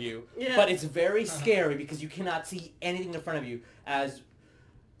surfing for you, Yeah. but it's very scary because you cannot see anything in front of you as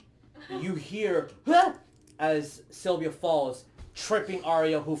you hear as Sylvia falls, tripping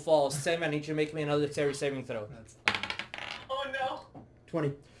Ario, who falls. Sam, I need you to make me another dexterity saving throw. That's Oh no.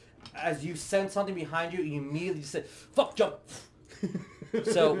 20. As you sense something behind you, you immediately say, "Fuck, jump!"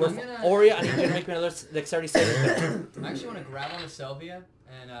 So, with I'm gonna- Oria, I need you to make me another dexterity saving throw. I actually want to grab onto Sylvia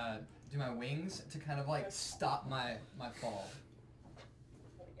and do my wings to kind of like stop my fall.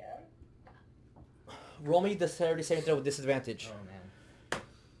 Roll me dexterity saving throw with disadvantage. Oh man.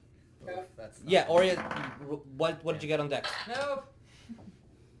 Oof, that's not Yeah, good. Oria, what did you get on dex? Nope.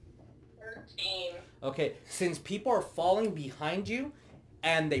 13. Okay, since people are falling behind you,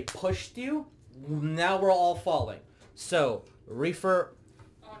 and they pushed you, now we're all falling. So, Reefer,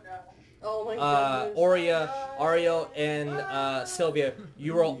 Oh no. Oh my goodness. Oria, Ario, and Sylvia,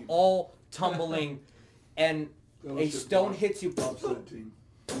 you are all tumbling, and a Fellowship stone Bob- hits you. Bob 17.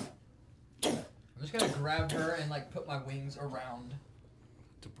 I'm just gonna grab her and like put my wings around.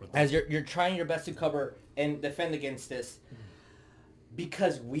 To protect. As you're trying your best to cover and defend against this,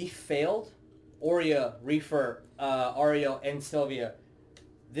 because we failed, Oria, Reefer, Ario, and Sylvia,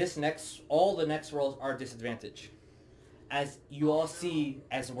 all the next rolls are disadvantage. As you all see,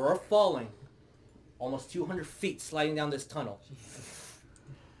 as we're falling, almost 200 feet sliding down this tunnel,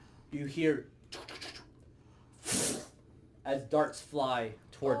 you hear as darts fly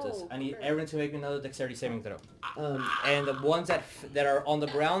towards us. Oh, I need crap. everyone to make me another dexterity saving throw. Um, And the ones that are on the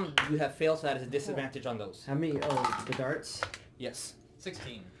ground, you have failed, so that is a disadvantage on those. how many? Oh, the darts. Yes.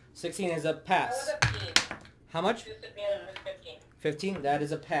 16. 16 is a That pass. was a 15. How much? Disadvantage was 15. 15? That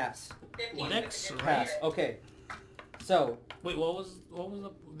is a pass. 15 Next, was a Pass. disadvantage. Okay. So, Wait, what was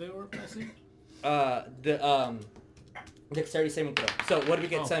they were passing? the dexterity saving throw. So, what do we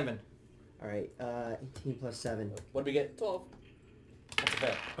get, Oh. Simon? All right. 18 plus 7. What do we get? 12. That's a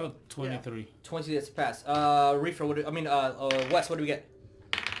fail. Oh, 23. 20, that's a pass. Reefer, Wes, what do we get?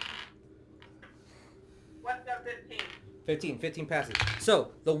 What's up, 15? 15. 15 passes.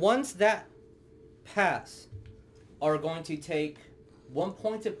 So, the ones that pass are going to take 1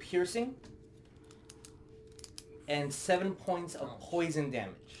 point of piercing and 7 points of poison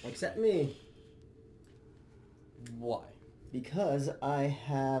damage. Except me, Why? because I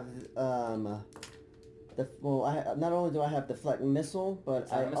have not only do I have deflect missile, but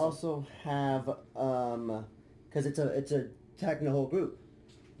It's not a I missile. also have because it's attacking the whole group.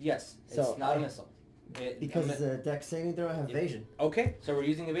 Yes, So, it's not a I- missile. Because it's a dex saving throw, I have Yeah. evasion. Okay, so we're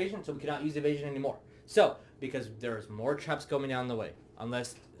using evasion, so we cannot use evasion anymore. So, because there's more traps coming down the way.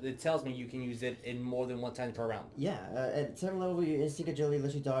 Unless it tells me you can use it in more than one time per round. Yeah, at 7 level, your instinct agility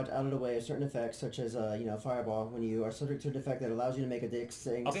lets you dodge out of the way of certain effects, such as fireball, when you are subject to an effect that allows you to make a dex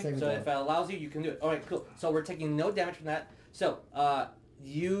saving Okay, so throw. if it allows you, you can do it. Alright, cool. So we're taking no damage from that. So,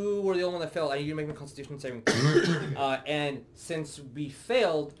 you were the only one that failed. I need you to make me a constitution saving throw. And since we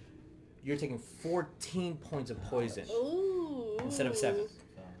failed, you're taking 14 points of poison Ooh. instead of 7. So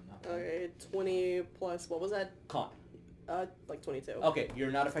not bad. Okay, 20 plus, what was that? Con. Like 22. Okay,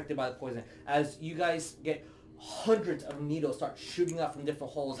 you're not affected by the poison. As you guys get hundreds of needles start shooting out from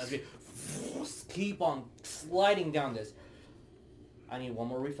different holes as we keep on sliding down this. I need one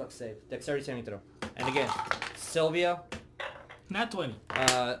more reflex save. Dexterity saving throw. And again, Sylvia, Not 20.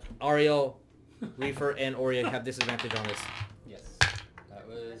 Ariel, Reefer, and Oria have disadvantage on this. Yes. That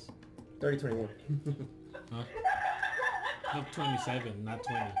was 30, 21. Huh? No, 27, not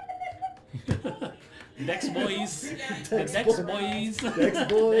 20. Dex boys. The Dex boys.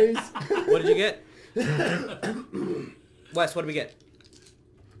 Dex boys. What did you get? Wes, what did we get?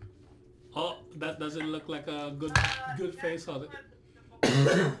 Oh, that doesn't look like a good face on it.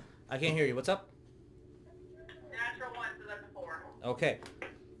 I can't hear you. What's up? Natural 1, so that's a 4. Okay.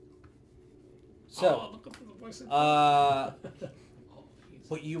 So, look at the voice.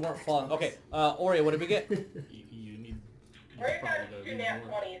 but you weren't falling. Okay, Oreo, what did we get? You need. We're probably going gotta to do nat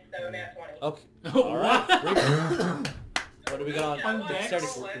more. 20s, so nat 20. Okay. Oh, All right. What do we got on? On deck?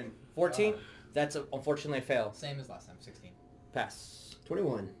 Dexterity. 14? That's unfortunately a fail. Same as last time, 16. Pass.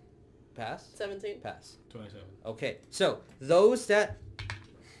 21. Pass. 17. Pass. 27. Okay, so those that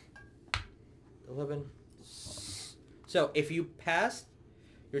 11. So if you pass,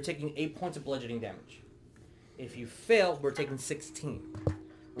 you're taking 8 points of bludgeoning damage. If you fail, we're taking 16.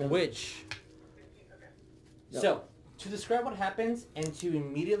 Which so to describe what happens and to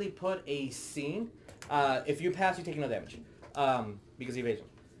immediately put a scene, if you pass, you take no damage because of evasion.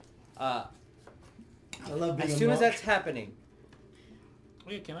 I love being As a soon as monk. that's happening,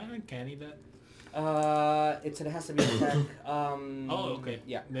 Wait, can I uncanny that? it has to be attack. Oh, okay.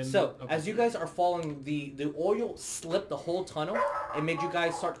 Yeah. Then- So okay. as you guys are following, the oil slipped the whole tunnel and made you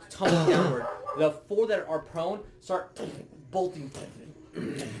guys start tumbling downward. The 4 that are prone start bolting,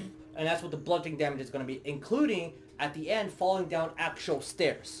 and that's what the bludgeoning damage is going to be, including at the end falling down actual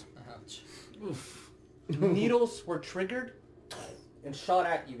stairs. Ouch. Oof. Needles were triggered and shot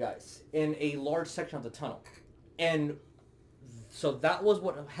at you guys in a large section of the tunnel, and so that was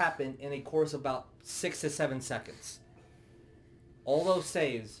what happened in a course of about 6 to 7 seconds. All those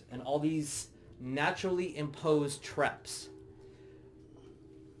saves and all these naturally imposed traps.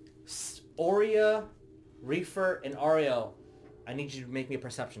 Aurea, Reefer, and Ariel, I need you to make me a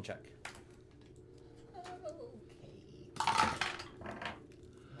perception check.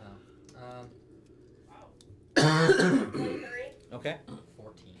 Twenty-three. Okay?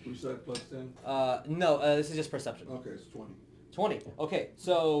 14. Who's that plus 10? No, this is just perception. Okay, it's 20. 20. Okay,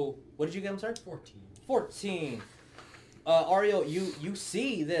 so what did you get? I'm sorry? 14. 14. Ariel, you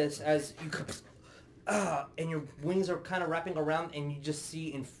see this as you and your wings are kind of wrapping around, and you just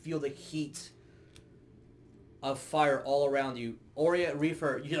see and feel the heat of fire all around you. Aurea,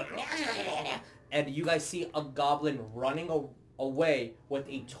 Reefer, and you guys see a goblin running away with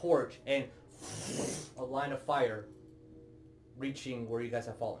a torch and a line of fire reaching where you guys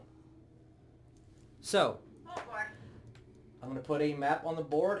have fallen. So, Oh boy. I'm going to put a map on the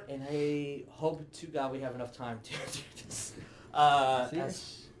board, and I hope to God we have enough time to do this.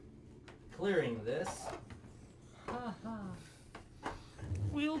 As clearing this.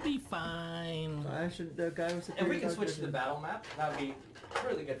 We'll be fine. I should. The guy was. If we can switch to the battle map, that would be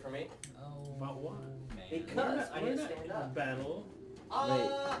really good for me. Oh, About what? man. Because I need to stand up. Battle.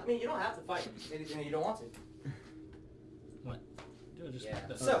 I mean, you don't have to fight anything you don't want to. Just Yeah.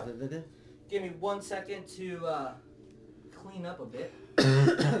 that. So, give me 1 second to clean up a bit.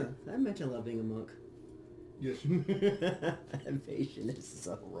 I mentioned loving a monk. Yes, Invasion is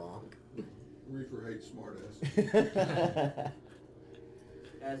so wrong. Reefer hates smartass.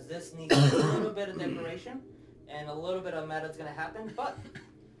 As this needs a little bit of decoration, and a little bit of meta's going to happen, but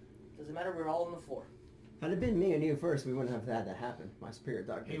doesn't matter, we're all on the floor. Had it been me and you first, we wouldn't have had that happen. My spirit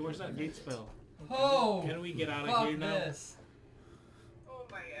dog. Hey, where's that gate spell? Oh! Can we get out of Fuck here now? this. Oh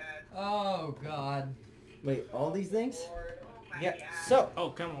my god. Oh, God. Wait, all these things? Lord. Oh my Yeah, god. so, Oh,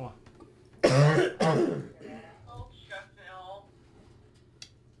 come on. Oh, Sheffield.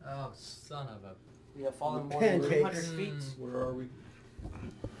 Oh, son of a... we have fallen more than 300 Pancakes. feet. Where are we?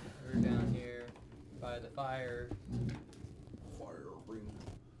 We're down here by the fire. Fire ring.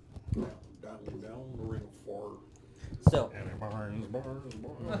 Down the ring of fire. So,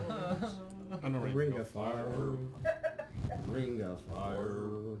 On the Ring of fire. Ring of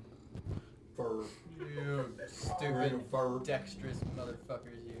fire. Fur. You Ring stupid, of fire. dexterous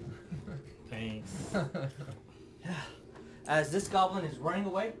motherfuckers, you. Thanks. as this goblin is running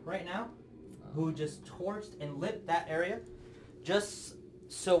away right now, who just torched and lit that area, just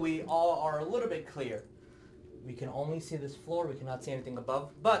so we all are a little bit clear, we can only see this floor, we cannot see anything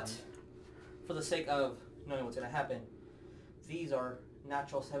above, but for the sake of knowing what's going to happen, these are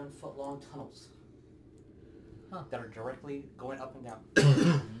natural 7-foot long tunnels that are directly going up and down.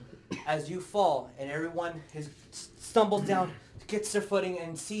 As you fall and everyone stumbles down, gets their footing,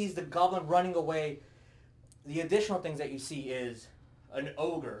 and sees the goblin running away, the additional things that you see is an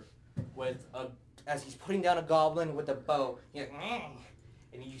ogre with as he's putting down a goblin with a bow,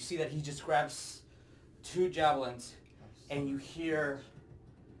 and you see that he just grabs 2 javelins, and you hear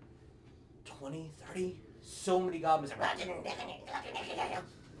 20, 30, so many goblins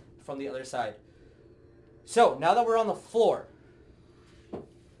from the other side. So, now that we're on the floor,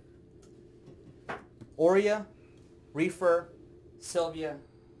 Aurea, Reefer, Sylvia,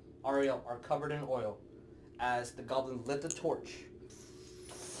 Ariel are covered in oil as the goblin lit the torch.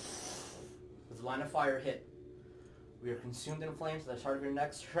 As the line of fire hit, we are consumed in flames at the start of your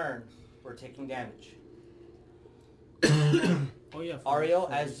next turn. we're taking damage. Oh yeah. Ariel,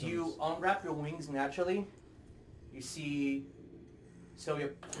 as you unwrap your wings naturally, you see Sylvia.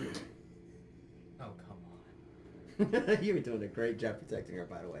 Oh, come on. You were doing a great job protecting her,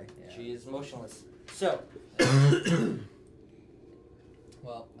 by the way. Yeah. She is motionless. So,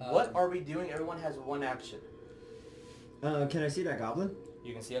 Well, what are we doing? Everyone has one action. Can I see that goblin?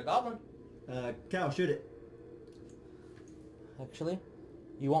 You can see a goblin. Cal, shoot it. Actually,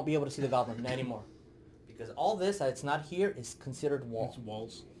 you won't be able to see the goblin anymore. Because all this that's not here is considered wall. It's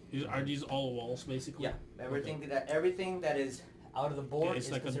walls. Are these all walls basically? Yeah, everything that is out of the board Okay, it's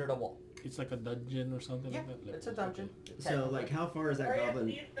is like considered a wall. It's like a dungeon or something Yeah, like that? Like- it's a dungeon. So, technically. like, how far is that Arya goblin?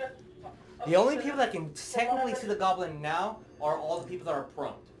 sees The only people that can technically see the goblin now are all the people that are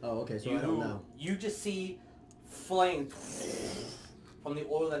prone. Oh, okay, so I don't know. You just see flames from the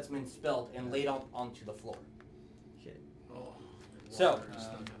oil that's been spilled and laid onto the floor. Shit. Oh, So, water is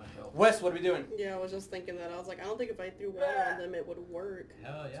not gonna help. Wes, what are we doing? Yeah, I was just thinking that. I was like, I don't think if I threw water on them, it would work.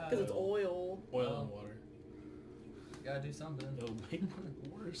 hell yeah. Because it's oil. Oil and water. You gotta do something. It'll make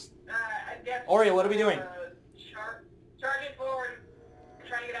it worse. I guess. Oreo, what are we doing? Charging forward,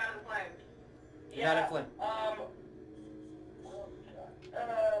 trying to get out of the flames. Get out of flame.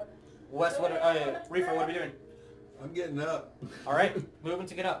 Wes, Reefer, what are we doing? I'm getting up. All right, moving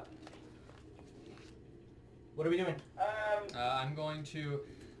to get up. What are we doing? I'm going to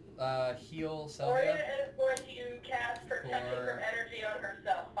heal Orion Sylvia. is going to cast protection For- from energy on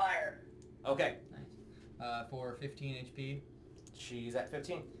herself. Fire. Okay, Nice. For 15 HP. she's at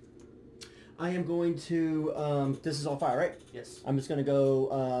 15. I am going to, this is all fire, right? Yes. I'm just gonna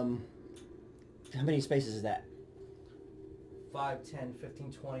go, how many spaces is that? 5, 10,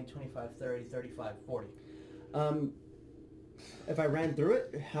 15, 20, 25, 30, 35, 40. If I ran through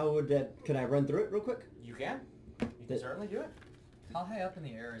it, how would that, could I run through it real quick? You can. You can certainly do it. How high up in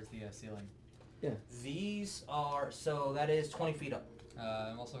the air is the ceiling? These are, so that is 20 feet up.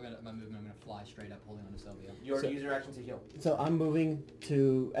 I'm also gonna my movement. I'm gonna fly straight up, holding on to Sylvia. You already So- use your action to heal. So I'm moving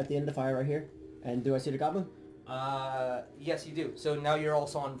to, at the end of the fire right here, and do I see the goblin? Yes, you do. So now you're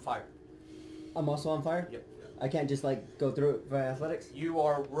also on fire. I'm also on fire? Yep. I can't just, like, go through it for athletics? You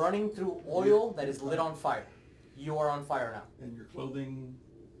are running through oil that is lit on fire. You are on fire now. And your clothing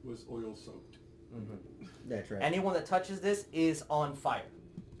was oil soaked. Mm-hmm. That's right. Anyone that touches this is on fire.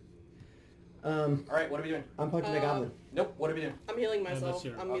 All right, what are we doing? I'm punching the goblin. Nope. What are we doing? I'm healing that's myself.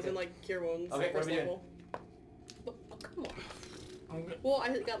 your- I'm okay. using like cure wounds. Okay, what first are we doing? level. Oh, come on. I'm go- Well,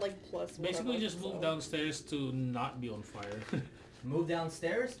 I got like plus. Basically, whatever, just move so. downstairs to not be on fire. Move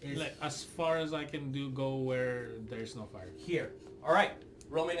downstairs is Like as far as I can do, go where there's no fire. here. All right.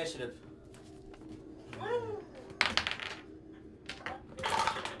 Roll me initiative.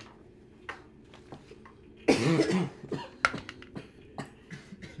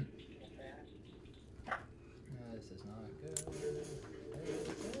 This is not good.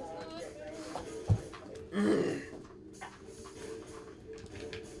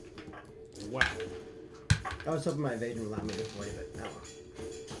 Wow. I was hoping my evasion would allow me to avoid it, but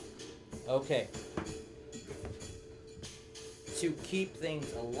no. Okay. To keep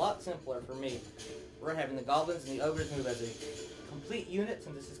things a lot simpler for me, we're having the goblins and the ogres move as a complete unit,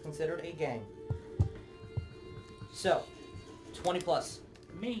 since this is considered a gang. So, 20 plus.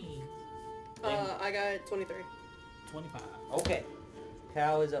 Me. I got 23. 25. Okay.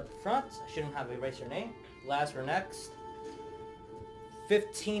 Cow is up front. I shouldn't have erased your name. Lazar next.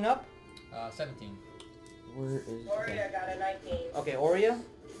 15 up. 17. Where is... Okay. Oria got a 19. Okay, Oria.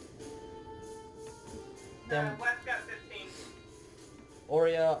 Then West got 15.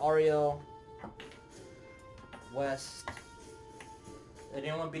 Oria, Ariel, West. Did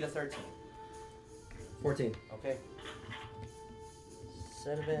anyone beat a 13? 14. Okay.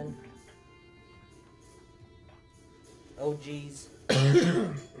 7. OGs.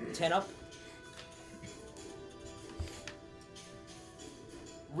 10 up.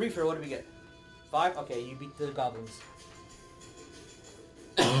 Reefer, what did we get? 5? Okay, you beat the goblins.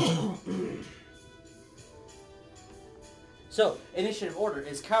 So, initiative order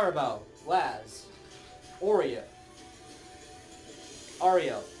is Carabao, Laz, Oria,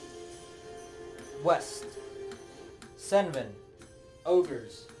 Ariel, West, Senvin,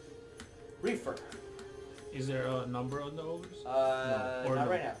 Ogres, Reefer. Is there a number on the ogres? Not no?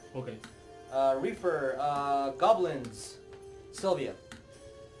 right now. Okay. Reefer, Goblins, Sylvia.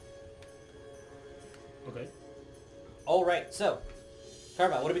 Okay. Alright, so,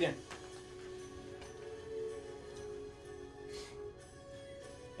 Carabao, what are we doing?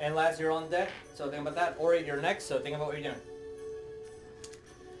 And Laz, you're on deck, so think about that. Ori, you're next, so think about what you're doing.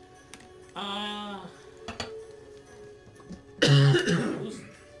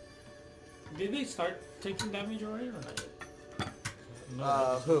 start taking damage already or not yet?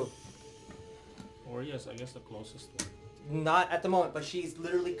 No, Who? Or yes, I guess the closest one. Not at the moment, but she's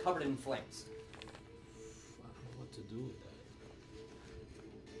literally covered in flames. I don't know what to do with that.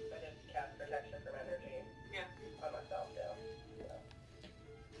 I just cast protection from energy. Yeah. On myself, yeah.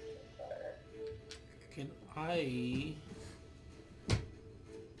 Can I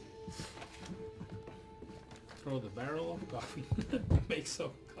throw the barrel of coffee? Make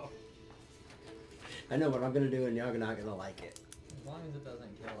some coffee. I know what I'm gonna do, and you're not gonna like it. As long as it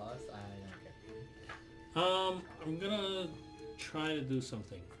doesn't kill us, I don't care. I'm gonna try to do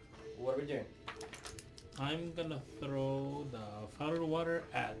something. What are we doing? I'm gonna throw the fountain water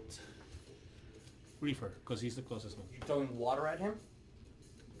at Reefer, because he's the closest one. You throwing water at him?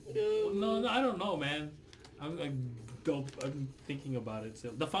 No, I don't know, man. I'm thinking about it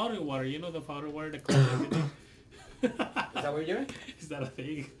still. The fountain water, you know the fountain water that cleans everything? Is that what you're doing? Is that a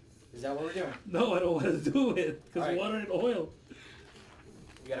thing? Is that what we're doing? No, I don't want to do it, because Alright. water and oil.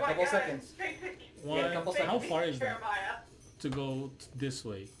 You got a couple seconds. Why? a couple How seconds. far is that to go this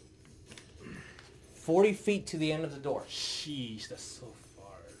way? 40 feet to the end of the door. Sheesh, that's so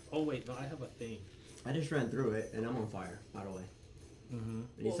far. Oh wait, no, I have a thing. I just ran through it, and I'm on fire, by the way. Mm-hmm.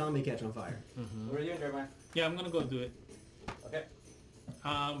 And you saw me catch on fire. What are you doing, Jeremiah? Yeah, I'm gonna go do it. Okay.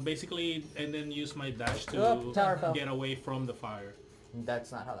 Basically, and then use my dash Oh, tower fell. to get away from the fire.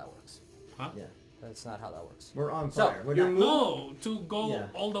 That's not how that works. Huh? Yeah. That's not how that works. We're on So, fire. We're you're not. No, to go Yeah.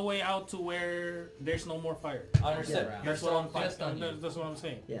 all the way out to where there's no more fire. Understood. Yeah. You're still on fire. Just on you. That's what I'm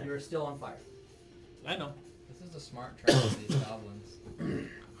saying. Yeah. You're still on fire. I know. This is a smart trap of these goblins.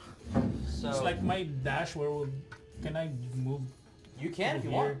 So It's like my dash where can I move you can if you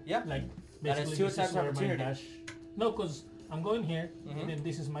here? want. Yeah. Like That is basically two this attacks is where my opportunity. dash. No, because I'm going here, Mhm. and then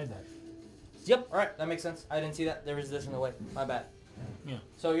this is my dash. Yep. All right. That makes sense. I didn't see that. There was this in the way. My bad. Yeah.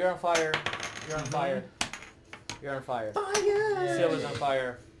 So you're on fire. You're on fire. You're on fire. Fire! Silver's on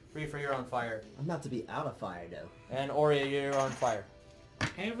fire. Reefer, you're on fire. I'm about to be out of fire, though. And Oria, you're on fire.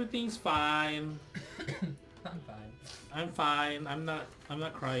 Everything's fine. I'm fine. I'm fine. I'm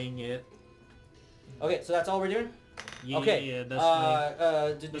not crying yet. Okay, so that's all we're doing? Yeah, Okay. yeah,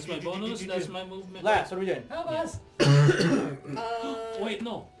 that's That's my bonus. That's my movement. Last, what are we doing? Help us! Wait,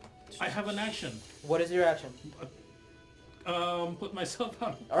 no. I have an action. What is your action? Put myself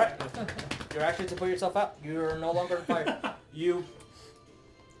out. All right. Your action to put yourself out. You're no longer on fire. It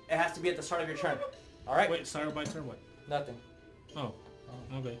has to be at the start of your turn. All right. Wait, start my turn. What? Nothing. Oh.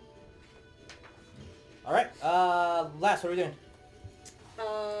 Okay. All right. Last, what are we doing?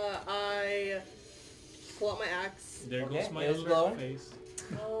 I pull out my axe. There Okay, goes my it is alert glowing. face.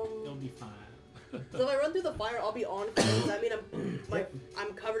 It'll be fine. So if I run through the fire, I'll be on fire. Does that mean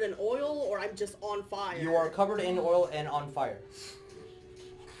I'm covered in oil, or I'm just on fire? You are covered in oil and on fire.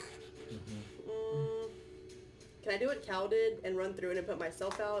 Can I do what Cal did and run through it and put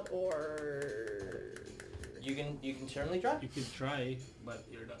myself out, or? You can certainly try. You could try, but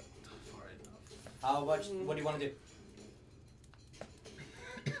you're not far enough. How much? What do you want to do?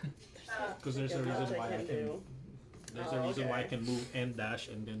 Because there's a Not reason much why I can. do. There's a reason why I okay. can move and dash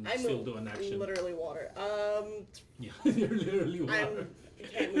and then I still move do an action. literally water. Yeah, you're literally water. I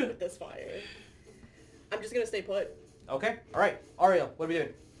can't move with this fire. I'm just gonna stay put. Okay. All right. Ariel, what are we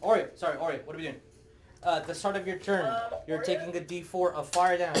doing? Ariel, what are we doing? At the start of your turn, you're taking a D4 of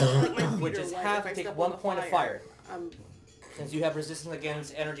fire damage, Like my feet which are is wet half if I to take step 1 on the point of fire, Um, since you have resistance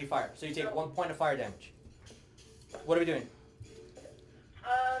against energy fire. So you take 1 point of fire damage. What are we doing?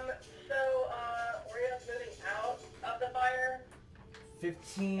 Oriole's moving out of the fire.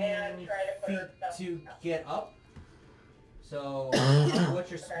 15 And try to put feet herself to out. get up. So what's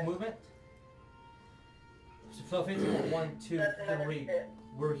your movement? So 15, 1, 2, That's another 3. bit.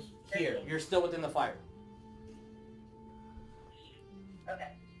 We're here. You're still within the fire. Okay.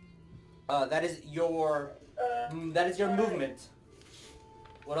 That is your movement.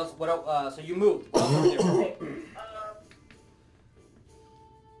 What else? What else? So you moved. What else are you doing?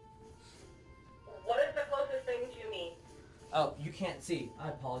 What is the closest thing to me? Oh, you can't see. I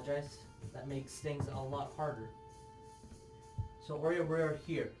apologize. That makes things a lot harder. So we're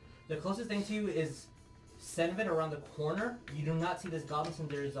here. The closest thing to you is Senvin around the corner. You do not see this goblin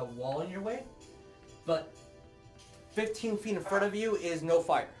since there is a wall in your way. But 15 feet in front of you is no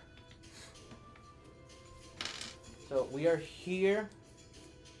fire. So we are here.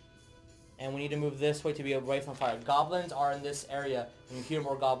 And we need to move this way to be away from fire. Goblins are in this area, and you hear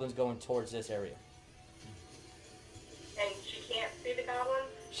more goblins going towards this area. And she can't see the goblins?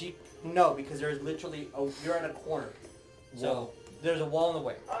 No, because there's literally you're at a corner. So there's a wall in the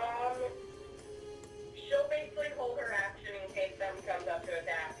way. She'll basically hold her action in case someone comes up to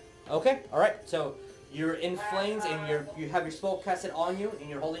attack. Okay, alright. So you're in flames and you have your spell casted on you and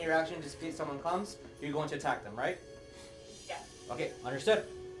you're holding your action just in case someone comes. You're going to attack them, right? Yeah. Okay, understood.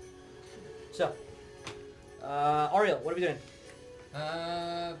 So, Ariel, what are we doing?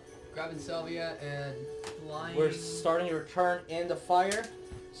 Grabbing Sylvia and flying. We're starting your turn in the fire,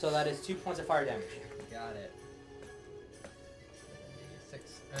 so that is 2 points of fire damage. Got it. 6.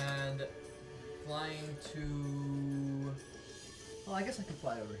 And flying to... Well, I guess I can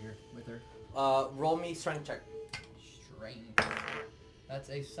fly over here with her. Roll me strength check. Strength. That's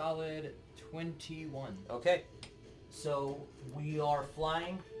a solid 21. Okay, so we are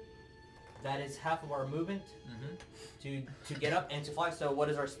flying. That is half of our movement to get up and to fly. So what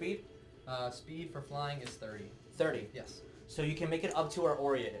is our speed? Speed for flying is 30. 30. Yes. So you can make it up to where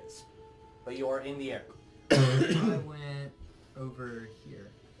Aurea is, but you are in the air. I went over here.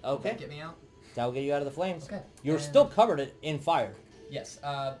 Okay. Get me out? That will get you out of the flames. Okay. You're And- still covered in fire. Yes,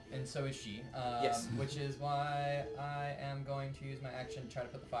 and so is she. Yes. Which is why I am going to use my action to try to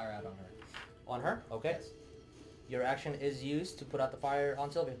put the fire out on her. On her? Okay. Yes. Your action is used to put out the fire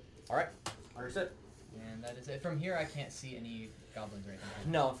on Sylvia. Alright. Understood. And that is it. From here, I can't see any goblins or anything.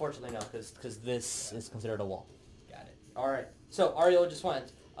 No, unfortunately no, because this is considered a wall. Got it. Alright. So, Ariel just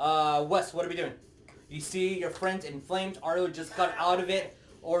went. Wes, what are we doing? You see your friends in flames. Ariel just got out of it.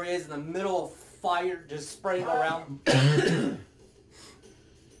 Or is in the middle of fire just spraying around.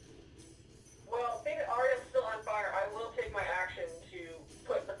 Well, being that Ariel's still on fire, I will take my action to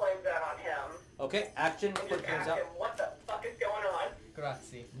put the flames out on him. Okay, action. And Put just flames ask out. him what the fuck is going on.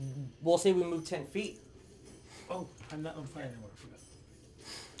 Grazie. We'll say we move 10 feet. Oh, I'm not on fire anymore. I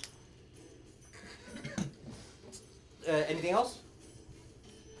forgot. Anything else?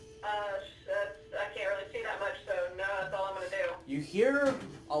 I can't really see that much, so no, that's all I'm gonna do. You hear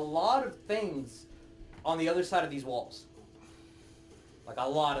a lot of things on the other side of these walls. Like a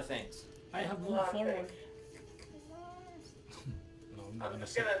lot of things. I have A moved lot of forward. things. No, I'm not I'm gonna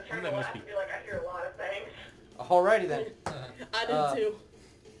just say. gonna I'm turn not to gonna left speak. and be like, I hear a lot of things. Alrighty then. I did too.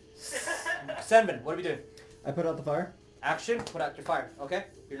 Senvin, what are we doing? I put out the fire. Action, put out your fire. Okay?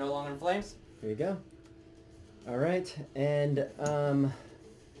 You're no longer in flames. Here you go. All right, and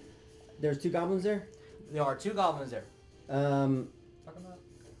there's 2 goblins there. There are 2 goblins there. Talk about.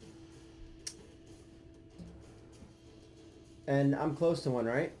 And I'm close to one,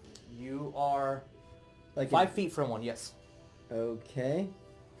 right? You are Like 5 feet from one, yes. Okay.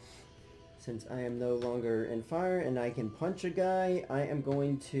 Since I am no longer in fire and I can punch a guy, I am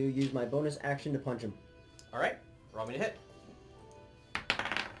going to use my bonus action to punch him. Alright, roll me to hit.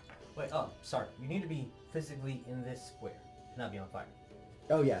 Wait, oh, sorry. You need to be physically in this square, not be on fire.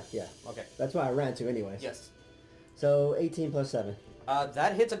 Oh yeah, yeah. Okay. That's why I ran to anyways. Yes. So 18 plus 7.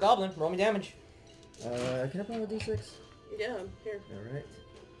 That hits a goblin. Roll me damage. Can I roll a d6? Yeah, here. All right.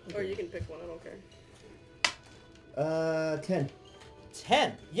 Or you can pick one, I don't care. 10.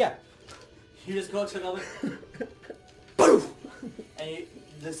 10. Yeah. You just go to the goblin. Boom! And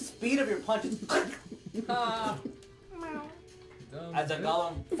the speed of your punch is as the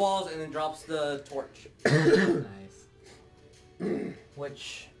golem falls and then drops the torch. Nice.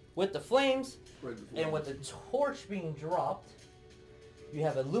 Which, with the flames Right before. and with the torch being dropped, you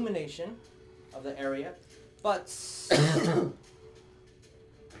have illumination of the area. But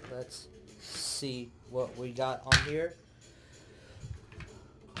let's see what we got on here.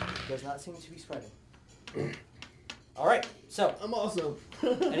 Does not seem to be spreading. Alright, so, I'm also.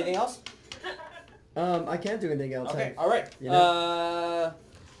 anything else? I can't do anything else. Okay, alright. You know?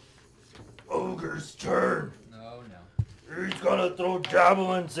 Ogre's turn. No, no. He's gonna throw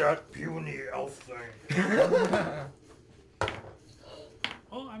javelins at puny elf thing.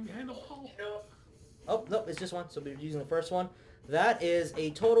 Oh, I'm behind the wall. No. Oh, nope, it's just one, so we're using the first one. That is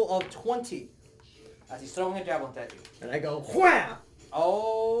a total of 20. As he's throwing a javelin at you. And I go, wham!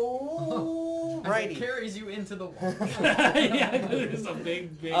 Oh, As it righty. carries you into the wall. Yeah, it's a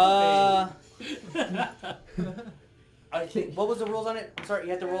big thing. I think, what was the rules on it? I'm sorry, you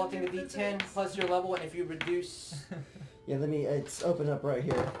had to roll, I think, a d10 plus your level, and if you reduce... Yeah, it's open up right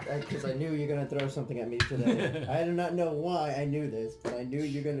here, because I knew you're going to throw something at me today. I do not know why I knew this, but I knew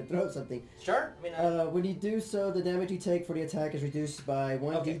you're going to throw something. Sure? I mean, When you do so, the damage you take for the attack is reduced by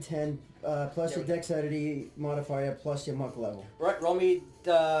 1d10 plus your dexterity modifier plus your monk level. right, roll me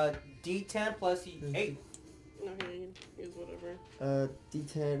d10 plus 8. No, here, you can use whatever.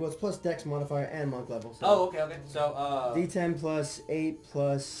 D10, well, it's plus dex modifier and monk level. So Oh, okay. So, D10 plus 8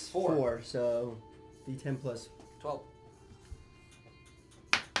 plus 4. 4, so D10 plus 12.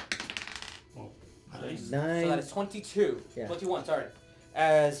 Nice. 9. So that is 22. Yeah. 21, sorry.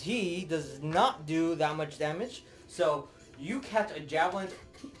 As he does not do that much damage, so you catch a javelin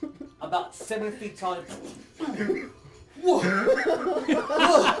about 7 feet tall. Whoa!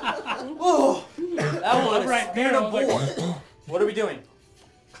 Whoa! That one right there. I was like, What are we doing?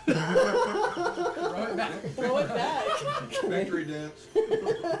 Throw it back. Throw it back. Victory dance.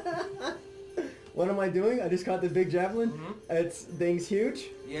 What am I doing? I just caught the big javelin. It's thing's huge.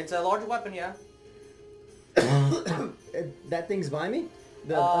 Yeah, it's a large weapon, yeah. That thing's by me.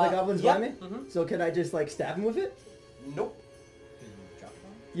 The other goblin's yeah. by me. So can I just like stab him with it? Nope.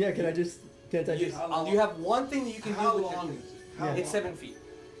 Yeah. Can I just? Can't I just? You have one thing that you can How do with long your... is it? How It's long? 7 feet.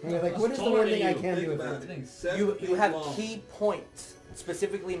 Like what is the one thing I can do with it? Things. 7 You feet have long. key points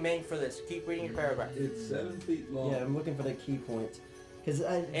specifically made for this. Keep reading your paragraph. It's 7 feet long. Yeah, I'm looking for the key point. Because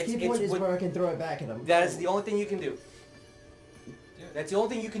It's- key it's point is with- where I can throw it back at him. That is the only thing you can do. That's the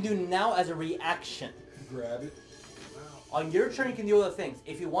only thing you can do now as a reaction. Grab it. On your turn, you can do other things.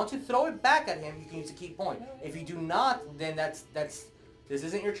 If you want to throw it back at him, you can use a key point. If you do not, then that's this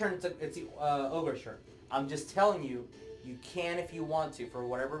isn't your turn. It's the ogre's turn. I'm just telling you, you can if you want to for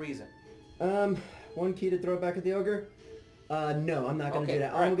whatever reason. One key to throw it back at the ogre. No, I'm not gonna Okay, do that.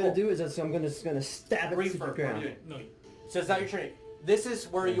 All alright, I'm gonna cool. do is I'm gonna stab it to Reefer, the what are you ground. doing? no. So it's not your turn. This is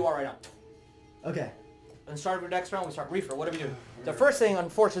where you are right now. Okay. On the start of your next round, we start Reefer. What are we doing? The first thing,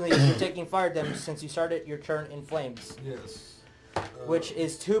 unfortunately, is you're taking fire damage since you started your turn in flames, Yes. which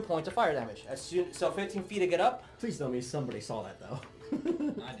is 2 points of fire damage. So 15 feet to get up. Please tell me somebody saw that though. I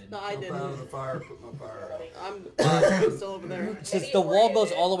didn't. No, I Jump out of the didn't. fire, put my fire out. I'm still over there. Since the wall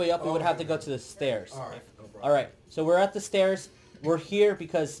goes all the way up, we would have to go to the stairs. Alright, no problem. All right, so we're at the stairs. We're here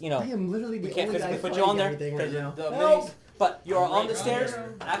because, you know, I am literally we the can't only guy physically put you on fighting there everything right now. because the Help! minis, but you are on the right stairs.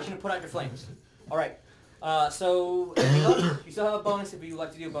 here. Action to put out your flames. All right, so if you, you still have a bonus if you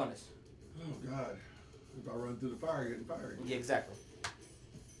like to do a bonus. Oh God. If I run through the fire, getting fired. Yeah, exactly.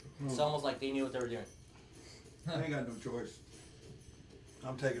 It's almost like they knew what they were doing. I ain't got no choice.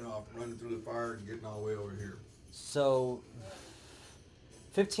 I'm taking off, running through the fire and getting all the way over here. So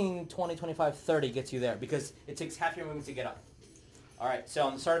 15, 20, 25, 30 gets you there because it takes half your movement to get up. All right, so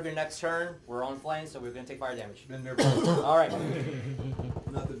on the start of your next turn, we're on flames, so we're going to take fire damage. Been there before. All right,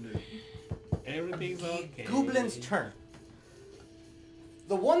 Nothing new. Everything's okay. Goblin's turn.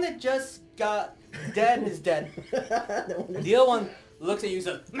 The one that just got dead is dead. The other one looks at you,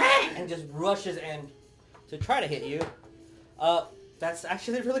 says, and just rushes in to try to hit you. That's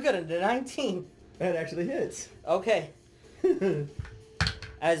actually really good. A 19. That actually hits. Okay.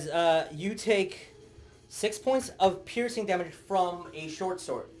 As you take 6 points of piercing damage from a short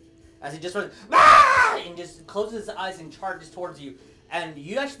sword. As it just runs, and just closes its eyes and charges towards you. And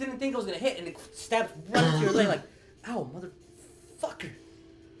you actually didn't think it was going to hit, and it stabs right into your leg like, ow, motherfucker.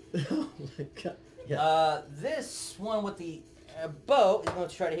 Oh my god. Yeah. This one with the bow is going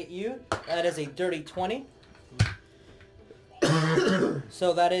to try to hit you. That is a dirty 20.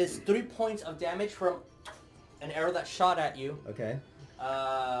 So that is 3 points of damage from an arrow that shot at you. Okay.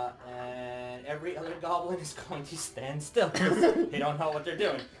 And every other goblin is going to stand still. They don't know what they're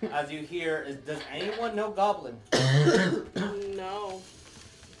doing. As you hear, does anyone know goblin? No.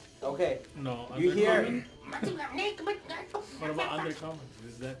 Okay. No. You hear? Undercommon? What about undercommon?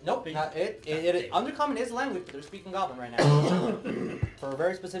 Is that Nope. thing? Not it. Undercommon is language, but they're speaking goblin right now. For a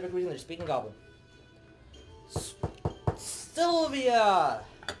very specific reason, they're speaking goblin. Sylvia!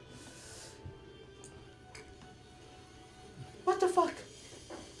 What the fuck?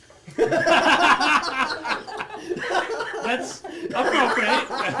 That's appropriate.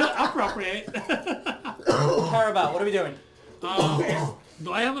 Appropriate. Caraval, what are we doing?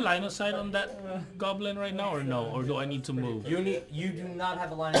 Do I have a line of sight on that goblin right now, or no? Or do I need to move? You do not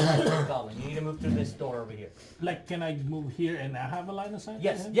have a line of sight on this goblin. You need to move through this door over here. Like, can I move here and I have a line of sight? on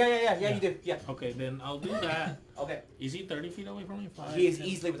Yes. him? Yeah, you do. Yeah. Okay, then I'll do that. Okay. Is he 30 feet away from me? 5, He is 10?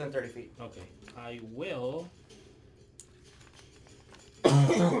 easily within 30 feet. Okay, I will.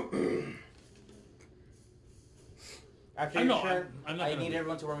 After I your know, turn, I'm not I gonna need do-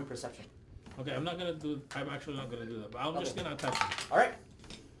 everyone to roll me perception. Okay, I'm actually not gonna do that, but I'm just Okay. gonna attack him. Alright.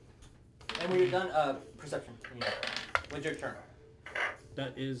 And when you're done, perception. Yeah. What's your turn?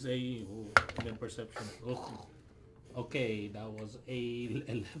 That is a then perception. Ugh. Okay, that was a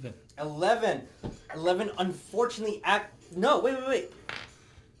 11. 11. 11 unfortunately no, wait.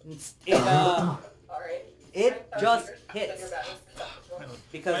 It, Alright. it just On hits. your back.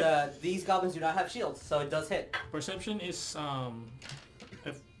 Because these goblins do not have shields, so it does hit. Perception is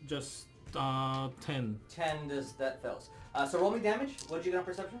just 10. 10 that fails. So roll me damage. What did you get on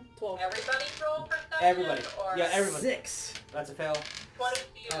perception? 12. Everybody roll perception? Everybody. Or Yeah, everybody. 6. That's a fail. 20 to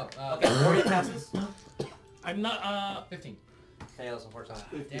you. Oh, Okay, Orion passes. I'm not 15. Fails,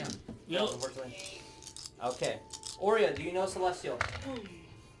 unfortunately. Damn. Fails, unfortunately. Okay. Oria, do you know Celestial?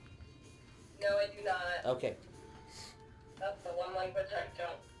 No, I do not. Okay. That's the one language I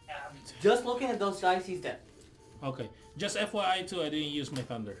don't have. Just looking at those dice, he's dead. Okay. Just FYI too, I didn't use my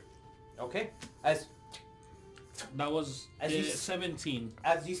thunder. Okay. As That was As you 17.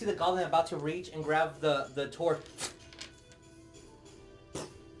 as you see the goblin about to reach and grab the torch.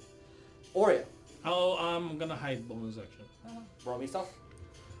 Oreo, Oh, I'm gonna hide bonus action. roll me stuff.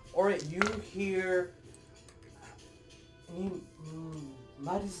 Oreo, you hear.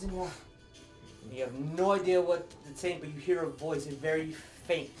 You have no idea what it's saying, but you hear a voice, it's very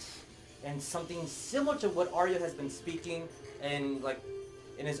faint, and something similar to what Arya has been speaking in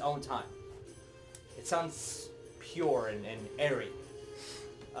his own time. It sounds pure and airy,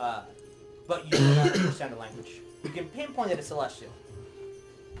 but you do not understand the language. You can pinpoint that it's celestial.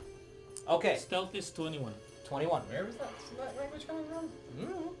 Okay, Stealth is 21. 21. Where was that language coming from?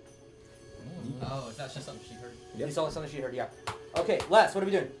 Oh, is that just something she heard? It's always something she heard, yeah. Okay, Les, what are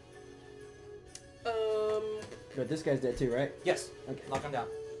we doing? But this guy's dead too, right? Yes. Okay. Knock him down.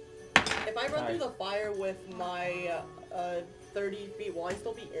 If I run Alright. through the fire with my 30 feet, will I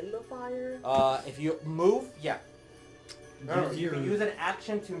still be in the fire? If you move, yeah. Remember, you You're- can use an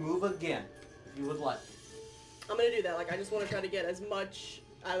action to move again, if you would like. I'm gonna do that. Like, I just want to try to get as much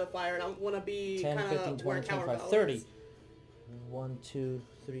out of the fire, and I want to be 10, kind 15, of 20, where Tower 25, Bell 30. is. 1, 2,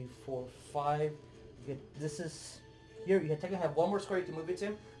 3, 4, 5. This is... You technically have one more square you can move it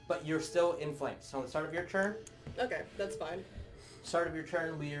to, but you're still in flames. So at the start of your turn, Okay, that's fine.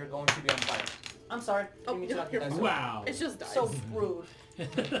 we are going to be on fire. I'm sorry. Oh, Didn't mean to knock you you're guys fine. out. Wow. It's just dice. So rude.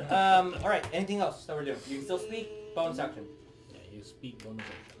 Alright, anything else that we're doing? You can still speak, bonus action. Yeah, you speak bonus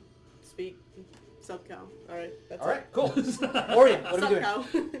action. Speak. Sub-cow. Alright, that's Alright, cool. Orion, what are we doing? Sub-cow.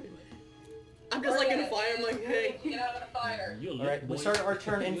 I'm just like in fire, I'm like, hey. Get out of the fire. You lit, Alright, we boy. started our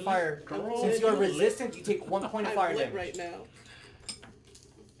turn in You lit. fire. I'm Since you are lit. resistant, you take 1 point of fire I'm lit damage. right now.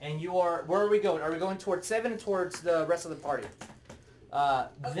 And you are, where are we going? Are we going towards 7 or towards the rest of the party?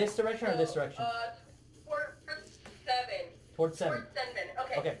 This direction or this direction? Towards 7. Towards 7. Towards 7.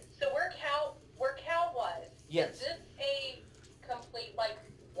 Okay. Okay. So where Cal was. Yes. Is this a complete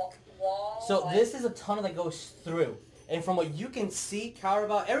wall? So this is a tunnel that goes through. And from what you can see,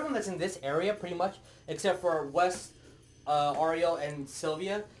 Cowabell, everyone that's in this area pretty much, except for Wes, Ariel, and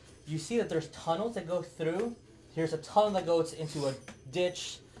Sylvia, you see that there's tunnels that go through. Here's a tunnel that goes into a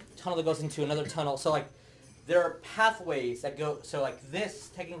ditch, tunnel that goes into another tunnel. So like, there are pathways that go, so like this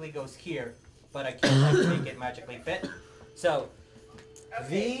technically goes here, but I can't like, make it magically fit. So,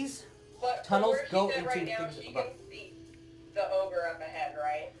 these, But tunnels where she's go at into right now, things she above. can see the ogre up ahead,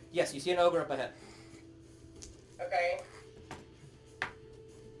 right? yes, you see an ogre up ahead. Okay.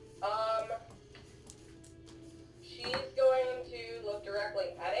 She's going to look directly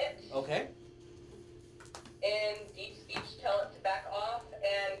at it Okay. and deep speech tell it to back off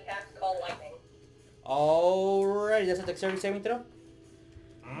and cast call lightning. Alrighty, that's a dexterity saving throw.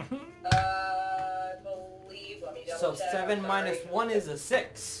 I believe. Let me double So check. 7 I'm minus sorry. 1 is a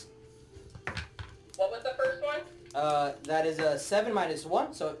 6. What was the first one? That is a 7 minus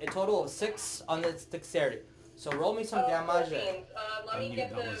 1, so a total of 6 on the dexterity. So roll me some damage. Beans. Let I me knew get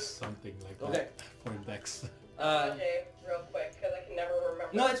that the was something like Okay. that for Dex. okay, real quick, because I can never remember.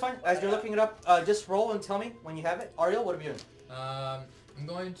 No, it's fine. As you're looking it up, just roll and tell me when you have it. Ariel, what are you doing? I'm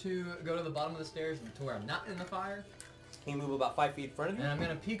going to go to the bottom of the stairs to where I'm not in the fire, Can you move about 5 feet in front of and you? I'm going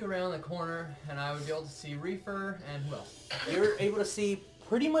to peek around the corner, and I would be able to see Reefer and who else? You're able to see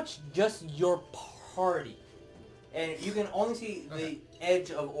pretty much just your party. And you can only see the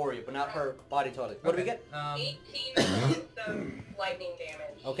edge of Ori, but not her body totally. What do we get? 18 points of lightning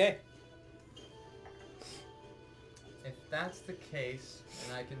damage. Okay. If that's the case,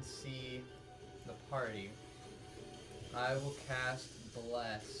 and I can see the party, I will cast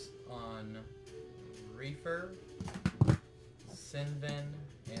Bless on Reefer, Sinvin,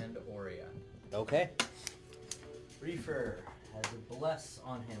 and Oria. Okay. Reefer has a bless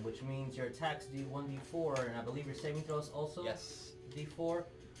on him, which means your attacks do 1d4, and I believe your saving throws also Yes. d4.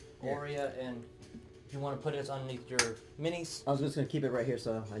 Yeah. Oria, and if you want to put it underneath your minis, I was just gonna keep it right here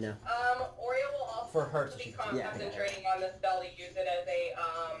so I know. Oria will also For her to be choose. concentrating on the spell to use it as a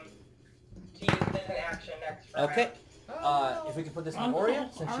to use it as an action next round. okay. If we can put this on Oria,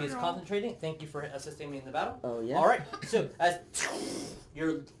 since she is concentrating, thank you for assisting me in the battle. Oh yeah. All right. So as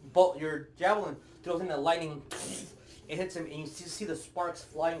your javelin throws in the lightning, it hits him, and you see the sparks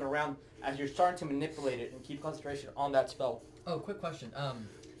flying around as you're starting to manipulate it and keep concentration on that spell. Oh, quick question.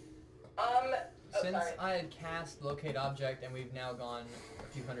 Since sorry. I had cast Locate Object and we've now gone a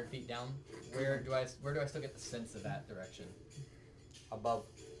few hundred feet down, where do I still get the sense of that direction? Above.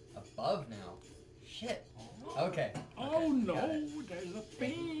 Above now. Shit. Okay. Oh no, Got it. there's a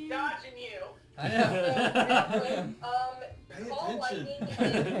thing. Dodging you. I know. Pay Call attention. lightning is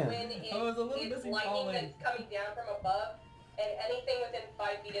when I was a little it's busy lightning calling. that's coming down from above, and anything within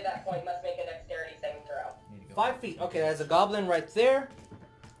 5 feet of that point must make a dexterity saving throw. Need to go 5 feet. Okay, there's a goblin right there.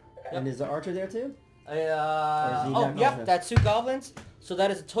 And is the archer there too? Oh, not yep, goblin? that's 2 goblins. So that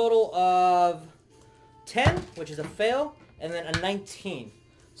is a total of 10, which is a fail, and then a 19.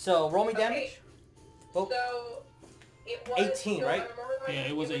 So roll me damage. Oh. So it was 18, so right? I remember when Yeah,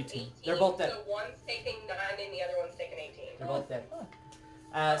 it was 18. They're both dead. So one's taking 9 and the other one's taking 18. They're both dead.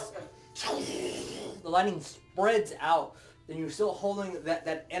 As Okay. the lightning spreads out, then you're still holding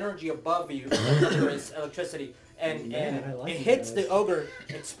that energy above you, there is electricity, and Man, I like it you hits guys. the ogre.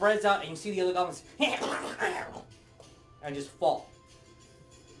 It spreads out, and you see the other goblins and just fall.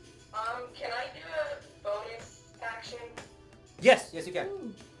 Can I do a bonus action? Yes, you can.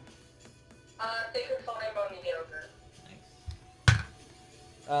 They could climb on the ogre.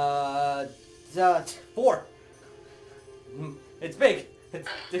 4. It's big.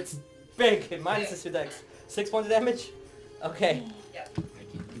 It's big. It minuses your dex. 6 points of damage. Okay. Yep. I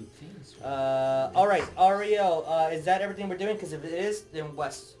can do things. All right, Ariel. Is that everything we're doing? Because if it is, then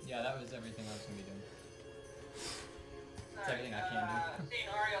West. Yeah, that was everything I was gonna be doing. It's Alright, everything I can do. Seeing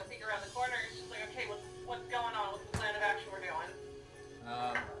Ariel peek around the corner, it's just like, okay, what's going on? What's the plan of action we're doing?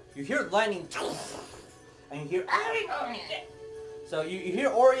 You hear lightning, and you hear. Oh, shit. So you hear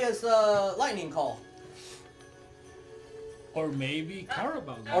Oria's lightning call, Or maybe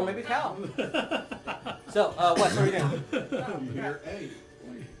Carabao. or maybe Cal. So West, what are you doing? You hear, hey,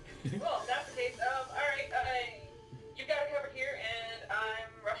 Well, if that's the case, alright, you got it covered here, and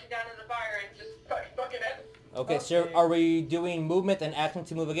I'm rushing down to the fire and just fucking it. Okay, so are we doing movement and action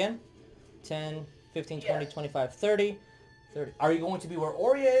to move again? 10, 15, 20, Yes. 25, 30. 30. Are you going to be where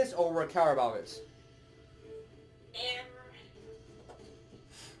Oria is or where Carabao is?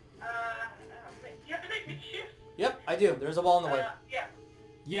 You have to make me choose. Yep, I do. There's a wall in the way. Yeah.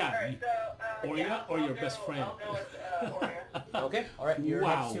 Yeah. Alright, so, Oria yeah, or I'll your best friend? I'll go with, Oria. Okay, all right. You're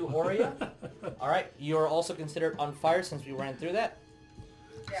Wow. next to Oria. All right, you're also considered on fire since we ran through that.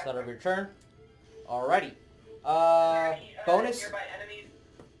 Yeah. Start of your turn. Alrighty. Any, Bonus. nearby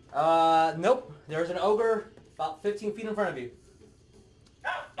enemies? Nope. There's an ogre about 15 feet in front of you. Oh,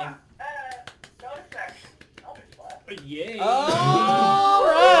 fuck. Bonus action. I'll be flat. Yay. All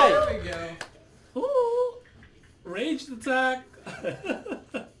right. There we go. Ooh. Ranged attack. This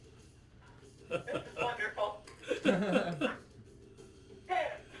is wonderful.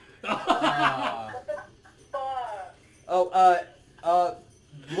 Ah. What the fuck? Oh,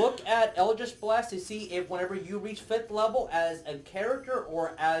 look at Eldritch Blast to see if whenever you reach 5th level as a character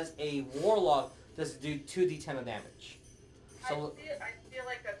or as a warlock, does it do 2d10 of damage. So, I feel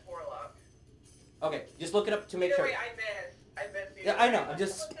like that's Warlock. okay, just look it up to make Either sure. way, I missed. Yeah, I know.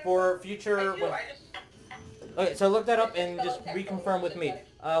 Just for future. I do, when- I just... Okay, so look that up and just reconfirm with me.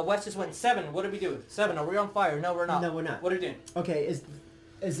 West just went 7. What did we do? 7. Are we on fire? No, we're not. No, we're not. What are we doing? Okay, is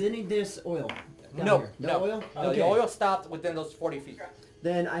any of this oil? down No, here? no. oil? The oil stopped within those 40 feet.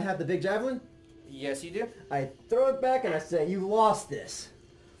 Then I have the big javelin. Yes, you do. I throw it back and I say, "You lost this."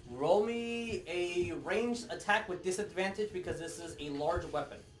 Roll me a ranged attack with disadvantage because this is a large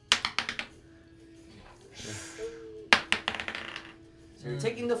weapon. So you're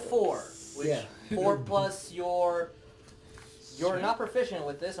taking the 4, which Yeah. 4 plus your... You're not proficient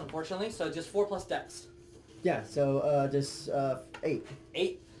with this, unfortunately, so just 4 plus dex. Yeah. So just 8.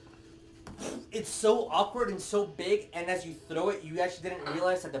 8. It's so awkward and so big, and as you throw it, you actually didn't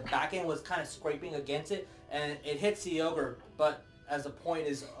realize that the back end was kind of scraping against it, and it hits the ogre, but as the point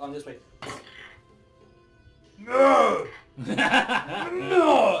is on this way. No!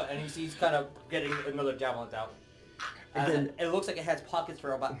 No! And you see he's kind of getting another javelin out. And then- It looks like it has pockets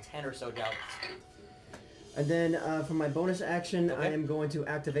for about 10 or so javelins. And then for my bonus action, Okay. I am going to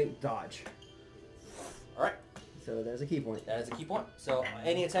activate dodge. Alright, So there's a key point. that is a key point. So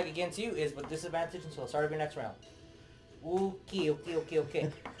any attack against you is with disadvantage until the start of your next round. Okay.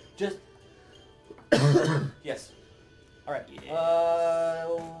 Just... Yes. Alright.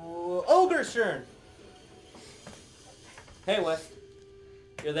 Ogre's turn! Hey, Wes.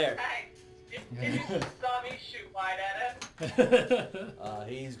 You're there. Hey, did you saw me shoot wide at him?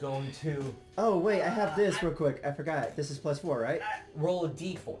 He's going to Oh wait, I have this real quick. I forgot. This is +4, right? roll a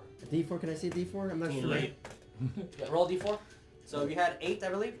d4. A D4? Can I see a D4? I'm not Too sure. late. Yeah, roll a d4. So you had 8, I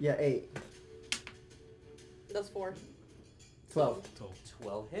believe? Yeah, 8. That's 4. 12.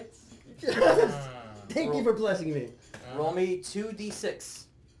 12 hits. Thank you for blessing me. Roll me 2d6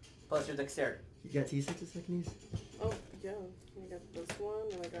 plus your dexterity. You got T6s I can use? Oh, yeah. got this one,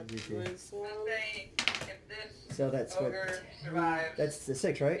 and I got Me too. this one. Let's say if this So that's what. ogre survives, That's the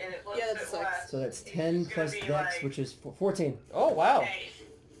 6, right? and it looks Yeah, that's at six. Wes, So that's he's 10 just gonna plus be Dex, like, which is 14. Oh wow. "Hey."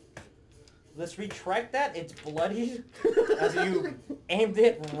 Let's retract that. It's bloody as you aimed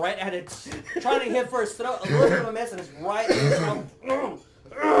it right at its trying to hit for its throat. A little bit of a miss, and it's right at its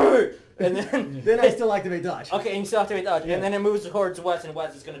throat. And then Then I still activate dodge. okay, and you still activate dodge, Yeah. and then it moves towards Wes, and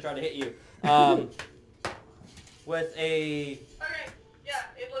Wes is gonna try to hit you. With a Okay, yeah,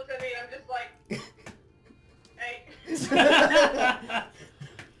 it looks at me and I'm just like,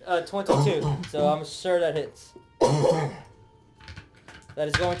 hey. 22. So I'm sure that hits. That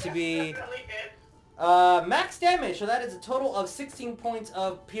is going to be Definitely hit. max damage. So that is a total of 16 points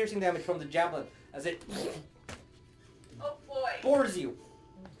of piercing damage from the javelin as it Oh boy. bores you.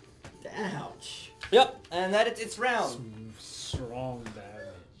 Ouch. Yep, and that is its round. Strong damage.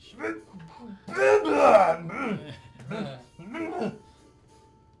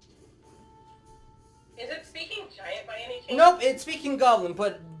 Is it speaking giant by any chance? Nope, it's speaking goblin,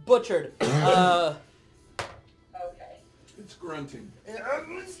 but butchered. Okay. It's grunting. The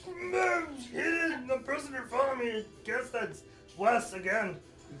person in front of me, guess that's Wes again.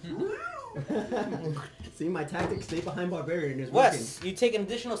 See, my tactic, stay behind barbarian, is working. Wes, you take an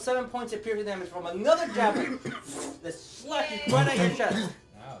additional 7 points of piercing damage from another javelin that slashes right at your chest.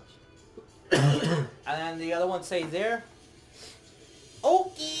 Ouch. And then the other one stays there.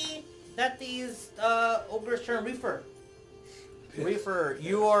 Okay, that is Ogre's turn. Reefer. Reefer,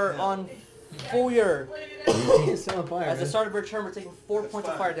 you are on fire. What did it do? It's so on fire. As the man. start of your turn, we're taking 4 That's points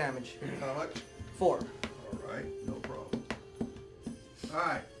of fine. fire damage. How much? 4. Alright, no problem.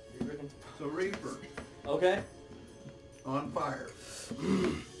 Alright, so Reaper, Okay. on fire.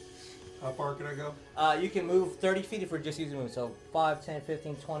 How far can I go? You can move 30 feet if we're just using move. So 5, 10,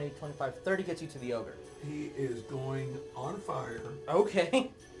 15, 20, 25, 30 gets you to the ogre. He is going on fire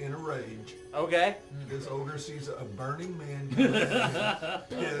Okay. in a rage. Okay. This ogre sees a burning man coming at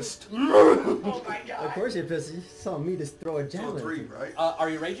him, pissed. Oh my god. Of course you're pissed. You saw me just throw a So javelin. 3, right? Are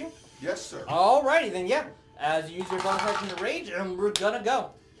you raging? Yes, sir. Alrighty then, yeah. As you use your bonus action to rage, and we're gonna go.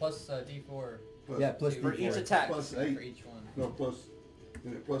 Plus D4 Plus, Yeah, plus For For D4. each attack. plus for 8. each one. No, plus.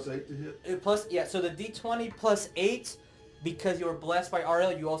 Isn't it plus 8 to hit? Plus, yeah, so the d20 plus 8, because you were blessed by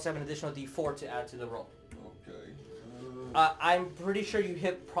RL, you also have an additional d4 to add to the roll. Okay. I'm pretty sure you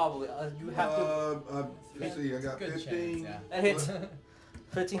hit probably. You have to. Let's see, I got Good 15. chance, yeah. That hits.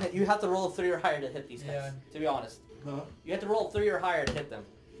 15 hit. You have to roll a 3 or higher to hit these guys, Yeah. to be honest. Huh? You have to roll a 3 or higher to hit them.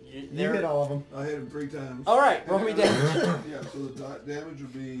 You hit all of them. I hit him 3 times. Alright, roll me damage. Yeah, so the damage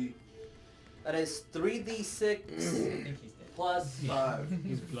would be That is 3d6 I think he's dead. plus. 5.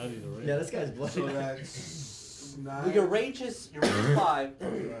 He's bloody already. Yeah, this guy's bloody. So that's 9. Well, your rage is 5.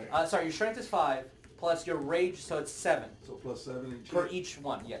 Right. Sorry, your strength is 5 plus your rage, so it's 7 So plus 7 each. per hit. each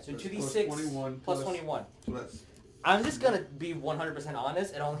one. Yeah, so That's 2d6 plus 21 plus plus- 21. So that's I'm just gonna be 100%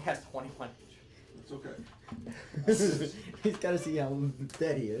 honest. It only has 21. it's okay. He's got to see how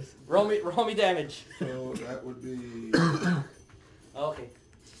dead he is. Roll me damage. So that would be Okay.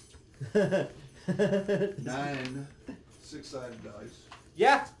 9 6-sided dice.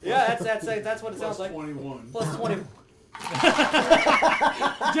 Yeah, that's what it sounds Plus like. 21. Plus 20.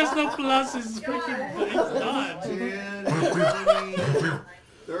 Just the plus is freaking it's done. 10,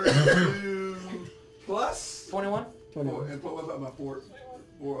 20, 32 plus 21. 4, and what about my 4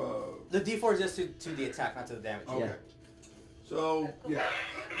 The d4 is just to the attack, not to the damage. okay. Yeah. So yeah,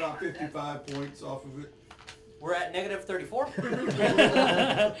 about 55 points off of it. We're at negative 34.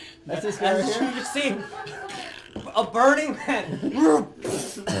 That's this guy right As you here. just see a burning man.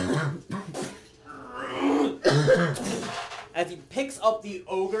 As he picks up the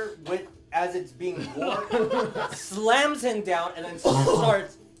ogre as it's being warped, slams him down, and then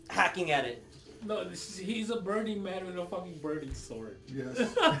starts hacking at it. No, he's a burning man with a fucking burning sword. Yes.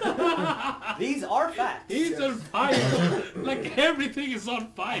 These are facts. He's on fire. Like everything is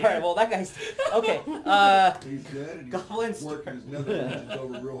on fire. Alright, well that guy's... Okay, He's dead and he's Goblin's working his nether regions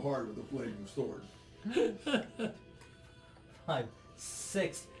over real hard with a flaming sword. 5,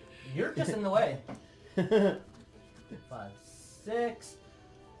 6. You're just in the way. 5, 6. 1,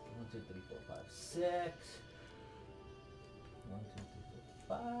 2, 3, 4, 5, 6. 1, 2, 3, 4,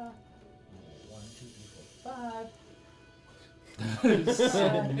 5. 1, 2, 3, 4, 5.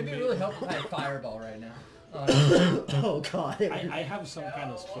 It'd be really helpful if I had fireball right now. Oh god. I have some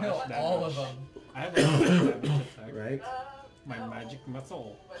kind of splash No, damage. all of them. I have a splash damage attack. Right? My magic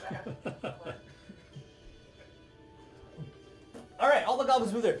missile. Alright, all the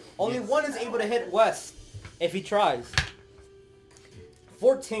goblins move there. Only one is able to hit Wes if he tries.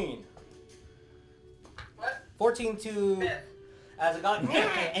 14. What? 14 to... Miss. as a god,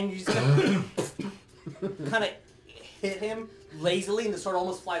 and you just kind of hit him lazily, and the sword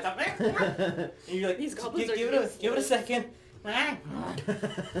almost flies up. And you're like, These goblins are give it a second.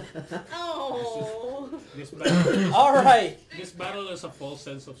 Oh. This battle, All right, this battle is a false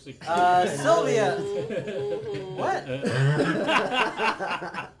sense of security. Sylvia. What?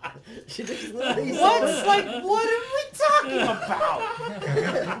 She just literally What's said- like? What are we talking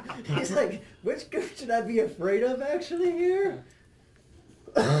about? He's like, which group should I be afraid of actually here?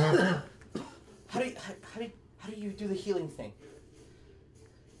 How do you do the healing thing?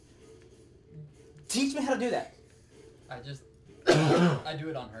 Teach me how to do that. I do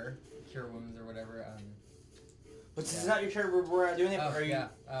it on her, cure wounds or whatever. But this is not your turn. We're doing it. Oh, or you... yeah.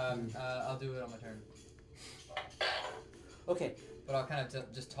 I'll do it on my turn. Okay. But I'll kind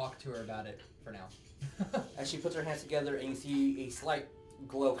of just talk to her about it for now. As she puts her hands together, and you see a slight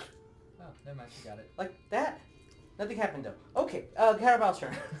glow, Oh, never mind. She got it. like that. Nothing happened though. Okay. Carabal's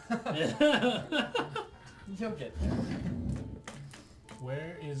turn. You'll get there.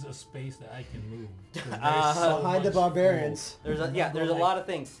 Where is a space that I can move? 'Cause there's Behind the much barbarians. There's a lot of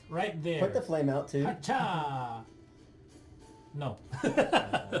things. food. Right there. Put the flame out too. Hacha! No.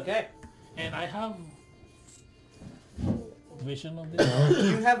 Okay. And I have vision of this.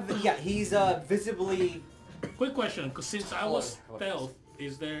 You have he's visibly. Quick question, because since I was Oh, stealth,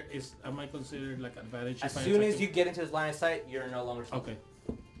 am I considered like advantage? As if I soon attack as you get into his line of sight, you're no longer. him? Okay.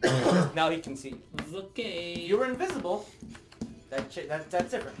 Now he can see you. Okay. You were invisible. That's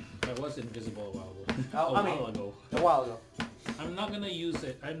different. I was invisible a while ago. Oh, I mean- while ago. A while ago. I'm not gonna use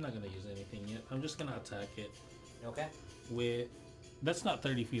it. I'm not gonna use anything yet. I'm just gonna attack it Okay. with. That's not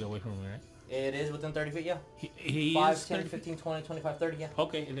 30 feet away from me, right? It is within 30 feet, yeah. He 5, is 10, 30 feet? 15, 20, 25, 30, yeah.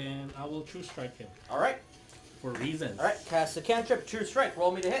 Okay, then I will true strike him Alright. for reasons. Alright, cast a cantrip, true strike.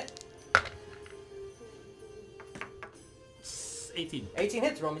 Roll me to hit. 18. 18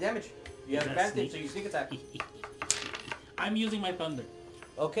 hits, roll me damage. You have That's advantage, so sneak. you sneak attack. I'm using my thunder.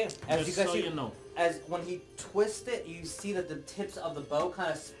 Okay, as Just you guys so see, you know. as when he twists it, you see that the tips of the bow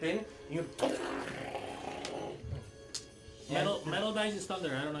kind of spin. And you. Metal dice is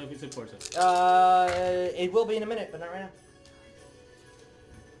thunder. I don't know if it's important. It will be in a minute, but not right now.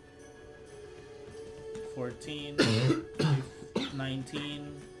 14,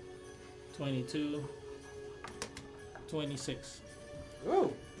 19, 22, 26.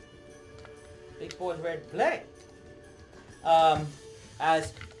 Ooh. Big boy's ready to play.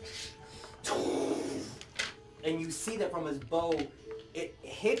 As and you see that from his bow, it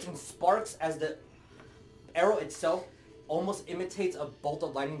hits and sparks as the arrow itself almost imitates a bolt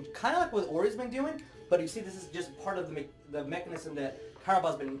of lightning, kind of like what Ori's been doing. But you see, this is just part of the mechanism that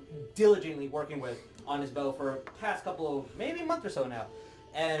Karabal's been diligently working with on his bow for the past couple of maybe a month or so now.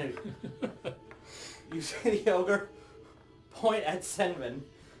 And you see the ogre point at Senvin,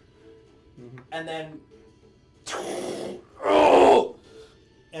 and then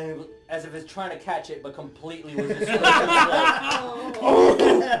and as if it's trying to catch it, but completely was just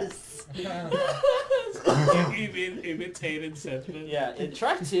Yes. Imitated sentiment. yeah, it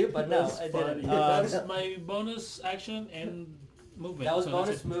tried to, but no, That's it funny. didn't. That's my bonus action and movement. That was so that's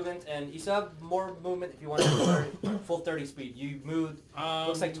bonus it. movement, and you still have more movement if you want to go full 30 speed. You moved.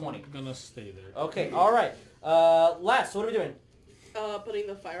 Looks like 20. I'm gonna stay there. Okay, all right. Last, what are we doing? Putting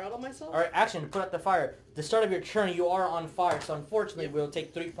the fire out on myself. All right, action. Put out the fire. The start of your turn, you are on fire, so unfortunately, Yep. we'll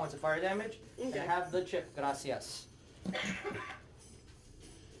take 3 points of fire damage. Okay. And have the chip. Gracias.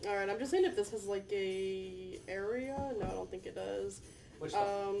 All right, I'm just saying if this has like a area. No, I don't think it does. Which stuff?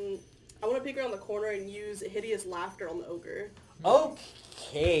 I want to peek around the corner and use hideous laughter on the ogre.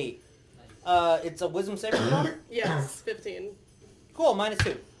 Okay. It's a wisdom saving throw. Yes, 15. Cool.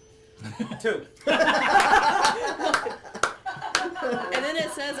 -2. 2. And then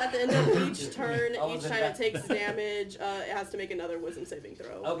it says at the end of each turn, I each wasn't time it back. takes damage, it has to make another wisdom saving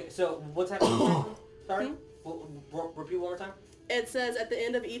throw. Okay. So what's happening? Sorry. Hmm? Repeat one more time. It says at the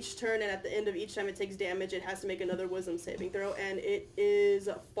end of each turn and at the end of each time it takes damage, it has to make another wisdom saving throw, and it is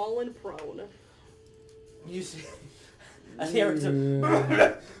fallen prone. You see. I see Eric.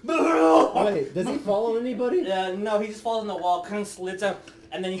 Wait, does he follow anybody? No, he just falls on the wall, kind of slits up,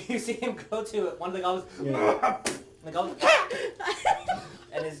 and then you see him go to it. One of the goblins, and the goblin,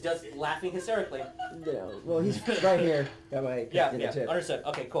 and is just laughing hysterically. No. Well, he's right here. That way. Yeah, get the yeah, chip. understood.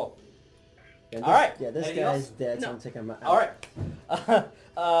 Okay, cool. Yeah, this, All right. Yeah, this Anything guy's else? dead, so No. I'm taking him out. All right.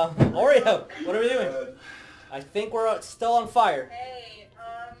 Oreo, what are we doing? I think we're still on fire. Hey,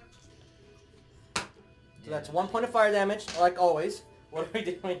 So that's 1 point of fire damage, like always. What are we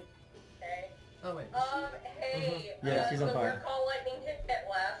doing? okay. Oh wait. Hey, Yeah, she's on so fire. we're call lightning hit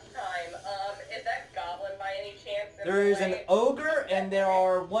last time. Is that goblin by any chance? in There the is an way? ogre, and there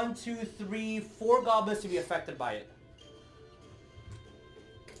are 1, 2, 3, 4 goblins to be affected by it.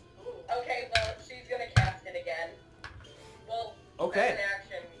 Okay, well, she's gonna cast it again. Well, Okay. that's an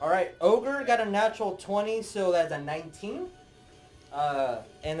action. Alright, ogre got a natural 20, so that's a 19.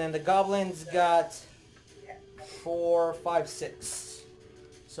 And then the goblins got 4, 5, 6.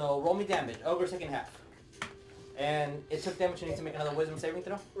 So roll me damage. Ogre's taking half. And it took damage, you need to make another wisdom saving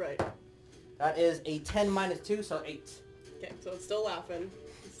throw. Right. That is a 10 minus 2, so 8. Okay, so it's still laughing.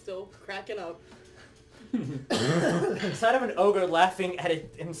 It's still cracking up. The sight of an ogre laughing at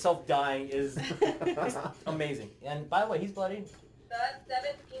himself dying is amazing. And by the way, he's bloody. That's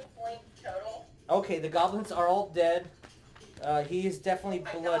 17 points total. Okay, the goblins are all dead. He is definitely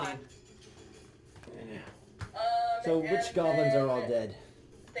Oh my bloody. God. So which and goblins are all then dead?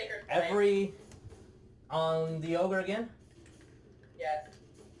 Sacred Flame. Every... On the ogre again? Yes.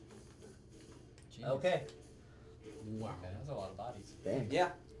 Jeez. Okay. Wow. Okay, that's a lot of bodies. Damn. Yeah.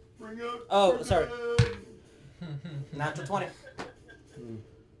 Bring up. Oh, sorry. Natural 20.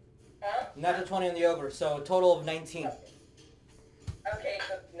 Huh? Natural 20 on the ogre, so a total of 19. Okay,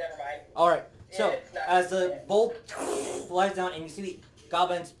 so never mind. Alright, so It's not- as the bolt flies down and you see the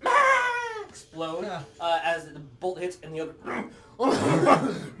goblins explode as the bolt hits and the ogre...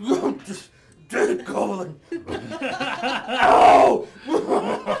 Dead goblin! Ow!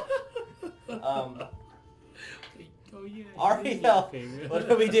 Oh yeah. Ariel, what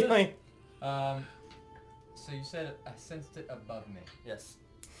are we doing? So you said I sensed it above me. Yes.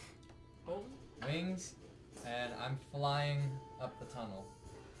 Wings, and I'm flying up the tunnel.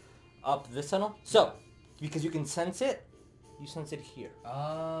 Up this tunnel? So, because you can sense it, you sense it here.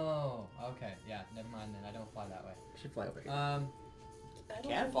 Oh, okay. Yeah, never mind then. I don't fly that way. Should fly over here. I You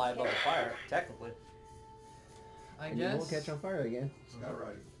don't can think fly you above the can. fire, technically. I And you guess. won't catch on fire again. Scout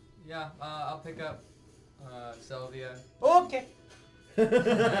riding. Yeah, I'll pick up Sylvia. Okay.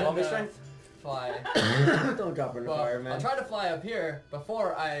 and, me strength? Fly. Don't drop her in the Well, fire, man. I'll try to fly up here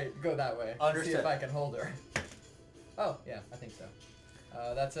before I go that way. See Understood. if I can hold her. Oh, yeah, I think so.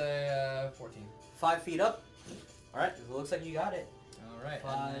 That's a 14. 5 feet up. Alright, it looks like you got it. Alright.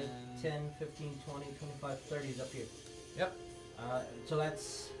 5, and then- 10, 15, 20, 25, 30 is up here. Yep. So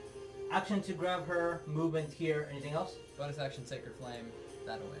that's action to grab her, movement here, anything else? Bonus action, Sacred Flame,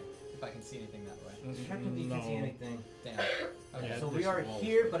 that away. If I can see anything that way. Check if you can see anything. Damn. Okay. Yeah. So we there's are walls.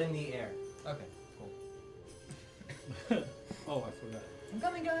 here, but in the air. Okay, cool. Oh, I forgot. I'm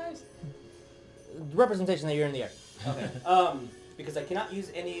coming, guys! Representation that you're in the air. Okay. Because I cannot use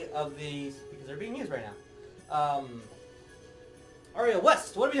any of these because they're being used right now. Ariel,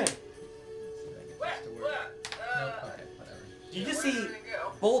 West, what are we doing? See if I get West, this to work. west. Nope, okay, whatever. You just Where see are we gonna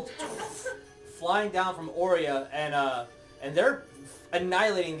go? bolt flying down from Aurea, and they're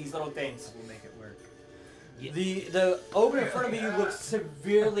annihilating these little things. We'll make it work. The ogre in front of you looks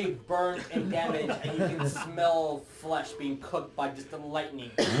severely burned and damaged, and you can smell flesh being cooked by just the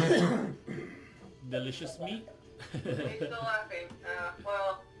lightning. Delicious meat. He's still laughing.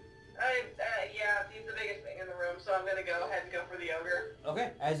 Well, yeah, he's the biggest thing in the room, so I'm gonna go ahead and go for the ogre.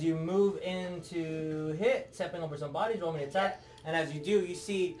 Okay, as you move into hit, stepping over some bodies, roll me an attack, and as you do, you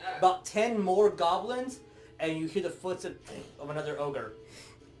see about 10 more goblins, and you hear the footsteps of another ogre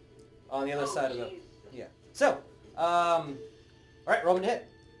on the other side of the... jeez. Yeah. So, alright, roll me to hit.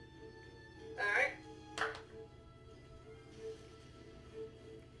 Alright.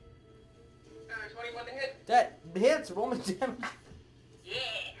 21 to hit. That hits, roll me damage. Yeah.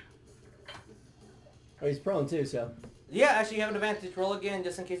 Oh, he's prone too, so. Yeah, actually you have an advantage. Roll again,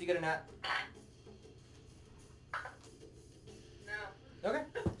 just in case you get a nat. No. Okay,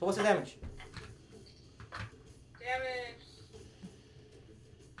 so what's the damage? Damage.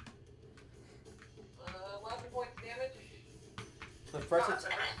 11 points damage. The first Oh, hit. it's a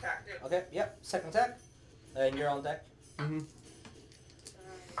first attack, too. Okay, yep, second attack. And you're on deck. Mm-hmm.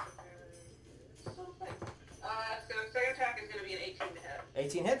 So second attack is going to be an 18 to hit.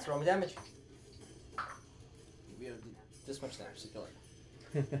 18 hits, roll me damage. We have this much damage to kill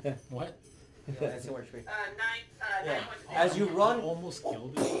it. What? That's the worst way. 9 Yeah. points of As damage. you run, Almost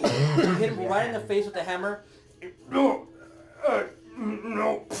killed it. you hit him right in the face with the hammer. No,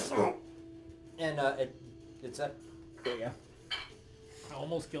 no. And it's a There you go. I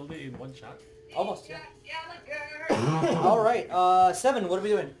almost killed it in one shot. almost. Yeah. Gallagher. All right, 7. What are we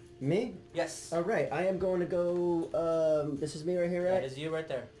doing? Me? Yes. All right. I am going to go. This is me right here, That right? is you right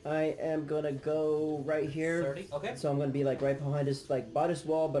there. I am gonna go right here. 30. Okay. So I'm gonna be like right behind this like bodice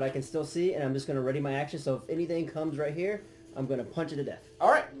wall, but I can still see, and I'm just gonna ready my action. So if anything comes right here, I'm gonna punch it to death. All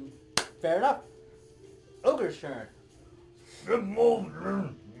right. Fair enough. Ogre's turn.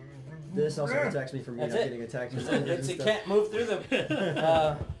 This also protects me from That's not it. getting attacked. It can't move through them.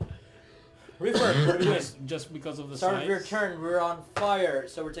 Reaper, what are we doing? Just because of the Start size. of your turn, we're on fire,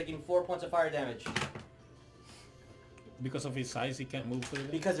 so we're taking 4 points of fire damage. Because of his size, he can't move through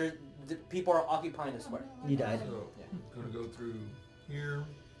it. Because the people are occupying the square. You died. So, gonna go through here.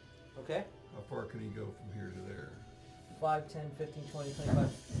 Okay? How far can he go from here to there? 5, 10, 15, 20,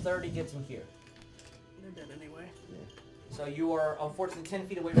 25, 30 gets him here. They're dead anyway. So you are unfortunately 10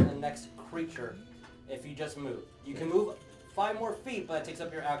 feet away from the next creature if you just move. You can move 5 more feet, but it takes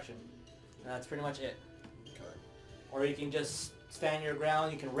up your action. And that's pretty much it. Okay. Or you can just stand your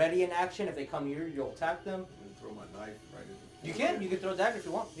ground. You can ready an action. If they come near you, you'll attack them. I'm gonna throw my knife right at the You can. You can throw a dagger if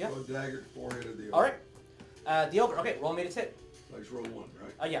you want. Yeah. Throw a dagger at the forehead of the ogre. All right. The ogre. Okay, roll me to hit. So I just roll 1,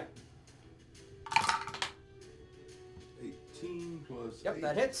 right? Yeah. 18 plus Yep, 8,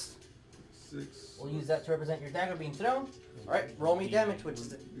 that hits. 6. We'll use that to represent your dagger being thrown. All right, roll me damage, which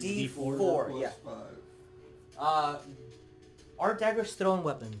is a D4. plus Yeah. 5. Are daggers thrown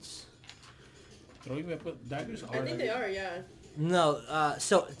weapons? Throwing weapon daggers are. I think they are, yeah. No,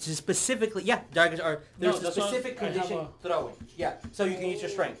 so specifically, yeah, daggers are, there's a that's what specific I have condition throwing. Yeah, so you can use your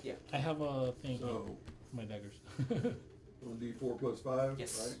strength, yeah. I have a thing. So, My daggers. 1d4 plus 5,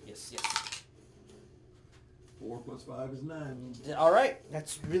 Yes, right? yes. 4 plus 5 is 9. All right,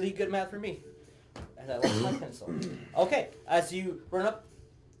 that's really good math for me. As I lost my pencil. Okay, as you run up.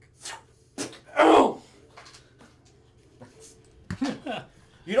 Oh!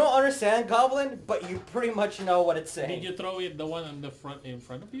 You don't understand Goblin, but you pretty much know what it's Did saying. you throw it the one in the front in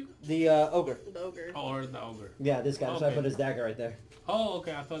front of you, The ogre. The ogre. or the ogre? Yeah, this guy. So I Okay. put his dagger right there. Oh,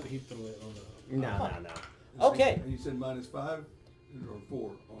 okay. I thought he threw it on the. No. Okay. And you said minus 5 or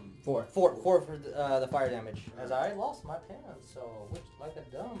 4 on 4. Four for the fire damage. As I lost my pants, so which like a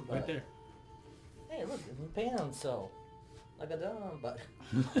dumb. But Right there. Hey, look, my pants, so like a dumb. But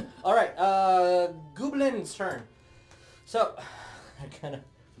all right, Goblin's turn. So I kind of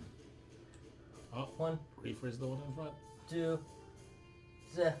Oh, 1, Reaper's the one in front. 2,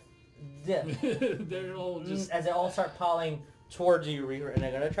 3. They're all just. As they all start piling towards you, Reaper, and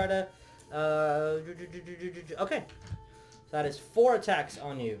they're gonna try to. Okay, so that is 4 attacks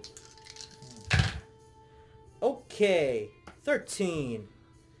on you. Okay, 13,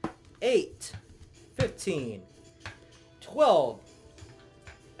 8, 15, 12.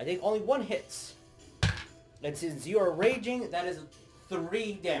 I think only 1 hits. And since you are raging, that is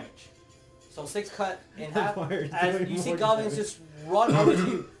 3 damage. So 6 cut in half. Fire is As doing you see more goblins damage. just run over to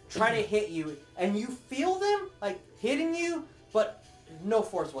you, try to hit you, and you feel them like hitting you, but no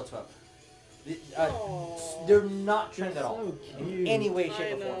force whatsoever. Aw. They're not trained at all, So in cute. any way, I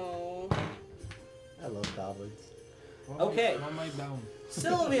shape, or form. know. I love goblins. Okay. Why am I down?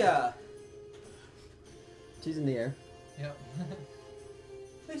 Sylvia, She's in the air. Yep.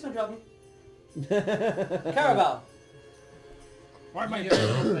 please don't drop me. Carabao. Why am I You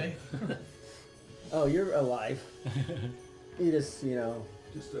down? know, Oh, you're alive. You just,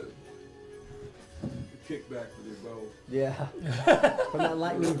 just a kickback with your bow. yeah. From that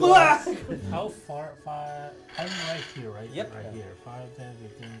lightning blast. How far? I'm right here, right? Yep. Right here. 5, 10,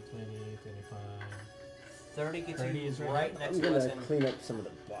 15, 20, 25. 30 gets 30 you is right. right next I'm to us. gonna And clean up some of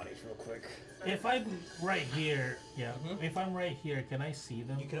the bodies real quick. If I'm right here, yeah. Mhm. If I'm right here, can I see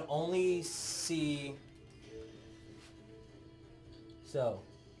them? you can only see. So,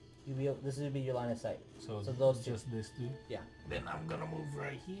 this would be your line of sight. So, So those two. just this two. Yeah. Then I'm gonna move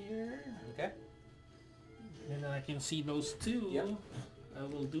right here, Okay. and then I can see those two. Yep. I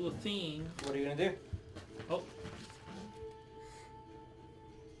will do a thing. What are you gonna do? Oh.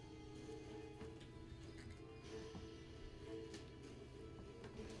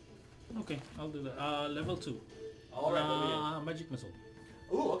 Okay, I'll do that. Level 2. All right. What are Magic missile.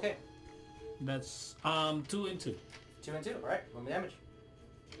 we doing? Ooh. Okay. That's 2 and 2. 2 and 2. All right. Roll me damage.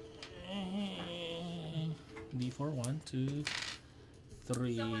 D4 1, 2,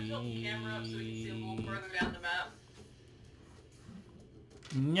 3. Someone tilt the camera up so we can see a little further down the map.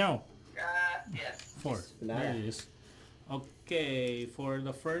 No. Yes. 4. Nah. There it is. Okay, for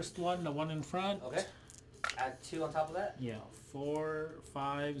the first one, the one in front. Okay. Add 2 on top of that. Yeah, 4,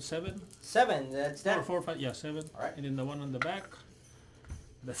 5, 7. 7. That's that. 4, 5, yeah, 7. Alright. And then the one on the back.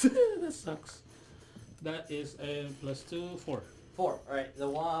 That's that sucks. That is a +2, 4. 4. All right. The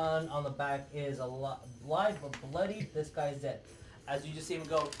one on the back is alive but bloody. This guy's dead. As you just see him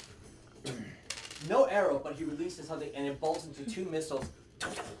go. No arrow, but he releases something and it bolts into 2 missiles.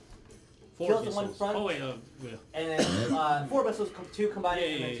 4 Kills the one missiles. front. Oh wait, yeah. And then 4 missiles, 2 combined, Yeah,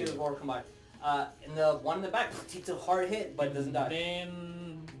 and then yeah, 2 yeah. more combined. And the one in the back takes a hard hit, but it doesn't die.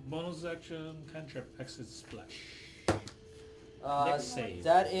 Then Bonus action, cantrip, exit splash. Uh, Save.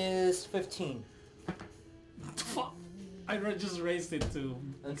 that is 15. Fuck. Just raised it to.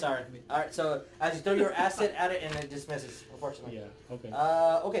 I'm sorry. Alright, so as you throw your acid at it and it just misses, unfortunately. Yeah. Okay.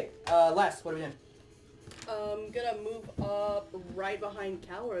 Okay. Last, what are we doing? I'm gonna move up right behind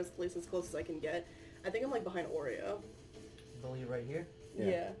Cal, or at least as close as I can get. I think I'm like behind Oreo. I believe right here.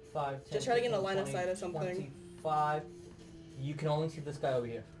 Yeah. 5, 10, Just try to get in a 15, line of 20, sight or something. 25. You can only see this guy over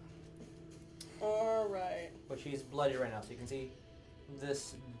here. Alright. But she's bloody right now, so you can see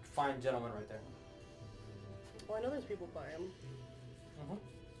this fine gentleman right there. Oh, I know there's people by him.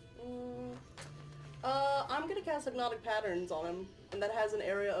 Mhm. I'm gonna cast Hypnotic Patterns on him, and that has an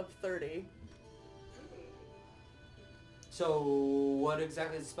area of 30. So, what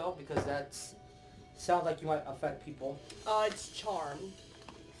exactly is the spell? Because that sounds like you might affect people. It's Charm.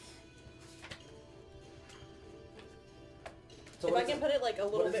 So If what I is can it- put it like a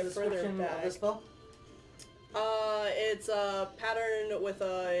what little is the bit further description of back. the spell? It's a pattern with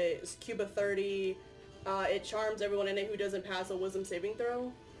a cube of 30. It charms everyone in it who doesn't pass a wisdom saving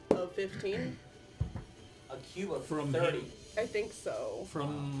throw of 15. A cube of From 30. him. I think so.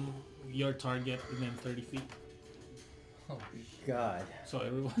 From your target within 30 feet. Oh, God. So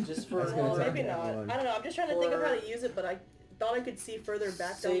everyone. Just for That's gonna Well, take maybe that not. one. I don't know. I'm just trying to think of For- how to use it, but I thought I could see further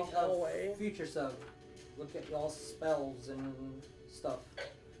back down the sake hallway. of future stuff. Look at y'all's spells and stuff.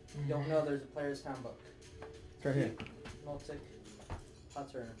 You don't know there's a player's handbook. It's right here. Multic.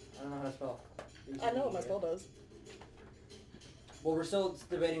 Hot turner. I don't know how to spell. I know what my spell does. Well, we're still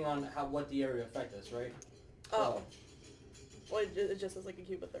debating on what the area effect is, right? Oh. Well, it just says like a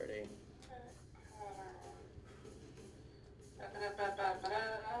cube of 30.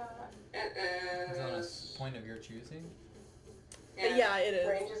 It Is on a is. point of your choosing? Yeah, it is.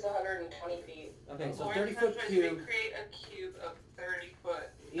 Range is 120 feet. Okay, so Or 30 I'm foot trying to cube. recreate a cube of 30 foot.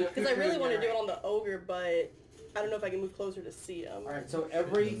 Because I really want to do it on the ogre, but I don't know if I can move closer to see him. Alright, so Yeah,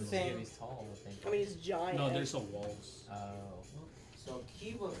 everything. he's tall, I think. I mean, he's giant. No, there's a walls. Oh. So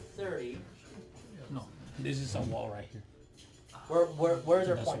cube of 30. No, this is a wall right here. Where's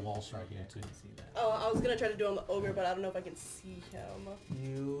our There's point? walls right here too. See that. Oh, I was gonna try to do it on the ogre, but I don't know if I can see him.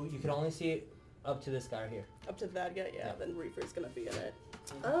 You can only see it up to this guy here. Up to that guy, yeah, Yeah. then Reaper's gonna be in it.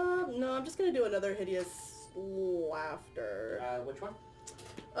 No, I'm just gonna do another hideous laughter. Which one?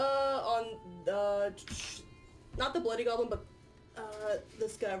 On the, not the bloody goblin, but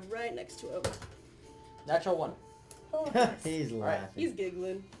this guy right next to him. Natural one. Oh, He's Alright. laughing. he's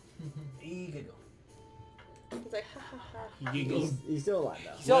giggling. Giggle. He's like, ha ha ha. You go. He's still alive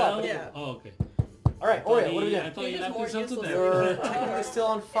though. Still up. Well, Yeah. Oh, okay. Alright, Oreo, what are we I doing? thought He's you just left more yourself to useless. You're death. technically still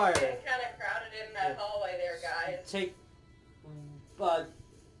on It's fire. getting kind of crowded in that hallway there, guys. Take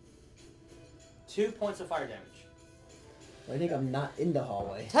 2 points of fire damage. I think I'm not in the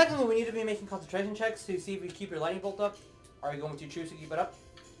hallway. Technically, we need to be making concentration checks to see if you keep your lightning bolt up. Are you going to choose to keep it up?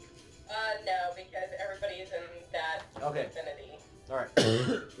 No, because everybody is in that Okay. vicinity. Alright.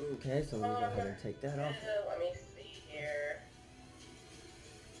 Okay, so I'm gonna go ahead and take that off. Let me see here.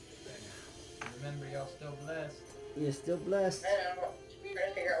 Remember, y'all still blessed. You're still blessed. I'm trying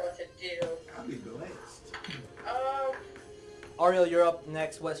to figure out what to do. I'll be blessed. Ariel, you're up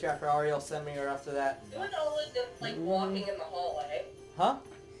next. What's your after Ariel? Send me or after that. Who's always just like walking in the hallway? Huh?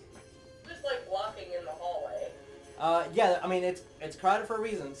 Who's like walking in the hallway? Yeah, I mean, it's crowded for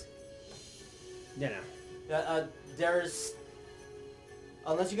reasons. Yeah. There's...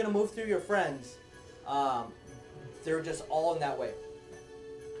 Unless you're gonna move through your friends, they're just all in that way.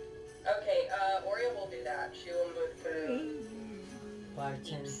 Okay, Oreo will do that. She will move through. 5,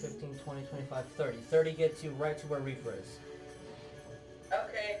 10, 15, 20, 25, 30. 30 gets you right to where Reaper is.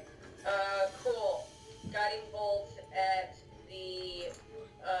 Okay, cool. Guiding bolt at the,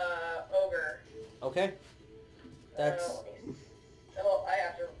 ogre. Okay? That's... Let me s- oh, I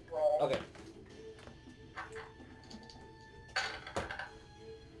have to roll. Okay.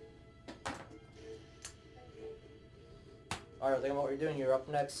 Alright, think about what you're doing. You're up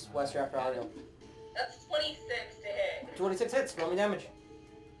next. West, you're after Ariel. That's 26 to hit. 26 hits. Roll me damage.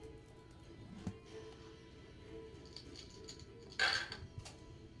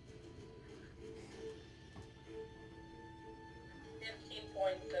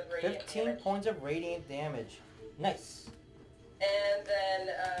 Points of radiant 15 damage. points of radiant damage. Nice. And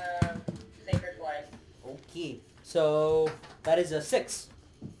then, Sacred Flame. Okay. So, that is a 6.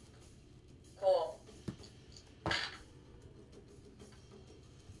 Cool. 8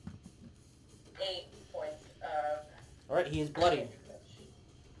 points of... Alright, he is bloody.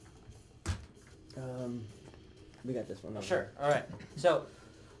 We got this one. Sure. Alright. So,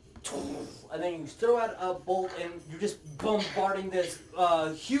 and then you throw out a bolt, and you're just bombarding this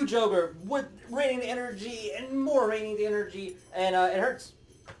huge ogre with raining energy and more raining energy, and it hurts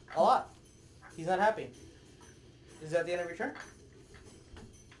a lot. He's not happy. Is that the end of your turn?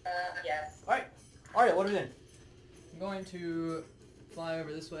 Yes. All right, Arya, what are we doing? I'm going to fly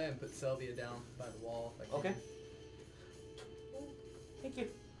over this way and put Selvia down by the wall if I can. Okay. Thank you.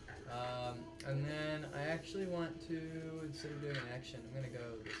 And then I actually want to, instead of doing an action, I'm going to go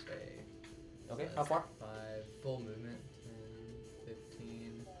this way. Okay, So how far? 5, full movement, 10,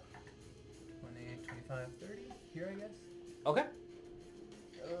 15, 20, 25, 30. Here, I guess. Okay.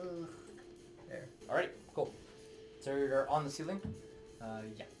 There. All right, cool. So you're on the ceiling?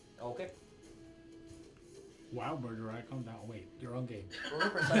 Yeah. Okay. Wow, murderer, I come down. Wait, you're on game. Roll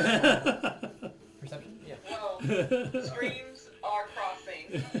perception. Perception? Yeah. Whoa. Streams are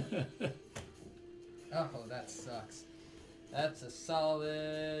crossing. Oh, that sucks. That's a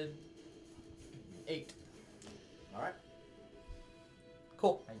solid 8. All right.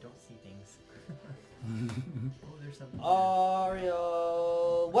 Cool. I don't see things. Oh, there's something.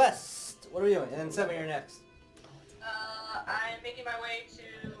 Ariel West. What are we doing? And then 7, you're next. I'm making my way to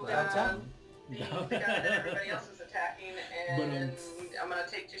Downtown? the guy that everybody else is attacking, and I'm gonna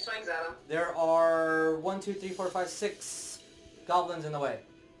take 2 swings at him. There are 1, 2, 3, 4, 5, 6 goblins in the way.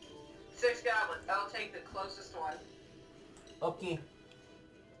 6 goblins. I'll take the closest one. Okay.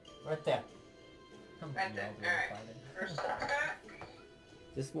 Right there. Right there. Alright. First attack.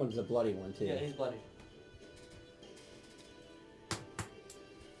 This one's a bloody one too. Yeah, he's bloody.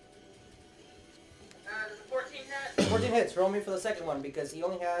 Does a 14 hit? 14 hits. Roll me for the second one because he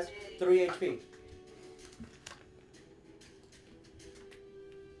only has 3 HP.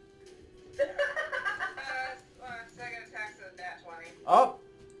 Second attack's a nat 20. Oh,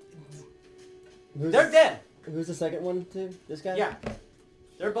 Who's they're the, dead. Who's the second one too? This guy? Yeah,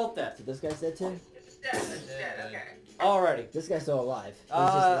 they're both dead. So this guy's dead too? It's just dead. It's just dead. Okay. Alrighty. This guy's still alive. He's Uh,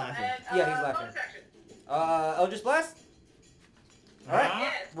 just laughing. And, Yeah, he's laughing. bonus action. Eldritch Blast. All right.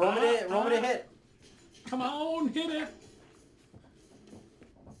 Yes. Roll me to hit. Come on, hit it.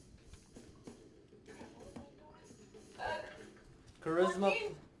 Charisma.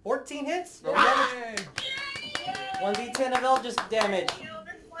 14 hits. Roll Yay! damage. 1d10 of Eldritch damage.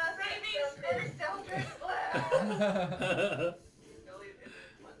 Eldritch Blast. Baby, Eldritch Blast.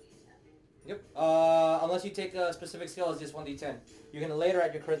 Yep. Unless you take a specific skill, it's just 1d10. You can later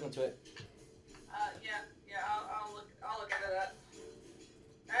add your charisma to it. Yeah, I'll look into that.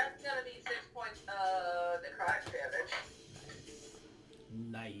 That's gonna be 6 points necrotic damage.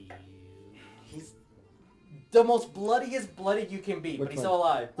 Nice. He's the most bloodiest bloody you can be, but Which he's one? still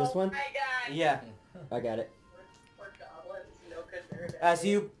alive. This Oh one? my god. Yeah. I got it. Poor goblins. No good, very bad. As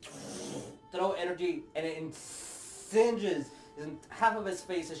you throw energy and it singes half of his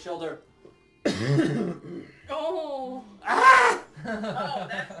face, his shoulder. Oh. Ah!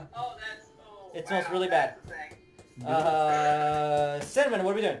 It smells really bad. That's the thing. Cinnamon,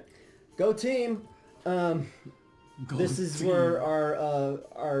 what are we doing? Go team! This is team. where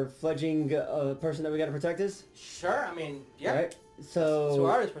our fledgling person that we gotta protect is? Sure, I mean, yeah. Right? So So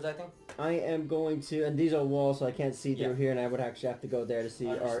Aria's protecting. I am going to, and these are walls so I can't see through Yeah. here, and I would actually have to go there to see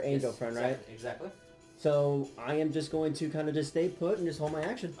our angel friend, right? Exactly. So I am just going to kind of just stay put and just hold my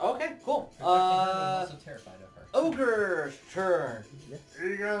action. Okay, cool. I'm also terrified of her. Ogre's turn. Yes.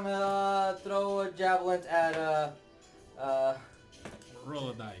 You're gonna throw a javelin at Roll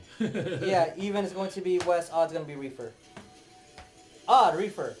a die. yeah, even is going to be West, odd's gonna be Reefer. Odd,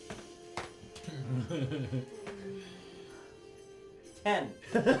 Reefer. 10.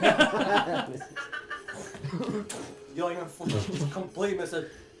 You don't even flinch, just complete miss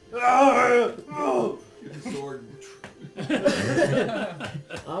it. Get the sword.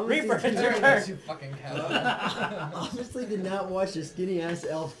 Reaper, it's your Turn, turn. you fucking cow. Obviously did not watch a skinny ass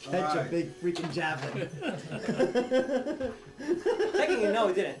elf catch a Alright. big freaking javelin. Technically, no,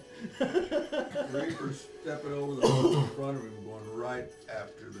 he didn't. Reaper's stepping over the front of him, going right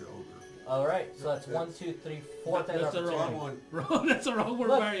after the ogre. Alright, so that's 1, 2, 3, 4 times That's the opportunity. Wrong one. Wrong, that's a wrong word,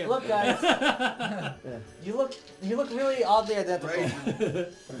 Look, Mario. look, guys. You look really oddly identical. Right.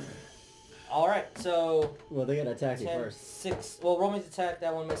 Alright, so Well, they gotta attack you 10, first. 6. Well, roll me to attack.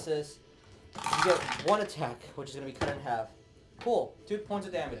 That one misses. You get 1 attack, which is going to be cut in half. Cool. 2 points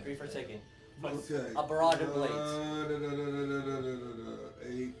of damage. Reefer taking. Okay. A barrage of blades.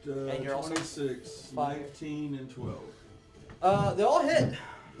 8, And you're also 26, 5. 19, and 12. They all hit.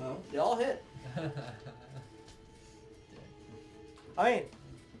 Huh? They all hit. I mean,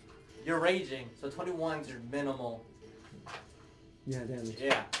 you're raging, so 21's your minimal. Yeah, damage.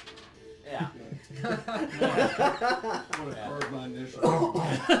 Yeah. Yeah. I want to carve my initials.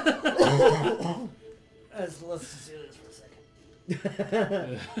 let's do this for a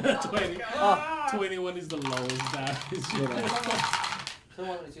second. 20, Oh. 21 is the lowest. That is So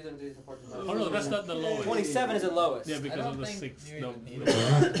 1, 2, 3, 4, 5, oh no, that's not the lowest. 27 is the lowest. Yeah, because don't of the think 6. you No, even need no.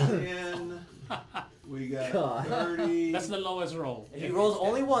 it. 10. We got God. 30. That's the lowest roll. If he rolls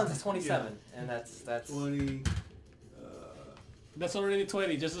only once, it's 27, and that's 20. That's already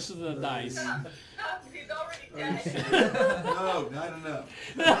 20. Just listen to the dice. He's already dead. No, not enough.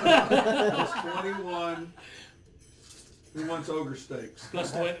 That's 21. Who wants ogre steaks?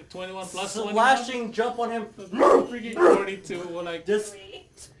 Plus 20, 21 plus 21. slashing jump on him. Freaking 42. We're like, Just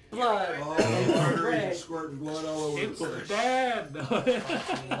blood. All and the arteries red. are squirting blood all over the it's place. bad.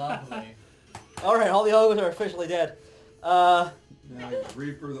 Lovely. All right, all the ogres are officially dead. Now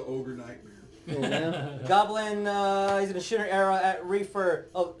Reaper the ogre nightmare. Goblin, he's gonna shoot an arrow at Reaper.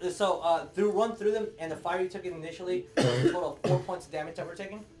 Oh, so run through them, and the fire you took initially, total of 4 points of damage that we're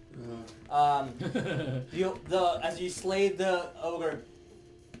taking. As you slay the ogre,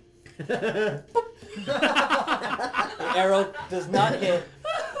 the arrow does not hit.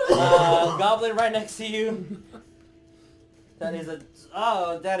 Goblin right next to you. That is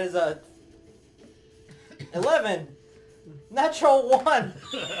a 11. Natural 1.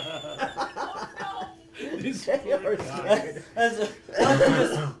 This They are poor guy. scared.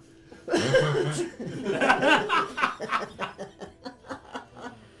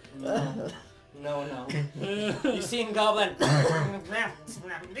 No. You seen Goblin. And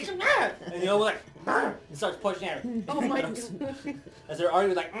the ogre like, he starts pushing at her. Oh my god. As they're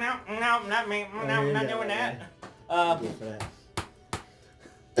arguing like, no, not me, no, I'm not doing that.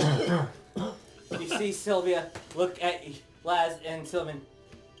 You see Sylvia look at Laz and Sylvan.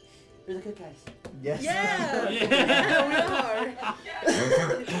 You're the good guys. Yes. Yeah. Yeah. We are.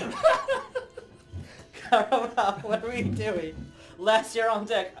 Caramba, what are we doing? Laz, you're on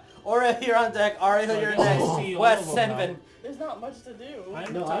deck. Aura, you're on deck. Ariel, you're Oh, next. see, all Wes, of them Senvin. There's not much to do.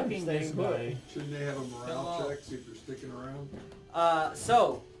 I'm No, I'm attacking this staying put. guy. Shouldn't they have a morale check, see if they're sticking around?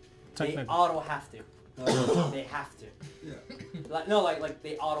 So, they Technically. auto have to. They have to. Yeah. Like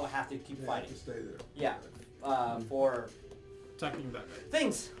they auto have to keep They have fighting. to stay there. Yeah. For Attacking that guy.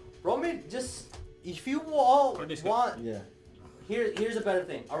 things. Roll me just if you all Or this guy. want. Yeah. Here's a better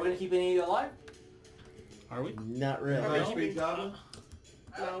thing. Are we gonna keep any of you alive? Are we? Not really. High speed goblin?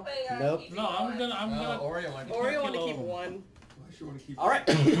 No. Nope. No, I'm gonna. Oreo wanted to Oreo want to kill keep him. one. Why should you want to keep All right.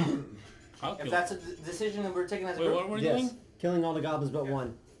 I'll If kill. that's a decision that we're taking as a Wait, group. what were we Yes. doing? Killing all the goblins but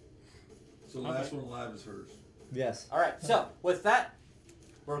one. So last one alive is hers. Yes. All right. So with that,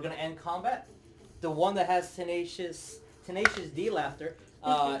 we're gonna end combat. The one that has tenacious D laughter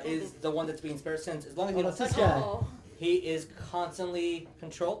is the one that's being spared since as long as you Oh, don't that's touch this him, guy. Oh. he is constantly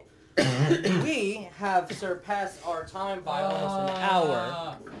controlled. We have surpassed our time by almost an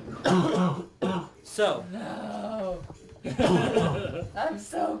hour. So No. I'm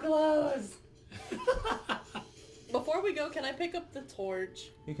so close. Before we go, can I pick up the torch?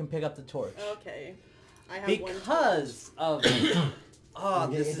 you can pick up the torch Okay. I have one torch. because of. Oh,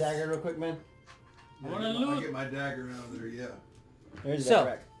 Get this your is. dagger real quick, man. Yeah, Wanna I loot? get my dagger out of there, yeah. There's So- the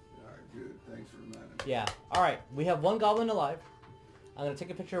wreck. Alright, good. Thanks for reminding me. Yeah. All right. We have one goblin alive. I'm gonna take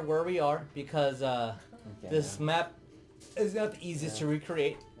a picture of where we are because this map is not the easiest to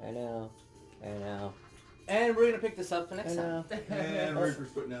recreate. I know. And we're gonna pick this up for I next time. know. And Reaper's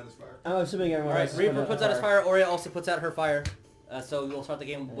putting out his fire. I'm assuming everyone All right. else is Reaper putting puts out his fire. Aurea also puts out her fire. So we'll start the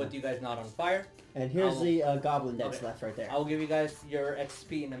game with you guys not on fire. And here's I'll- the goblin decks Okay. left right there. I will give you guys your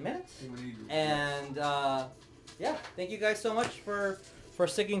XP in a minute. We need to- And yeah, thank you guys so much for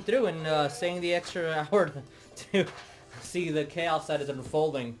sticking through and staying the extra hour to see the chaos that is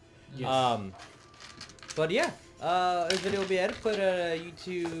unfolding. Yes. But yeah, this video will be edited. Put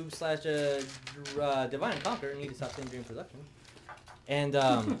YouTube / Divine and Conquer. Need to stop saying Dream Production. And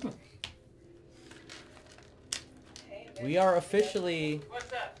we are officially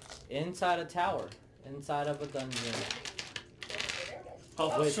What's up? inside a tower, inside of a dungeon.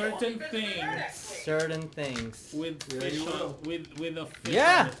 Of Wait. certain things Certain things. with Yeah, fish you on, will. with a fish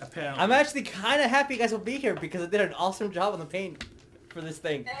Yeah. on it, apparently. I'm actually kind of happy you guys will be here because I did an awesome job on the paint for this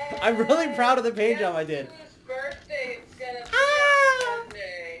thing. I'm really proud of the paint job I did. Whose birthday is gonna be Ah! on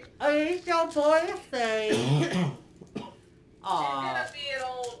Sunday? It's your birthday. She's Aw, gonna be an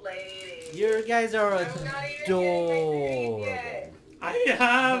old lady. you guys are I'm not even getting my adorable. dream yet. I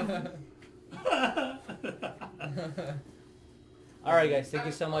have. All right, guys, thank I'm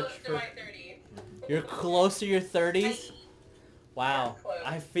you so much close to for. my 30s. You're close to your 30s. Wow,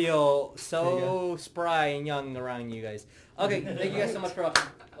 I feel so spry and young around you guys. Okay, thank you guys so much for watching.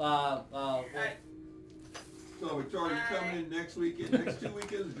 So Victoria, you coming in next weekend, next 2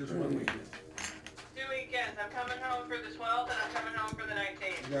 weekends, or just 1 weekend? 2 weekends. I'm coming home for the 12th and I'm coming home for the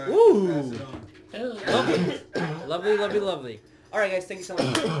 19th. Guys, Woo! pass it on. Lovely, lovely, lovely. All right, guys, thank you so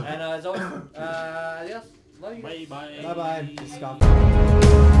much. And as always, yes, love you. Bye bye. Bye bye. Scott.